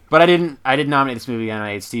 but I didn't nominate this movie. I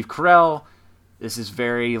nominated Steve Carell. This is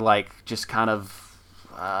very like just kind of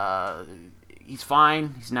he's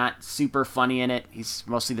fine. He's not super funny in it. He's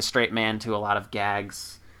mostly the straight man to a lot of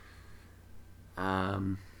gags.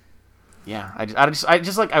 Yeah, I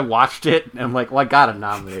just like I watched it and I'm like, well, I gotta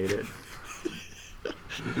nominate it.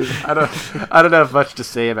 I don't have much to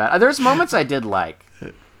say about it. There's moments I did like.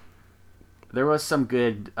 There was some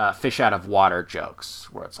good fish out of water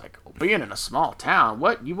jokes where it's like, oh, being in a small town,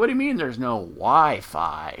 what do you mean there's no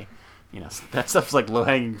Wi-Fi? You know, that stuff's like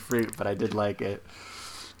low-hanging fruit, but I did like it.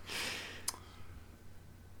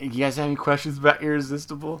 You guys have any questions about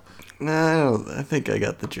Irresistible? No, I think I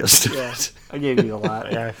got the gist of it. I gave you a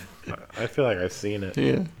lot. Yeah, I feel like I've seen it.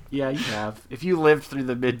 Yeah. Yeah, you have. If you lived through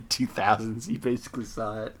the mid-2000s, you basically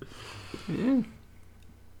saw it. Yeah.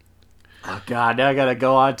 Oh, God, now I gotta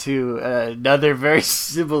go on to another very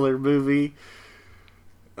similar movie.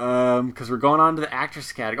 Because we're going on to the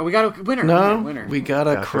actress category. Oh, we got a winner. No, we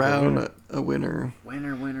gotta Gotta crown pick a winner.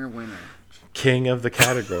 Winner. King of the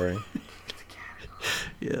category.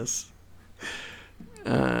 Yes.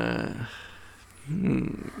 Keanu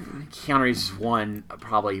Reeves won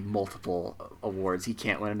probably multiple awards. He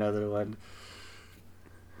can't win another one.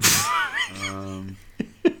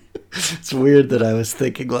 It's weird that I was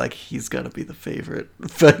thinking like he's gotta be the favorite,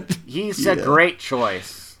 but He's a great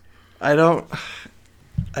choice.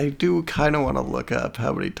 I do kind of want to look up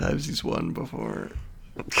how many times he's won before.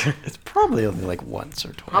 It's probably only like once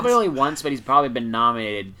or twice. Probably only once, but he's probably been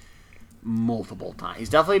nominated multiple times. He's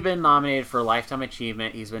definitely been nominated for Lifetime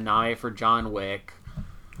Achievement. He's been nominated for John Wick.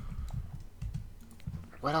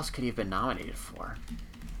 What else could he have been nominated for?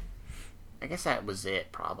 I guess that was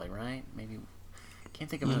it, probably, right? Maybe. Can't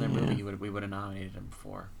think of another movie we would have nominated him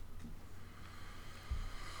for.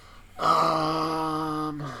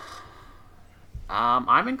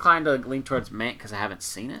 I'm inclined to lean towards Mank because I haven't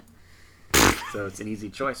seen it, so it's an easy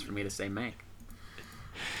choice for me to say Mank.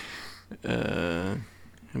 I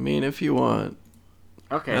mean, if you want.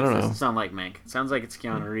 Okay, I it don't know. doesn't sound like Mank. It sounds like it's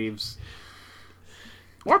Keanu Reeves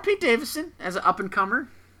or Pete Davidson as an up and comer.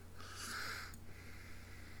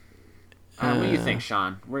 What do you think,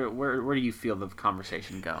 Sean? Where do you feel the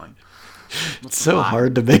conversation going? It's so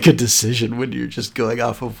hard to make a decision when you're just going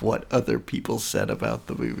off of what other people said about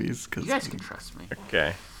the movies. You guys can trust me.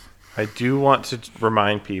 Okay. I do want to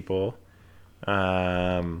remind people,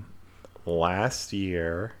 last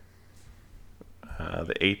year,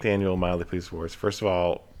 the 8th annual Mildly Pleased Awards, first of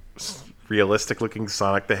all, realistic-looking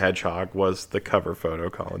Sonic the Hedgehog was the cover photo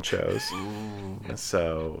Colin chose.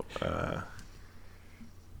 So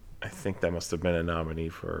I think that must have been a nominee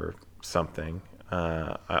for something.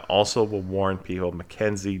 I also will warn people,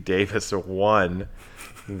 Mackenzie Davis won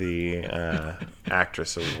the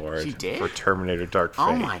actress award She did? for Terminator Dark Fate.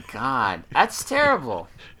 Oh my god, that's terrible.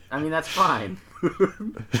 I mean, that's fine.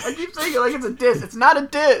 I keep saying it like it's a diss. It's not a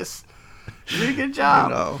diss. You did a good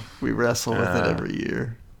job. No, we wrestle with it every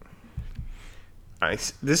year.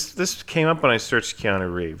 This came up when I searched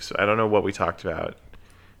Keanu Reeves. I don't know what we talked about.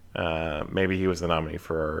 Maybe he was the nominee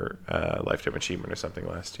for Lifetime Achievement or something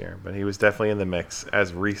last year, but he was definitely in the mix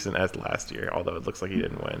as recent as last year, although it looks like he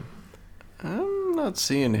didn't win. I'm not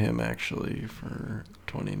seeing him actually for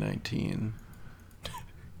 2019.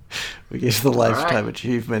 We gave the Lifetime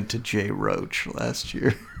Achievement to Jay Roach last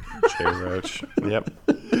year. Jay Roach. Yep.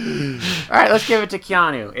 All right, let's give it to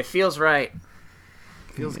Keanu. It feels right.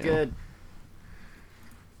 Feels good.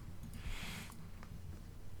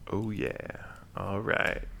 Oh, yeah. All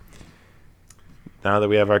right. Now that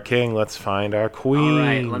we have our king, let's find our queen. All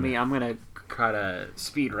right, I'm going to try to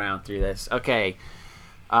speed round through this. Okay.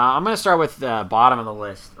 I'm going to start with the bottom of the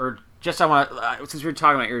list. Or just since we were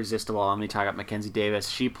talking about Irresistible, I'm going to talk about Mackenzie Davis.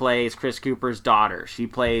 She plays Chris Cooper's daughter. She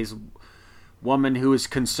plays woman who is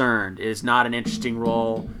concerned. It is not an interesting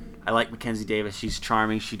role. I like Mackenzie Davis. She's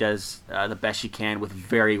charming. She does the best she can with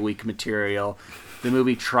very weak material. The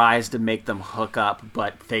movie tries to make them hook up,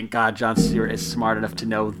 but thank God Jon Stewart is smart enough to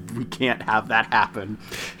know we can't have that happen,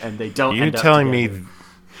 and they don't. You're telling me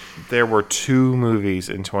there were 2 movies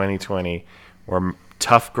in 2020 where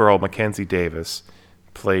tough girl Mackenzie Davis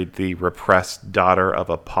played the repressed daughter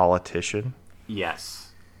of a politician?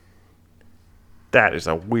 Yes. That is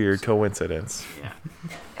a weird coincidence. Yeah.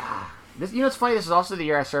 It's funny, this is also the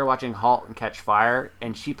year I started watching *Halt and Catch Fire*,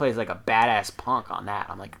 and she plays like a badass punk on that.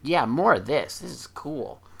 I'm like, yeah, more of this. This is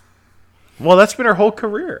cool. Well, that's been her whole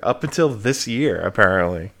career, up until this year,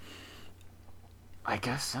 apparently. I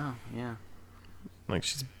guess so, yeah. Like,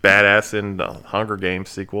 she's badass in the Hunger Games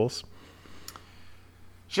sequels.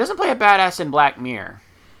 She doesn't play a badass in *Black Mirror*.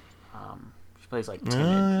 She plays like timid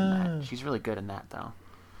in that. She's really good in that, though.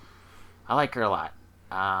 I like her a lot.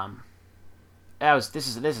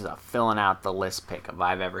 This is a filling out the list pick if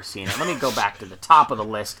I've ever seen it. Let me go back to the top of the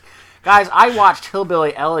list. Guys, I watched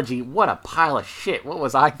Hillbilly Elegy. What a pile of shit. What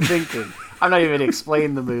was I thinking? I'm not even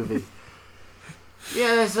explaining the movie.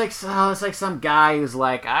 Yeah, it's like some guy who's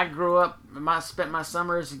like, I grew up, spent my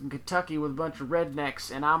summers in Kentucky with a bunch of rednecks,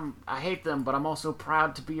 and I hate them, but I'm also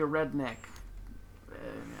proud to be a redneck.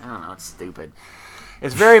 I don't know, it's stupid.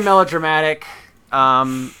 It's very melodramatic. A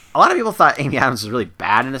lot of people thought Amy Adams was really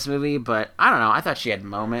bad in this movie, but I don't know. I thought she had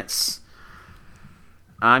moments.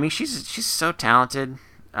 I mean, she's so talented.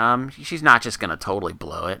 She's not just gonna totally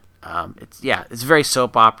blow it. It's very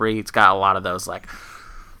soap opera. It's got a lot of those like,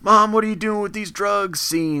 "Mom, what are you doing with these drugs?"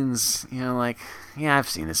 scenes. You know, like, yeah, I've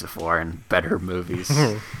seen this before in better movies.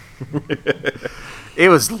 It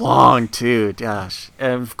was long too, gosh.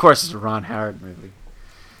 And of course, it's a Ron Howard movie.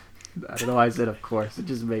 I don't know why I said of course. It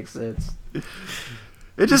just makes sense.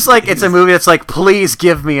 It's just like it's a movie that's like, please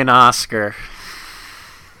give me an Oscar.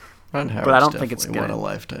 Ron Howard, but I don't think it's won gonna. a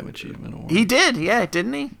Lifetime Achievement Award. He did, yeah,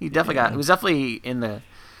 didn't he? He definitely got. He was definitely in the.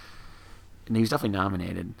 And he was definitely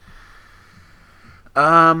nominated.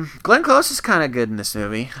 Glenn Close is kind of good in this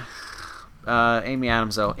movie. Amy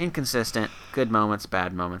Adams, though, inconsistent. Good moments,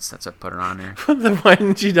 bad moments. That's what put her on there. Then why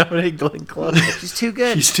didn't you nominate Glenn Close? She's too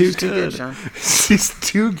good. She's too good. Sean. She's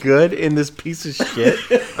too good in this piece of shit.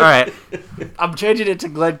 All right, I'm changing it to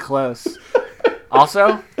Glenn Close.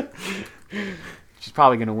 Also, she's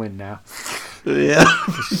probably gonna win now. Yeah,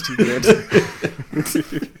 She's too good.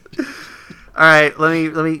 All right,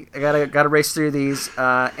 let me. I gotta race through these.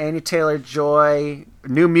 Anya Taylor-Joy,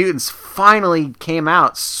 New Mutants finally came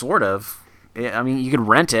out, sort of. I mean, you could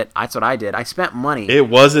rent it. That's what I did. I spent money. It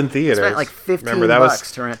was in theaters. I spent like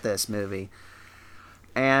 $15 to rent this movie.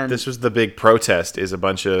 And this was the big protest. Is a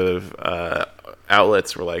bunch of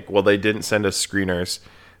outlets were like, well, they didn't send us screeners,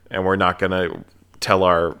 and we're not gonna tell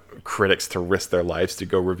our critics to risk their lives to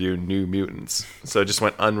go review New Mutants. So it just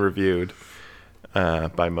went unreviewed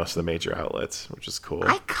by most of the major outlets, which is cool.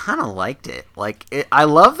 I kind of liked it. I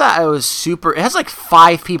love that it was super. It has like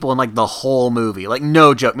 5 people in like the whole movie. Like,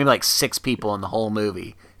 no joke, maybe like 6 people in the whole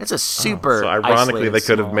movie. It's a super. So ironically, they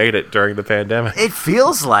could have made it during the pandemic. It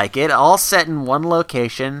feels like it. All set in one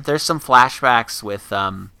location. There's some flashbacks with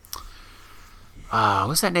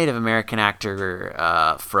what's that Native American actor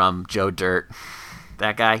from Joe Dirt?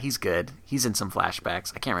 That guy, he's good. He's in some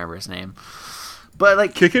flashbacks. I can't remember his name, but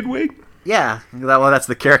like Kickin' Wig. Yeah, well, that's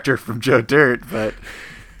the character from Joe Dirt, but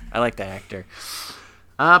I like that actor.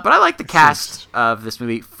 But I like the cast of this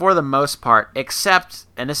movie for the most part, except,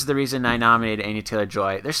 and this is the reason I nominated Anya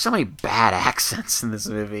Taylor-Joy, there's so many bad accents in this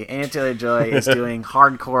movie. Anya Taylor-Joy is doing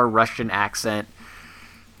hardcore Russian accent.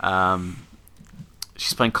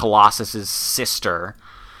 She's playing Colossus's sister,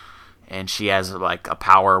 and she has like a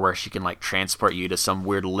power where she can like transport you to some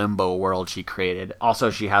weird limbo world she created.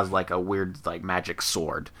 Also, she has like a weird like magic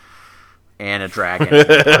sword and a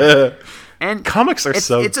dragon. And comics are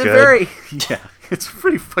so it's good. A very it's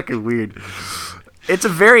pretty fucking weird. It's a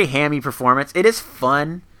very hammy performance. It is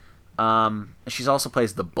fun. She's also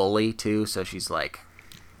plays the bully too, so she's like,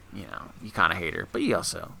 you know, you kind of hate her, but you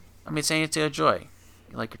also, I mean, it's Anya Taylor-Joy.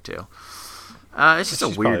 You like her too. It's just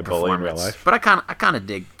She's a weird probably a bully in real performance, life. but I kind of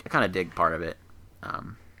dig part of it.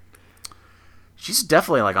 She's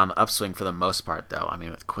definitely like on the upswing for the most part, though. I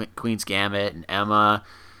mean, with Queen's Gambit and Emma,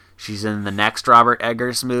 she's in the next Robert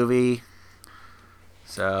Eggers movie.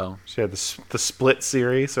 So She had the Split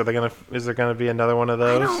series. Is there gonna be another one of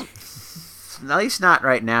those? At least not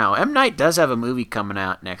right now. M. Night does have a movie coming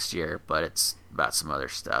out next year, but it's about some other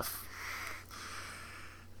stuff.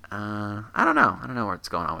 I don't know. I don't know what's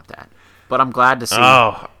going on with that. But I'm glad to see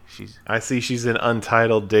I see she's in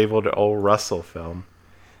untitled David O. Russell film.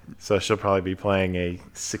 So she'll probably be playing a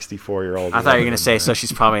 64-year-old. I thought you were going to say, so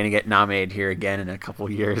she's probably going to get nominated here again in a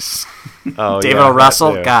couple years. Oh, David yeah, O.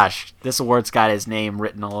 Russell? that too. Gosh, this award's got his name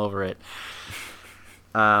written all over it.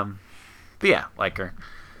 But yeah, like her.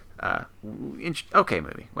 Okay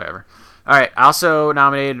movie, whatever. All right, I also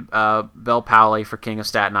nominated Belle Powley for King of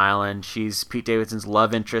Staten Island. She's Pete Davidson's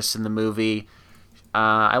love interest in the movie.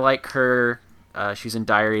 I like her. She's in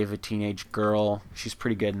Diary of a Teenage Girl. She's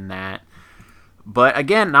pretty good in that. But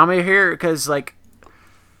again, nominated here because like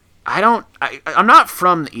I'm not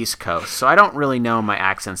from the East Coast, so I don't really know my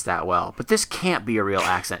accents that well. But this can't be a real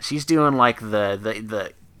accent. She's doing like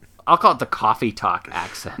the I'll call it the coffee talk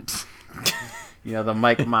accent. You know, the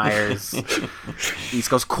Mike Myers East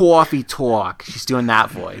Coast coffee talk. She's doing that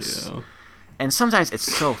voice. Yeah. And sometimes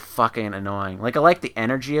it's so fucking annoying. Like, I like the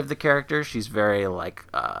energy of the character. She's very, like,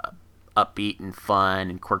 upbeat and fun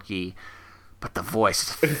and quirky. But the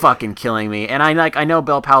voice is fucking killing me. And I know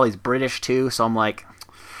Belle Powley's British, too, so I'm like,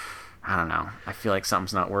 I don't know. I feel like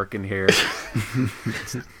something's not working here.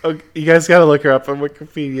 Oh, you guys got to look her up on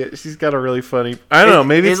Wikipedia. She's got a really funny... I don't know,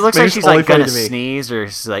 maybe it looks like she's, only like, gonna funny to me. sneeze or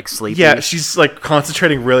like sleepy. Yeah, she's, like,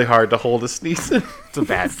 concentrating really hard to hold a sneeze. It's a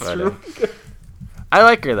bad photo. I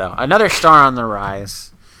like her, though. Another star on the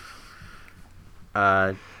rise.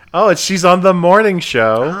 And she's on The Morning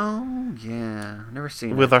Show. Oh, yeah. Never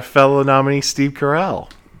seen with it. our fellow nominee, Steve Carell.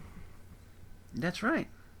 That's right.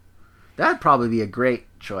 That'd probably be a great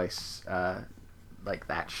choice, like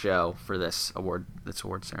that show for this award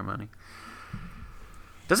ceremony.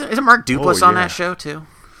 Isn't Mark Duplass on that show, too?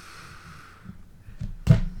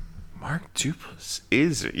 Mark Duplass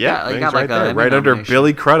is... Yeah, he he's got, right like, a there. Emmy Right under nomination.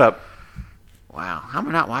 Billy Crudup. Wow. How am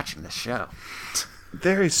I not watching this show?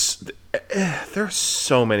 There are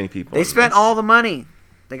so many people. They spent all the money.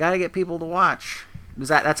 They got to get people to watch.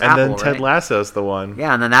 That's and Apple, then Ted right? Lasso's the one.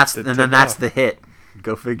 Yeah, and then that's off. the hit.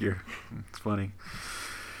 Go figure. It's funny.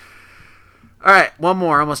 All right, one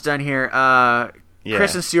more. Almost done here.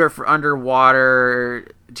 Kristen Stewart for Underwater.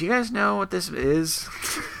 Do you guys know what this is?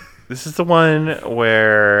 This is the one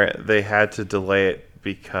where they had to delay it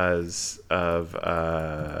because of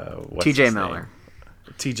T.J. Miller.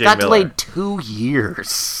 T.J. Got Miller. delayed 2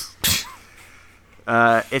 years.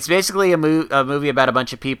 It's basically a movie about a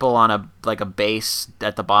bunch of people on a base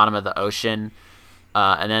at the bottom of the ocean,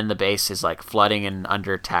 and then the base is like flooding and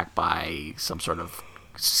under attack by some sort of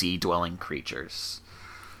sea-dwelling creatures.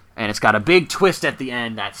 And it's got a big twist at the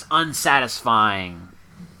end that's unsatisfying.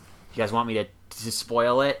 You guys want me to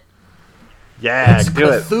spoil it? Yeah, It's do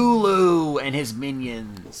it. Cthulhu and his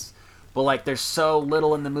minions. But like, there's so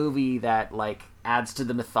little in the movie that like adds to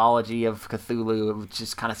the mythology of Cthulhu. It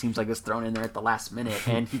just kind of seems like it's thrown in there at the last minute,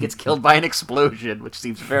 and he gets killed by an explosion, which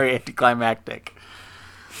seems very anticlimactic.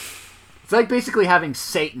 It's like basically having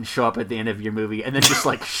Satan show up at the end of your movie and then just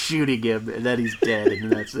like shooting him, and then he's dead,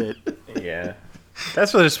 and that's it. Yeah.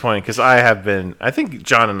 That's really disappointing because I think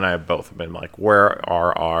John and I have both been like, where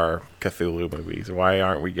are our Cthulhu movies? Why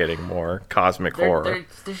aren't we getting more cosmic horror?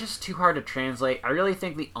 They're just too hard to translate. I really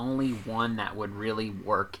think the only one that would really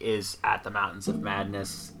work is At the Mountains of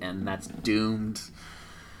Madness, and that's doomed.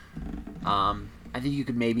 I think you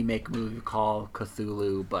could maybe make a movie called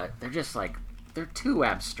Cthulhu, but they're just like, they're too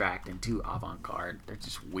abstract and too avant-garde. They're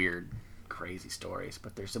just weird, crazy stories,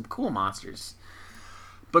 but there's some cool monsters.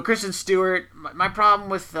 But Kristen Stewart, my problem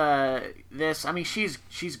with this, I mean, she's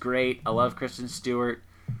great. I love Kristen Stewart.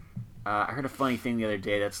 I heard a funny thing the other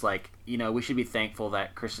day that's like, we should be thankful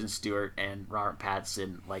that Kristen Stewart and Robert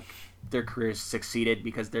Pattinson, like, their careers succeeded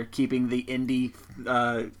because they're keeping the indie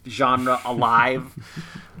genre alive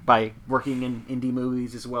by working in indie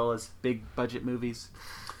movies as well as big budget movies.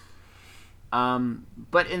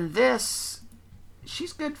 But in this,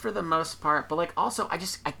 she's good for the most part, but like also I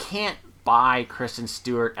can't buy Kristen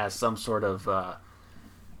Stewart as some sort of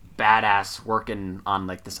badass working on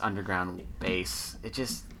like this underground base. It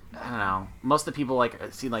just, I don't know. Most of the people like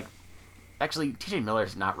seem like, actually T.J.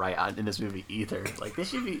 Miller's not right in this movie either. Like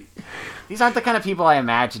these aren't the kind of people I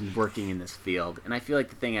imagined working in this field. And I feel like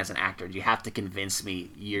the thing as an actor, you have to convince me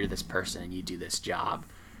you're this person and you do this job.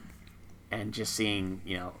 And just seeing,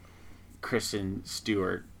 Kristen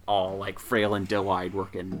Stewart all like frail and doe-eyed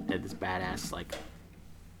working at this badass like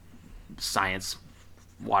science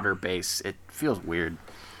water base, it feels weird.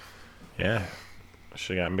 Yeah,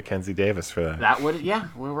 should have got Mackenzie Davis for that. That would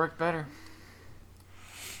work better.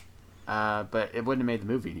 But it wouldn't have made the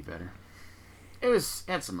movie any better. It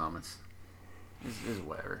had some moments. It was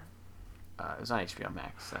whatever. It was on HBO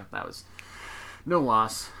Max, so that was no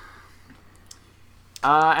loss.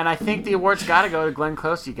 And I think the award's got to go to Glenn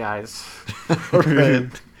Close, you guys. Right.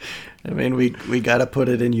 I mean, we got to put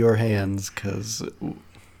it in your hands because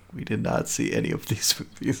we did not see any of these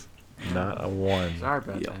movies. Not a one. Sorry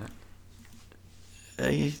about that.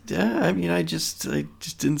 I just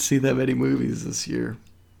didn't see that many movies this year.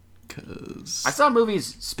 Cause I saw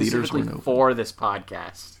movies specifically for this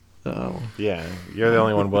podcast. Oh. Yeah, you're the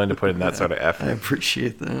only one willing to put in that sort of effort. I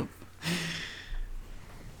appreciate that.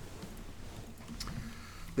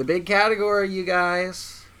 The big category, you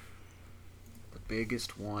guys. The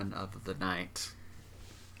biggest one of the night.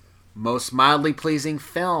 Most mildly pleasing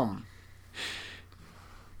film.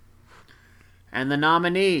 And the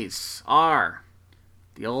nominees are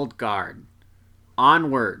The Old Guard,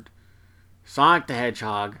 Onward, Sonic the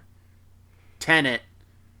Hedgehog, Tenet,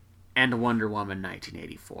 and Wonder Woman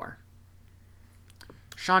 1984.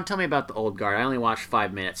 Sean, tell me about The Old Guard. I only watched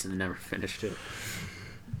 5 minutes and never finished it.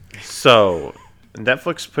 So,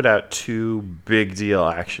 Netflix put out 2 big deal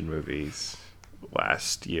action movies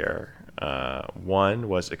last year. One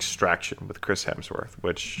was Extraction with Chris Hemsworth,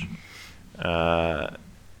 which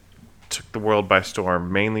took the world by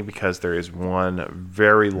storm, mainly because there is one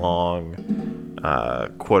very long,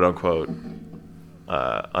 quote-unquote,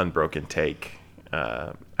 unbroken take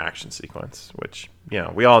action sequence, which,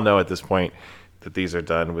 we all know at this point that these are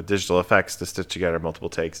done with digital effects to stitch together multiple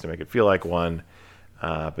takes to make it feel like one.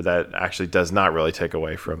 But that actually does not really take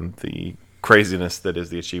away from the craziness that is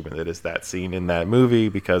the achievement that is that scene in that movie,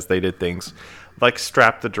 because they did things like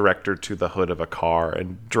strap the director to the hood of a car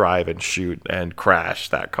and drive and shoot and crash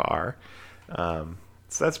that car. So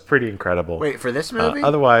that's pretty incredible. Wait, for this movie?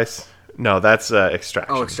 Otherwise, no, that's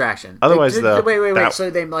Extraction. Oh, Extraction. Otherwise, wait. So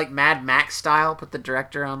they like Mad Max style put the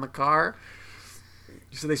director on the car?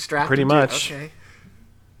 So they strapped pretty him much. Okay.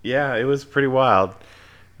 Yeah, it was pretty wild.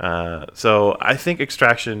 So I think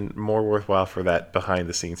Extraction more worthwhile for that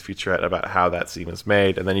behind-the-scenes featurette about how that scene was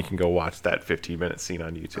made, and then you can go watch that 15-minute scene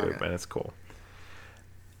on YouTube, and it's cool.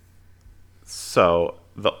 So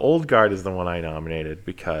The Old Guard is the one I nominated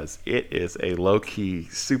because it is a low-key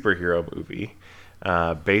superhero movie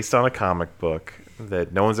based on a comic book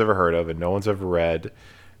that no one's ever heard of and no one's ever read,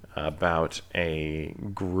 about a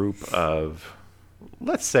group of,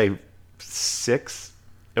 let's say, 6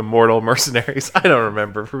 immortal mercenaries. I don't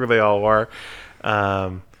remember who they all were.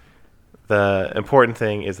 The important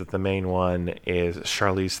thing is that the main one is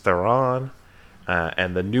Charlize Theron,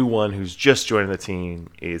 and the new one who's just joining the team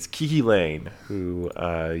is Kiki Lane, who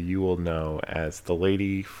you will know as the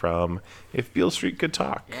lady from If Beale Street Could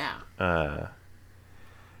Talk. Yeah.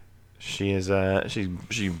 She is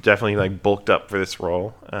she definitely like bulked up for this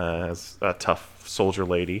role as a tough soldier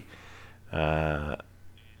lady,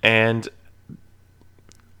 and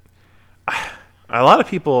a lot of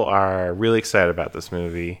people are really excited about this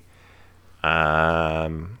movie. 2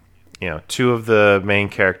 of the main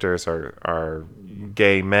characters are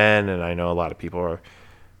gay men, and I know a lot of people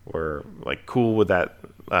were like cool with that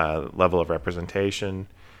level of representation,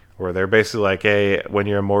 where they're basically like, hey, when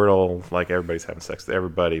you're immortal, like everybody's having sex with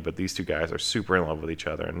everybody, but these 2 guys are super in love with each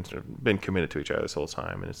other and have been committed to each other this whole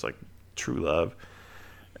time, and it's like true love,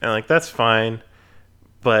 and like that's fine.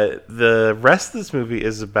 But the rest of this movie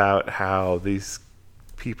is about how these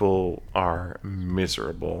people are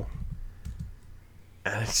miserable.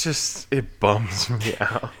 And it's just, it bums me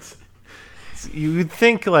out. You would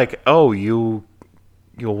think like, oh, you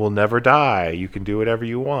will never die. You can do whatever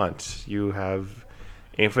you want. You have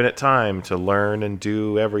infinite time to learn and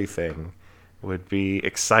do everything. Would be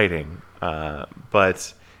exciting.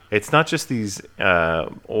 But it's not just these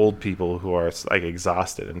old people who are like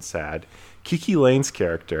exhausted and sad. Kiki Lane's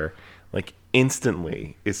character, like,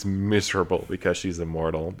 instantly is miserable because she's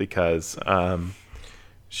immortal, because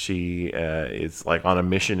she is like on a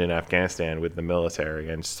mission in Afghanistan with the military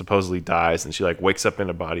and supposedly dies, and she like wakes up in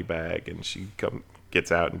a body bag and she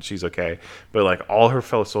gets out and she's okay, but like all her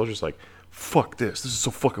fellow soldiers like, fuck this is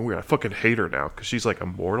so fucking weird, I fucking hate her now because she's like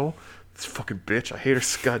immortal, this fucking bitch, I hate her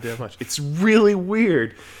so goddamn much. It's really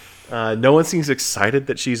weird. No one seems excited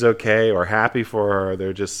that she's okay or happy for her.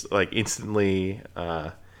 They're just like instantly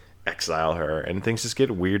exile her, and things just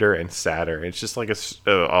get weirder and sadder. It's just like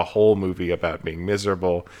a whole movie about being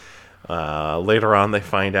miserable. Later on, they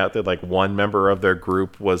find out that like one member of their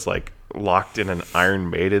group was like locked in an Iron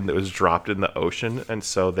Maiden that was dropped in the ocean, and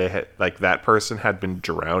so they had like that person had been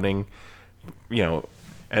drowning,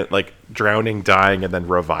 and like drowning, dying, and then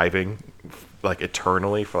reviving like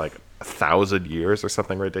eternally for like 1,000 years or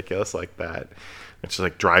something ridiculous like that. It just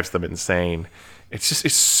like drives them insane.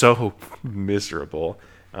 It's so miserable.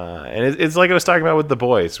 And it's like I was talking about with The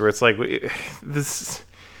Boys, where it's like this.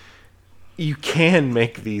 You can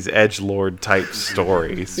make these edgelord type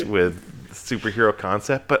stories with superhero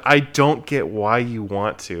concept, but I don't get why you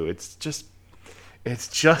want to. It's just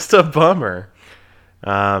a bummer.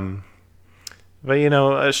 But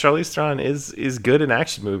Charlize Theron is good in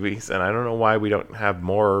action movies, and I don't know why we don't have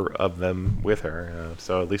more of them with her.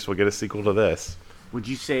 So at least we'll get a sequel to this. Would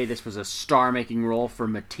you say this was a star-making role for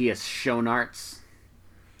Matthias Schoenaerts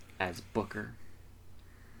as Booker?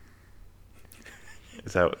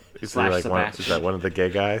 Is that one of the gay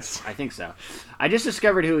guys? I think so. I just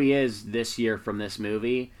discovered who he is this year from this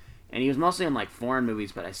movie, and he was mostly in like foreign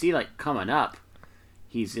movies, but I see like coming up,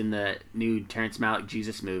 he's in the new Terrence Malick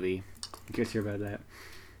Jesus movie. You guys hear about that?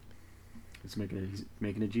 He's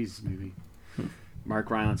making a Jesus movie. Mark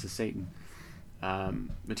Rylance is Satan.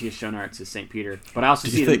 Matthias Schoenaerts is St. Peter. But I also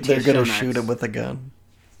Do you think they're going to shoot him with a gun?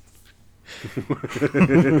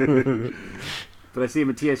 But I see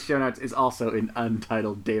Matthias Schoenaerts is also in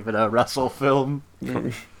Untitled David O. Russell film.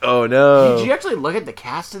 Oh no! Did you actually look at the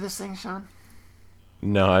cast of this thing, Sean?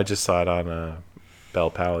 No, I just saw it on Bel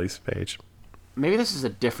Pally's page. Maybe this is a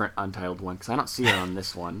different Untitled one, because I don't see it on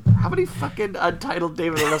this one. How many fucking Untitled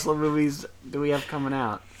David O. Russell movies do we have coming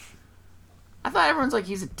out? I thought everyone's like,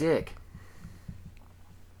 he's a dick.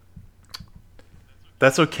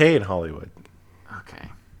 That's okay in Hollywood. Okay.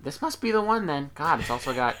 This must be the one then. God, it's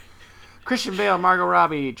also got Christian Bale, Margot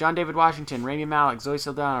Robbie, John David Washington, Rami Malek, Zoe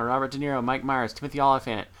Saldana, Robert De Niro, Mike Myers, Timothy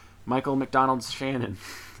Olyphant, Michael McDonald Shannon,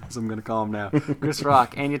 as I'm going to call him now, Chris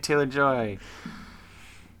Rock, Anya Taylor-Joy,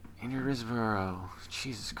 Andrew Riseborough.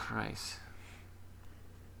 Jesus Christ.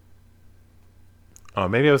 Oh,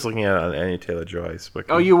 maybe I was looking at it on Anya Taylor-Joy's book.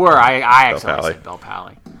 Oh, you were. I actually Pally. said Bel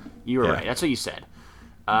Pally. You were right. That's what you said.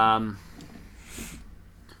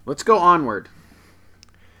 Let's go Onward.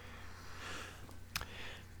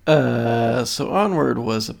 So Onward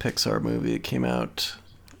was a Pixar movie that came out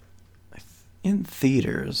in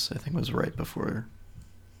theaters. I think it was right before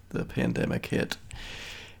the pandemic hit.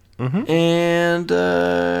 Mm-hmm. And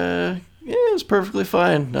it was perfectly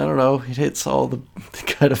fine. I don't know. It hits all the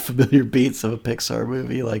kind of familiar beats of a Pixar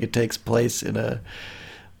movie. Like, it takes place in a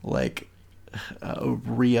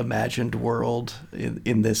reimagined world.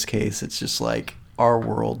 In this case, it's just like our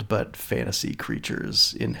world, but fantasy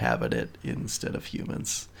creatures inhabit it instead of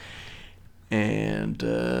humans. And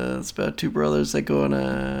it's about two brothers that go on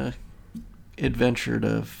a adventure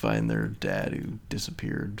to find their dad who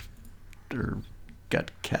disappeared or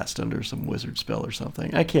got cast under some wizard spell or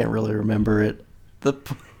something. I can't really remember it.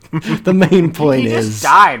 The main point he is... He just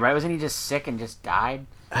died, right? Wasn't he just sick and just died?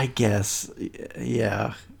 I guess,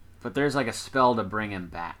 yeah. But there's like a spell to bring him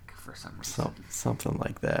back for some reason. Something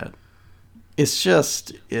like that. It's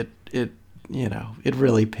just, it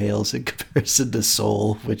really pales in comparison to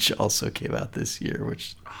Soul, which also came out this year,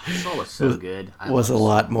 which... Soul was so good. Was a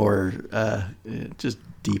lot more, just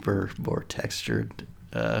deeper, more textured,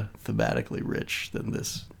 thematically rich than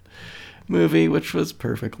this movie, which was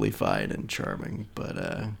perfectly fine and charming, but,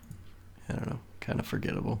 I don't know, kind of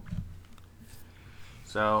forgettable.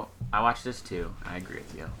 So, I watched this too. I agree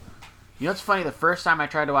with you. You know what's funny? The first time I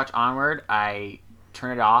tried to watch Onward, I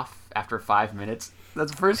turned it off after 5 minutes.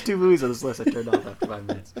 That's the first two movies on this list I turned off after 5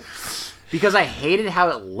 minutes. Because I hated how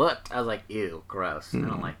it looked. I was like, ew, gross. I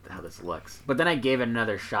don't like how this looks. But then I gave it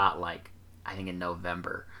another shot, I think in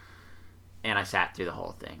November. And I sat through the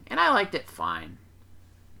whole thing. And I liked it fine.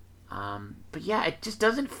 But yeah, it just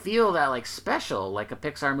doesn't feel that, special like a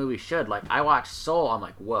Pixar movie should. I watched Soul, I'm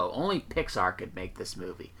like, whoa, only Pixar could make this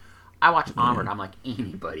movie. I watch Onward. I'm like,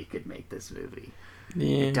 anybody could make this movie.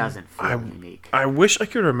 Yeah. It doesn't feel unique. I wish I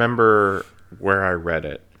could remember where I read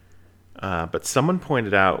it, but someone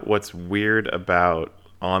pointed out what's weird about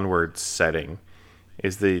Onward's setting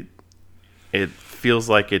is that it feels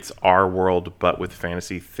like it's our world but with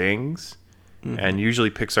fantasy things. Mm-hmm. And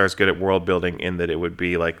usually Pixar's good at world building in that it would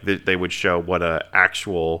be like they would show what a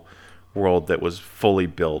actual world that was fully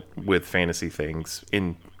built with fantasy things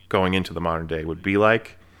in going into the modern day would be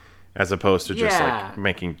like, as opposed to just like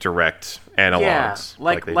making direct analogs.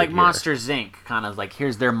 Yeah, like Monsters Inc. Kind of like,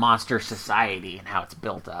 here's their monster society and how it's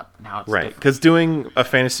built up and how it's right. Because doing a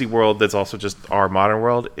fantasy world that's also just our modern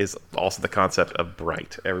world is also the concept of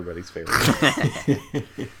Bright, everybody's favorite.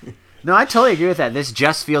 No, I totally agree with that. This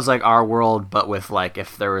just feels like our world, but with like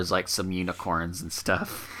if there was like some unicorns and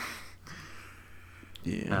stuff.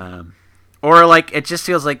 Yeah. Or like it just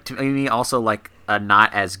feels like to me also like a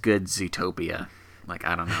not as good Zootopia. Like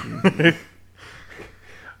I don't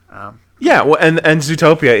know. Yeah, well, and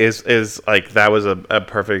Zootopia is like that was a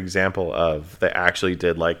perfect example of they actually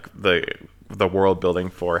did like the world building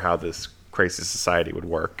for how this crazy society would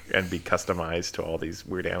work and be customized to all these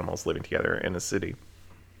weird animals living together in a city.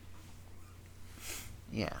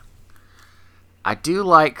 Yeah. I do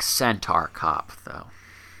like Centaur Cop, though.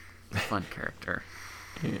 Fun character.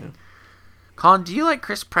 Yeah. Colin, do you like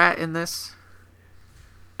Chris Pratt in this?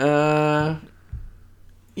 Yeah,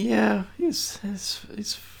 he's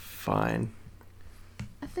fine.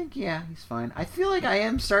 I think he's fine. I feel like I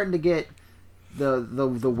am starting to get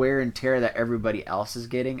the wear and tear that everybody else is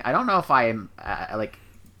getting. I don't know if I am like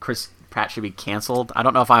Chris Pratt should be canceled. I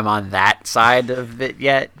don't know if I'm on that side of it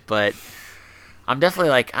yet, but I'm definitely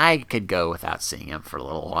like I could go without seeing him for a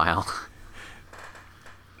little while.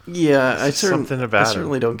 Yeah, I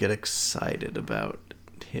certainly don't get excited about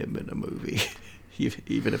him in a movie,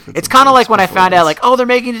 even if it's kind of like when I found out, like, oh, they're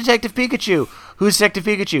making Detective Pikachu. Who's Detective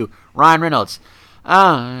Pikachu? Ryan Reynolds.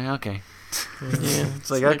 Oh, okay. Yeah, it's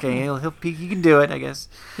like okay, he can do it, I guess.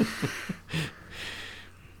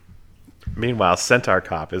 Meanwhile, Centaur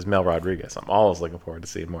Cop is Mel Rodriguez. I'm always looking forward to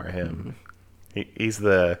seeing more of him.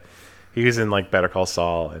 Mm-hmm. He was in like Better Call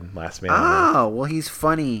Saul and Last Man on Earth. Oh, well, he's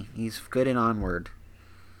funny. He's good in Onward.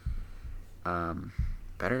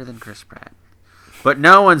 Better than Chris Pratt. But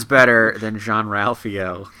no one's better than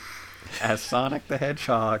Jean-Ralphio as Sonic the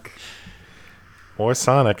Hedgehog. More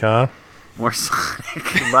Sonic, huh? More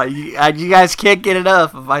Sonic. You guys can't get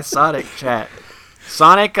enough of my Sonic chat.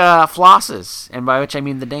 Sonic flosses, and by which I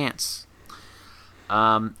mean the dance.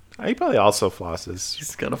 He probably also flosses.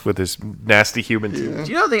 He's got with his nasty human teeth.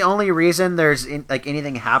 Do you know the only reason there's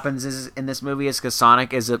anything happens is in this movie is because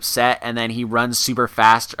Sonic is upset and then he runs super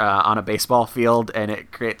fast on a baseball field and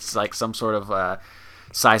it creates like some sort of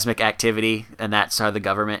seismic activity, and that's how the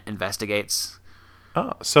government investigates.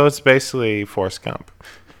 Oh, so it's basically Forrest Gump.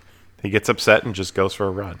 He gets upset and just goes for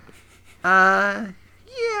a run. Yeah,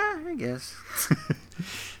 I guess.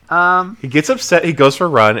 He gets upset, he goes for a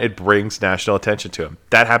run, it brings national attention to him.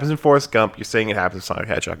 That happens in Forrest Gump, you're saying it happens in Sonic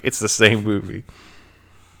the Hedgehog. It's the same movie.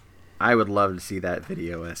 I would love to see that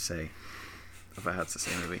video essay about how it's the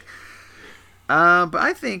same movie. But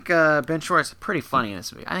I think Ben Schwartz is pretty funny in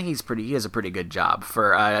this movie. I think he does a pretty good job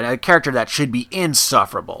for a character that should be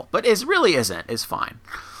insufferable, but really isn't. Is fine.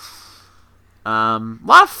 A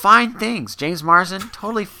lot of fine things. James Marsden,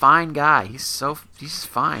 totally fine guy. He's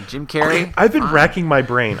fine. Jim Carrey. Okay, I've been racking my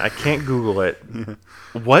brain. I can't Google it.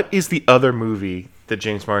 What is the other movie that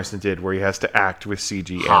James Marsden did where he has to act with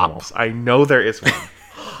CG animals? I know there is one.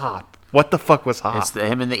 Hop. What the fuck was Hop? It's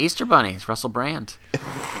him and the Easter Bunny. It's Russell Brand.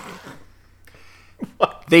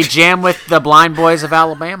 They jam with the Blind Boys of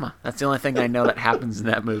Alabama. That's the only thing I know that happens in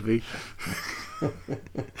that movie.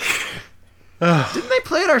 Didn't they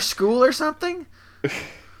play at our school or something?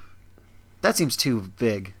 That seems too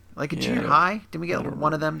big. Like a junior high? Didn't we get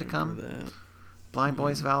one of them to come? Blind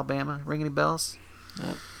Boys of Alabama? Ring any bells?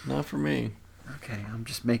 Not for me. Okay, I'm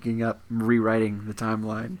just rewriting the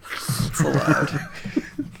timeline. It's allowed.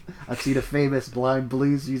 I've seen a famous blind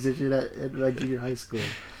blues musician at my junior high school.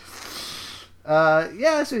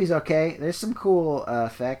 Yeah, so he's okay. There's some cool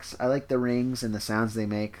effects. I like the rings and the sounds they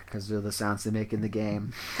make because they're the sounds they make in the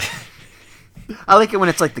game. I like it when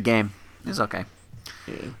it's like the game. It's okay.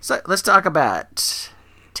 Yeah. So let's talk about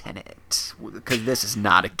Tenet, because this is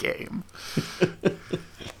not a game.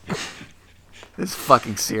 This is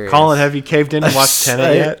fucking serious. Colin, have you caved in and watched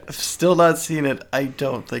Tenet yet? I've still not seen it. I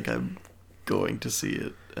don't think I'm going to see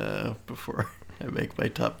it before I make my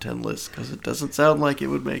top 10 list, because it doesn't sound like it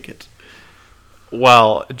would make it.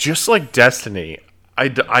 Well, just like Destiny,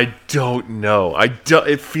 I don't know.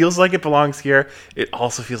 It feels like it belongs here. It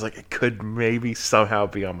also feels like it could maybe somehow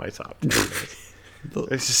be on my top 10.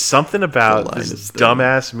 There's just something about this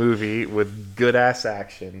dumbass movie with good ass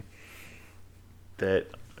action that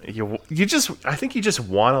I think you just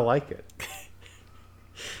want to like it.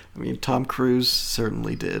 I mean, Tom Cruise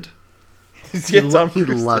certainly did. He loved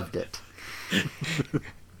it.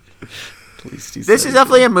 At least he This said is he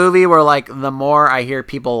definitely did. a movie where, like, the more I hear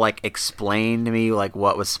people, like, explain to me, like,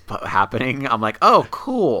 what was happening, I'm like, oh,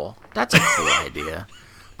 cool. That's a cool idea.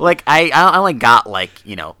 But, like, I only got, like,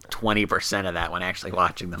 20% of that when actually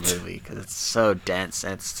watching the movie because it's so dense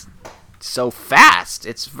and it's so fast.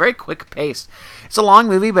 It's very quick paced. It's a long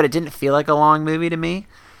movie, but it didn't feel like a long movie to me.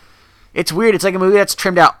 It's weird. It's like a movie that's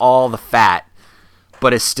trimmed out all the fat,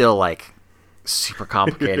 but is still, like, super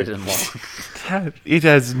complicated and long. It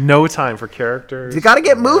has no time for characters. You gotta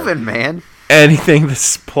get moving, man. Anything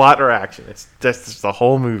that's plot or action. It's just the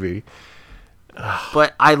whole movie.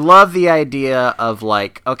 But I love the idea of,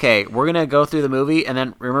 like, okay, we're gonna go through the movie, and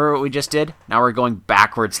then remember what we just did? Now we're going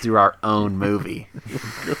backwards through our own movie.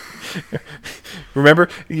 Remember,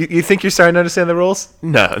 you think you're starting to understand the rules?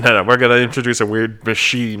 No. We're gonna introduce a weird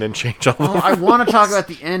machine and change all the Well, I want to talk about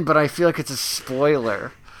the end, but I feel like it's a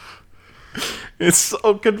spoiler. It's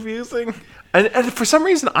so confusing. And for some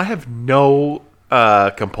reason, I have no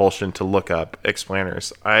compulsion to look up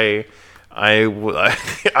explainers. I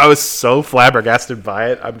was so flabbergasted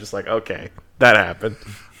by it. I'm just like, okay, that happened.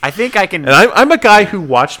 I think I can. And I'm a guy who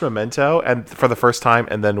watched Memento and for the first time,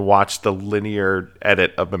 and then watched the linear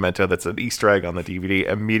edit of Memento that's an Easter egg on the DVD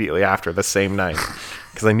immediately after the same night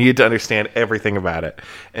because I needed to understand everything about it.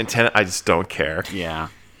 And Tenet, I just don't care. Yeah.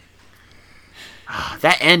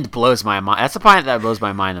 That end blows my mind. That's the part that blows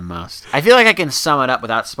my mind the most. I feel like I can sum it up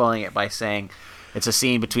without spoiling it by saying it's a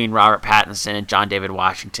scene between Robert Pattinson and John David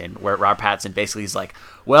Washington where Robert Pattinson basically is like,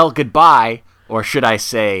 well, goodbye, or should I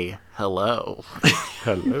say hello?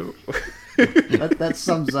 Hello. that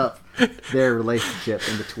sums up their relationship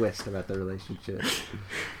and the twist about their relationship.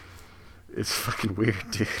 It's fucking weird,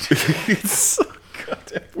 dude. It's so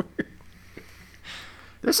goddamn weird.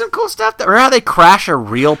 There's some cool stuff. Remember how they crash a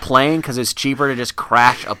real plane because it's cheaper to just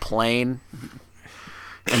crash a plane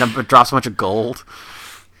and then it drops a bunch of gold?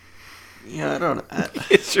 Yeah, I don't know.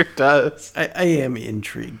 It sure does. I am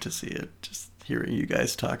intrigued to see it. Just hearing you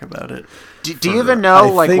guys talk about it. Do you even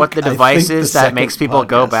know what the device think is the that makes second people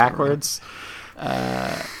go podcast backwards?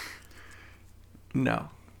 No.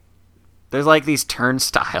 There's like these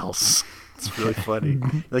turnstiles. It's really funny.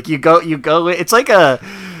 Like you go. It's like a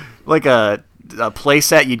play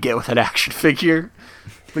set you'd get with an action figure,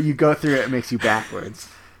 but you go through it makes you backwards.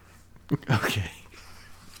 Okay.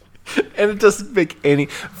 And it doesn't make any...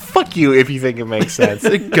 Fuck you if you think it makes sense.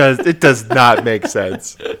 It does not make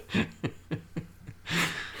sense. All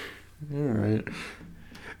right.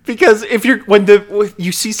 Because if when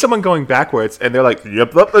you see someone going backwards and they're like,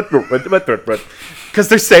 yep, because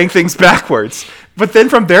they're saying things backwards. But then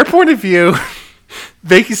from their point of view,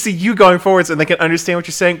 they can see you going forwards and they can understand what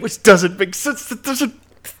you're saying, which doesn't make sense. It doesn't...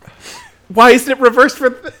 Why isn't it reversed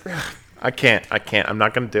for... I can't. I'm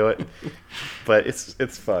not going to do it. But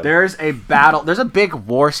it's fun. There's a battle. There's a big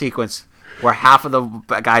war sequence where half of the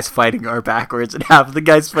guys fighting are backwards and half of the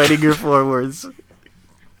guys fighting are forwards.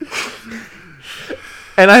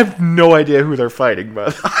 And I have no idea who they're fighting,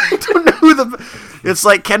 but I don't know who It's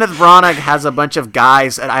like Kenneth Branagh has a bunch of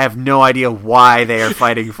guys, and I have no idea why they are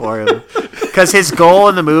fighting for him. Because his goal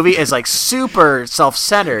in the movie is like super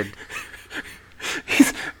self-centered.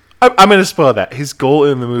 I'm going to spoil that. His goal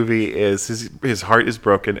in the movie is his heart is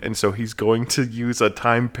broken, and so he's going to use a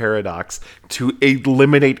time paradox to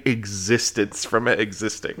eliminate existence from it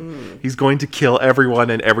existing. He's going to kill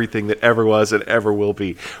everyone and everything that ever was and ever will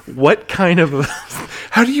be. What kind of...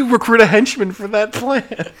 How do you recruit a henchman for that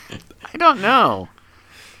plan? I don't know.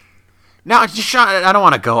 Now, Sean, I don't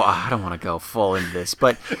want to go full into this,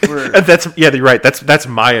 but you're right. That's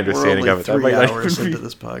my understanding We're of it. only That 3 might not hours even be- into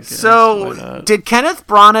this podcast. So, why not? did Kenneth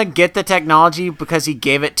Branagh get the technology because he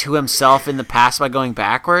gave it to himself in the past by going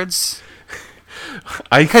backwards?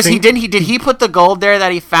 Because did he put the gold there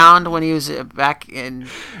that he found when he was back in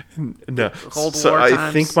No. Cold So War I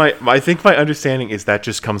times? think my understanding is that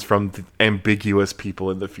just comes from the ambiguous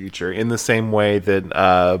people in the future, in the same way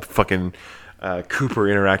that Cooper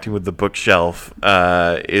interacting with the bookshelf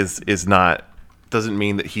is not, doesn't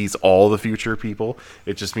mean that he's all the future people.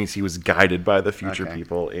 It just means he was guided by the future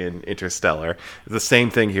people in Interstellar. The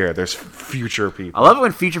same thing here. There's future people. I love it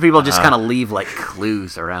when future people just kind of leave like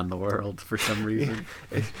clues around the world for some reason.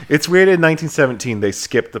 It's weird in 1917 they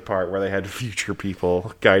skipped the part where they had future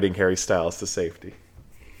people guiding Harry Styles to safety.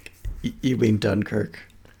 You mean Dunkirk?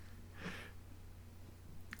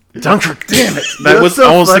 Dunkirk, damn it! That It's was so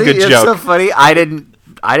almost funny. a good It's joke. so funny. I didn't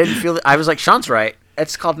feel it. I was like, Sean's right.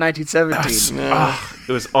 It's called 1917.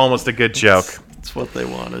 It was almost a good joke. It's what they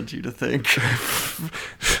wanted you to think.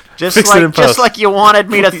 Just Fix it in post. like you wanted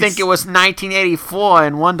me to Please. think it was 1984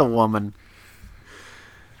 in Wonder Woman.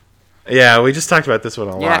 Yeah, we just talked about this one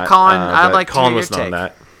a lot. Yeah, Colin, I'd but like to Colin hear was your not take. on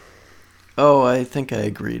that. Oh, I think I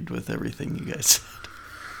agreed with everything you guys said.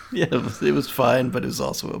 Yeah, it was fine, but it was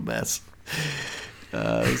also a mess.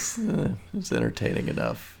 It was entertaining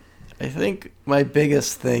enough. I think my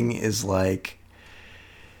biggest thing is like,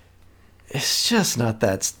 it's just not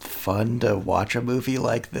that fun to watch a movie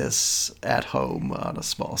like this at home on a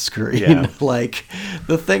small screen. Yeah. Like,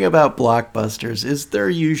 the thing about blockbusters is they're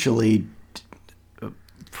usually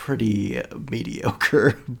pretty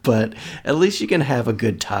mediocre, but at least you can have a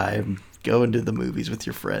good time going to the movies with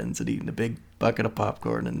your friends and eating a big bucket of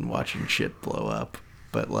popcorn and watching shit blow up.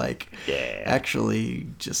 But like, actually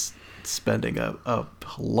just spending a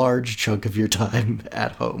large chunk of your time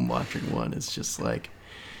at home watching one is just like,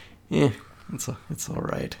 it's all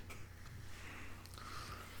right.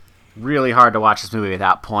 Really hard to watch this movie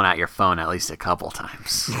without pulling out your phone at least a couple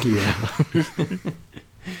times. Yeah.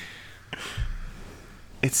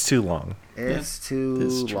 It's too long. It's too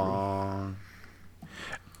it's true. long.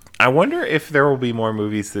 I wonder if there will be more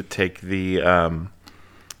movies that take the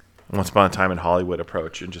Once Upon a Time in Hollywood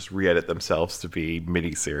approach and just re-edit themselves to be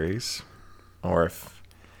miniseries, or if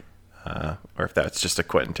that's just a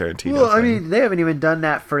Quentin Tarantino. Well, I thing. mean, they haven't even done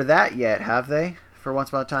that for that yet, have they? For Once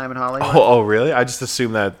Upon a Time in Hollywood. Oh, really? I just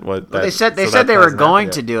assumed that. Well, they said they were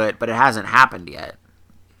going to do it, but it hasn't happened yet.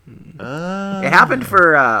 It happened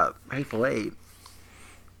for Hateful Eight.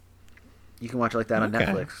 You can watch it like that on Okay.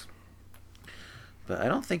 Netflix. But I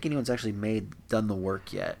don't think anyone's actually done the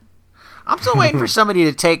work yet. I'm still waiting for somebody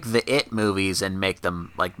to take the It movies and make the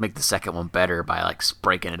second one better by like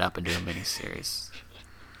breaking it up into a miniseries.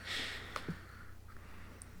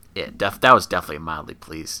 That was definitely a Mildly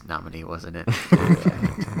Pleased nominee, wasn't it?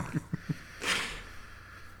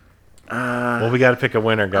 Well, we got to pick a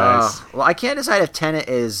winner, guys. Well, I can't decide if Tenet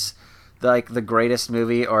is the greatest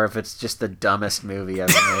movie or if it's just the dumbest movie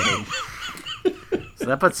ever made. So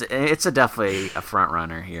that puts it's definitely a front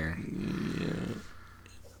runner here. Yeah.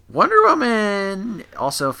 Wonder Woman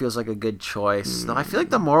also feels like a good choice. Though I feel like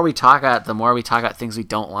the more we talk about things we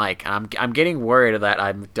don't like, and I'm getting worried that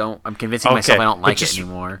I'm convincing myself I don't like it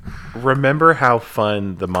anymore. Remember how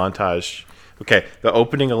fun the montage. Okay, the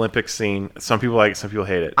opening Olympic scene. Some people like it, some people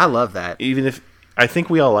hate it. I love that. Even if I think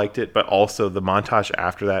we all liked it, but also the montage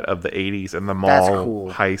after that of the 80s and the mall cool.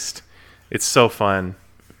 heist. It's so fun.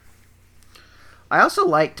 I also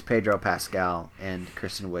liked Pedro Pascal and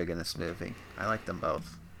Kristen Wiig in this movie. I liked them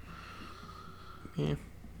both. Yeah.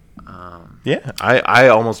 Yeah, I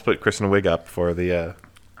almost put Kristen Wiig up for the I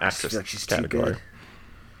actress feel like she's category. too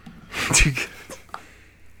good. Too good.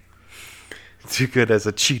 Too good as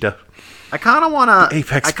a cheetah. I kind of want to.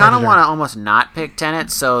 Apex I kind of Predator. want to almost not pick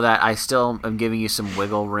Tenet, so that I still am giving you some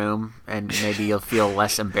wiggle room, and maybe you'll feel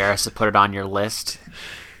less embarrassed to put it on your list.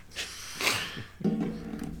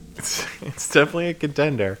 It's definitely a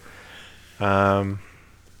contender. I'll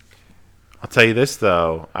tell you this,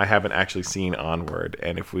 though. I haven't actually seen Onward,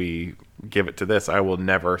 and if we give it to this, I will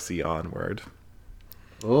never see Onward.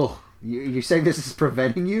 Oh, you're saying this is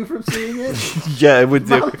preventing you from seeing it? Yeah, it would.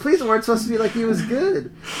 Please weren't supposed to be like he was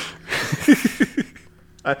good.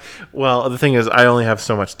 Well, the thing is, I only have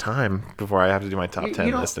so much time before I have to do my top You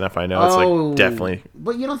 10 don't- list, and if I know, it's like definitely,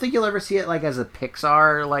 But you don't think you'll ever see it like as a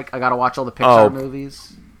Pixar? Like I gotta watch all the Pixar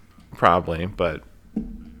movies. probably, but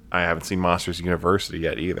I haven't seen Monsters University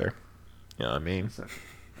yet either. You know what I mean?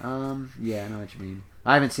 Yeah, I know what you mean.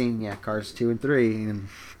 I haven't seen Cars 2 and 3, and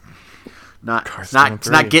Cars it's not 2 and it's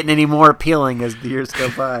not 3. getting any more appealing as the years go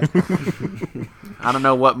by. I don't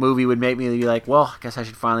know what movie would make me be like, well, I guess I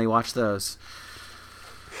should finally watch those.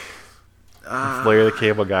 Larry the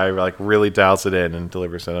Cable Guy like really dials it in and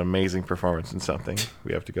delivers an amazing performance in something.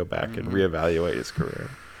 We have to go back and reevaluate his career.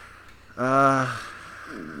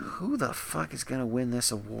 Who the fuck is gonna win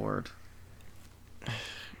this award?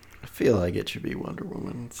 I feel like it should be Wonder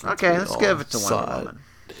Woman. since Okay, we let's all give it to saw Wonder Woman.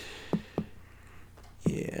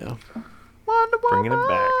 Yeah. Wonder Woman. Bringing it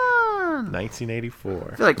back. I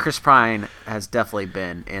 1984. feel like Chris Pine has definitely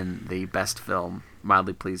been in the best film,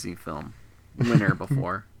 mildly pleasing film winner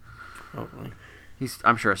before. Probably.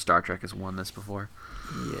 I'm sure Star Trek has won this before.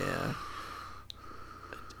 Yeah.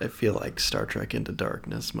 I feel like Star Trek Into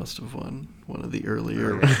Darkness must have won one of the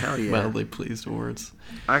earlier Hell yeah. mildly pleased awards.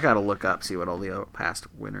 I gotta look up, see what all the past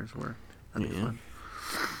winners were. That'd be Yeah. fun.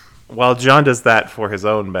 while John does that for his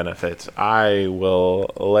own benefit, I will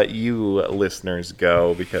let you listeners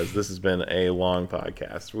go because this has been a long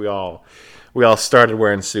podcast. We all started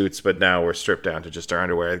wearing suits, but now we're stripped down to just our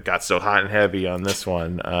underwear. It got so hot and heavy on this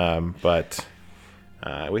one, but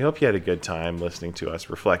we hope you had a good time listening to us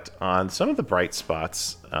reflect on some of the bright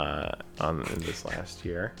spots in this last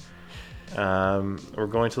year. We're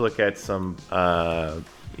going to look at some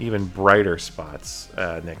even brighter spots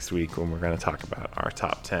next week when we're going to talk about our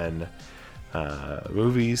top 10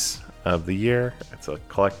 movies of the year. It's a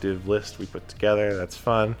collective list we put together. That's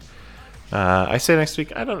fun. I say next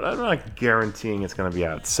week. I'm not guaranteeing it's going to be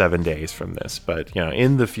out 7 days from this, but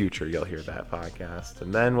in the future you'll hear that podcast,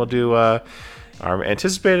 and then we'll do our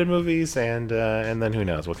anticipated movies, and then who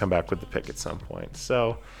knows? We'll come back with the pick at some point.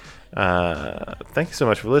 So. Thank you so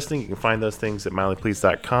much for listening. You can find those things at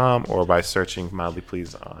mildlypleased.com or by searching Mildly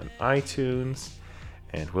Pleased on iTunes.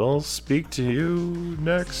 And we'll speak to you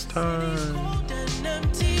next time.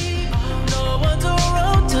 No one's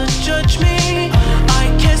around to judge me.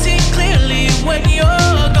 I can see clearly when you're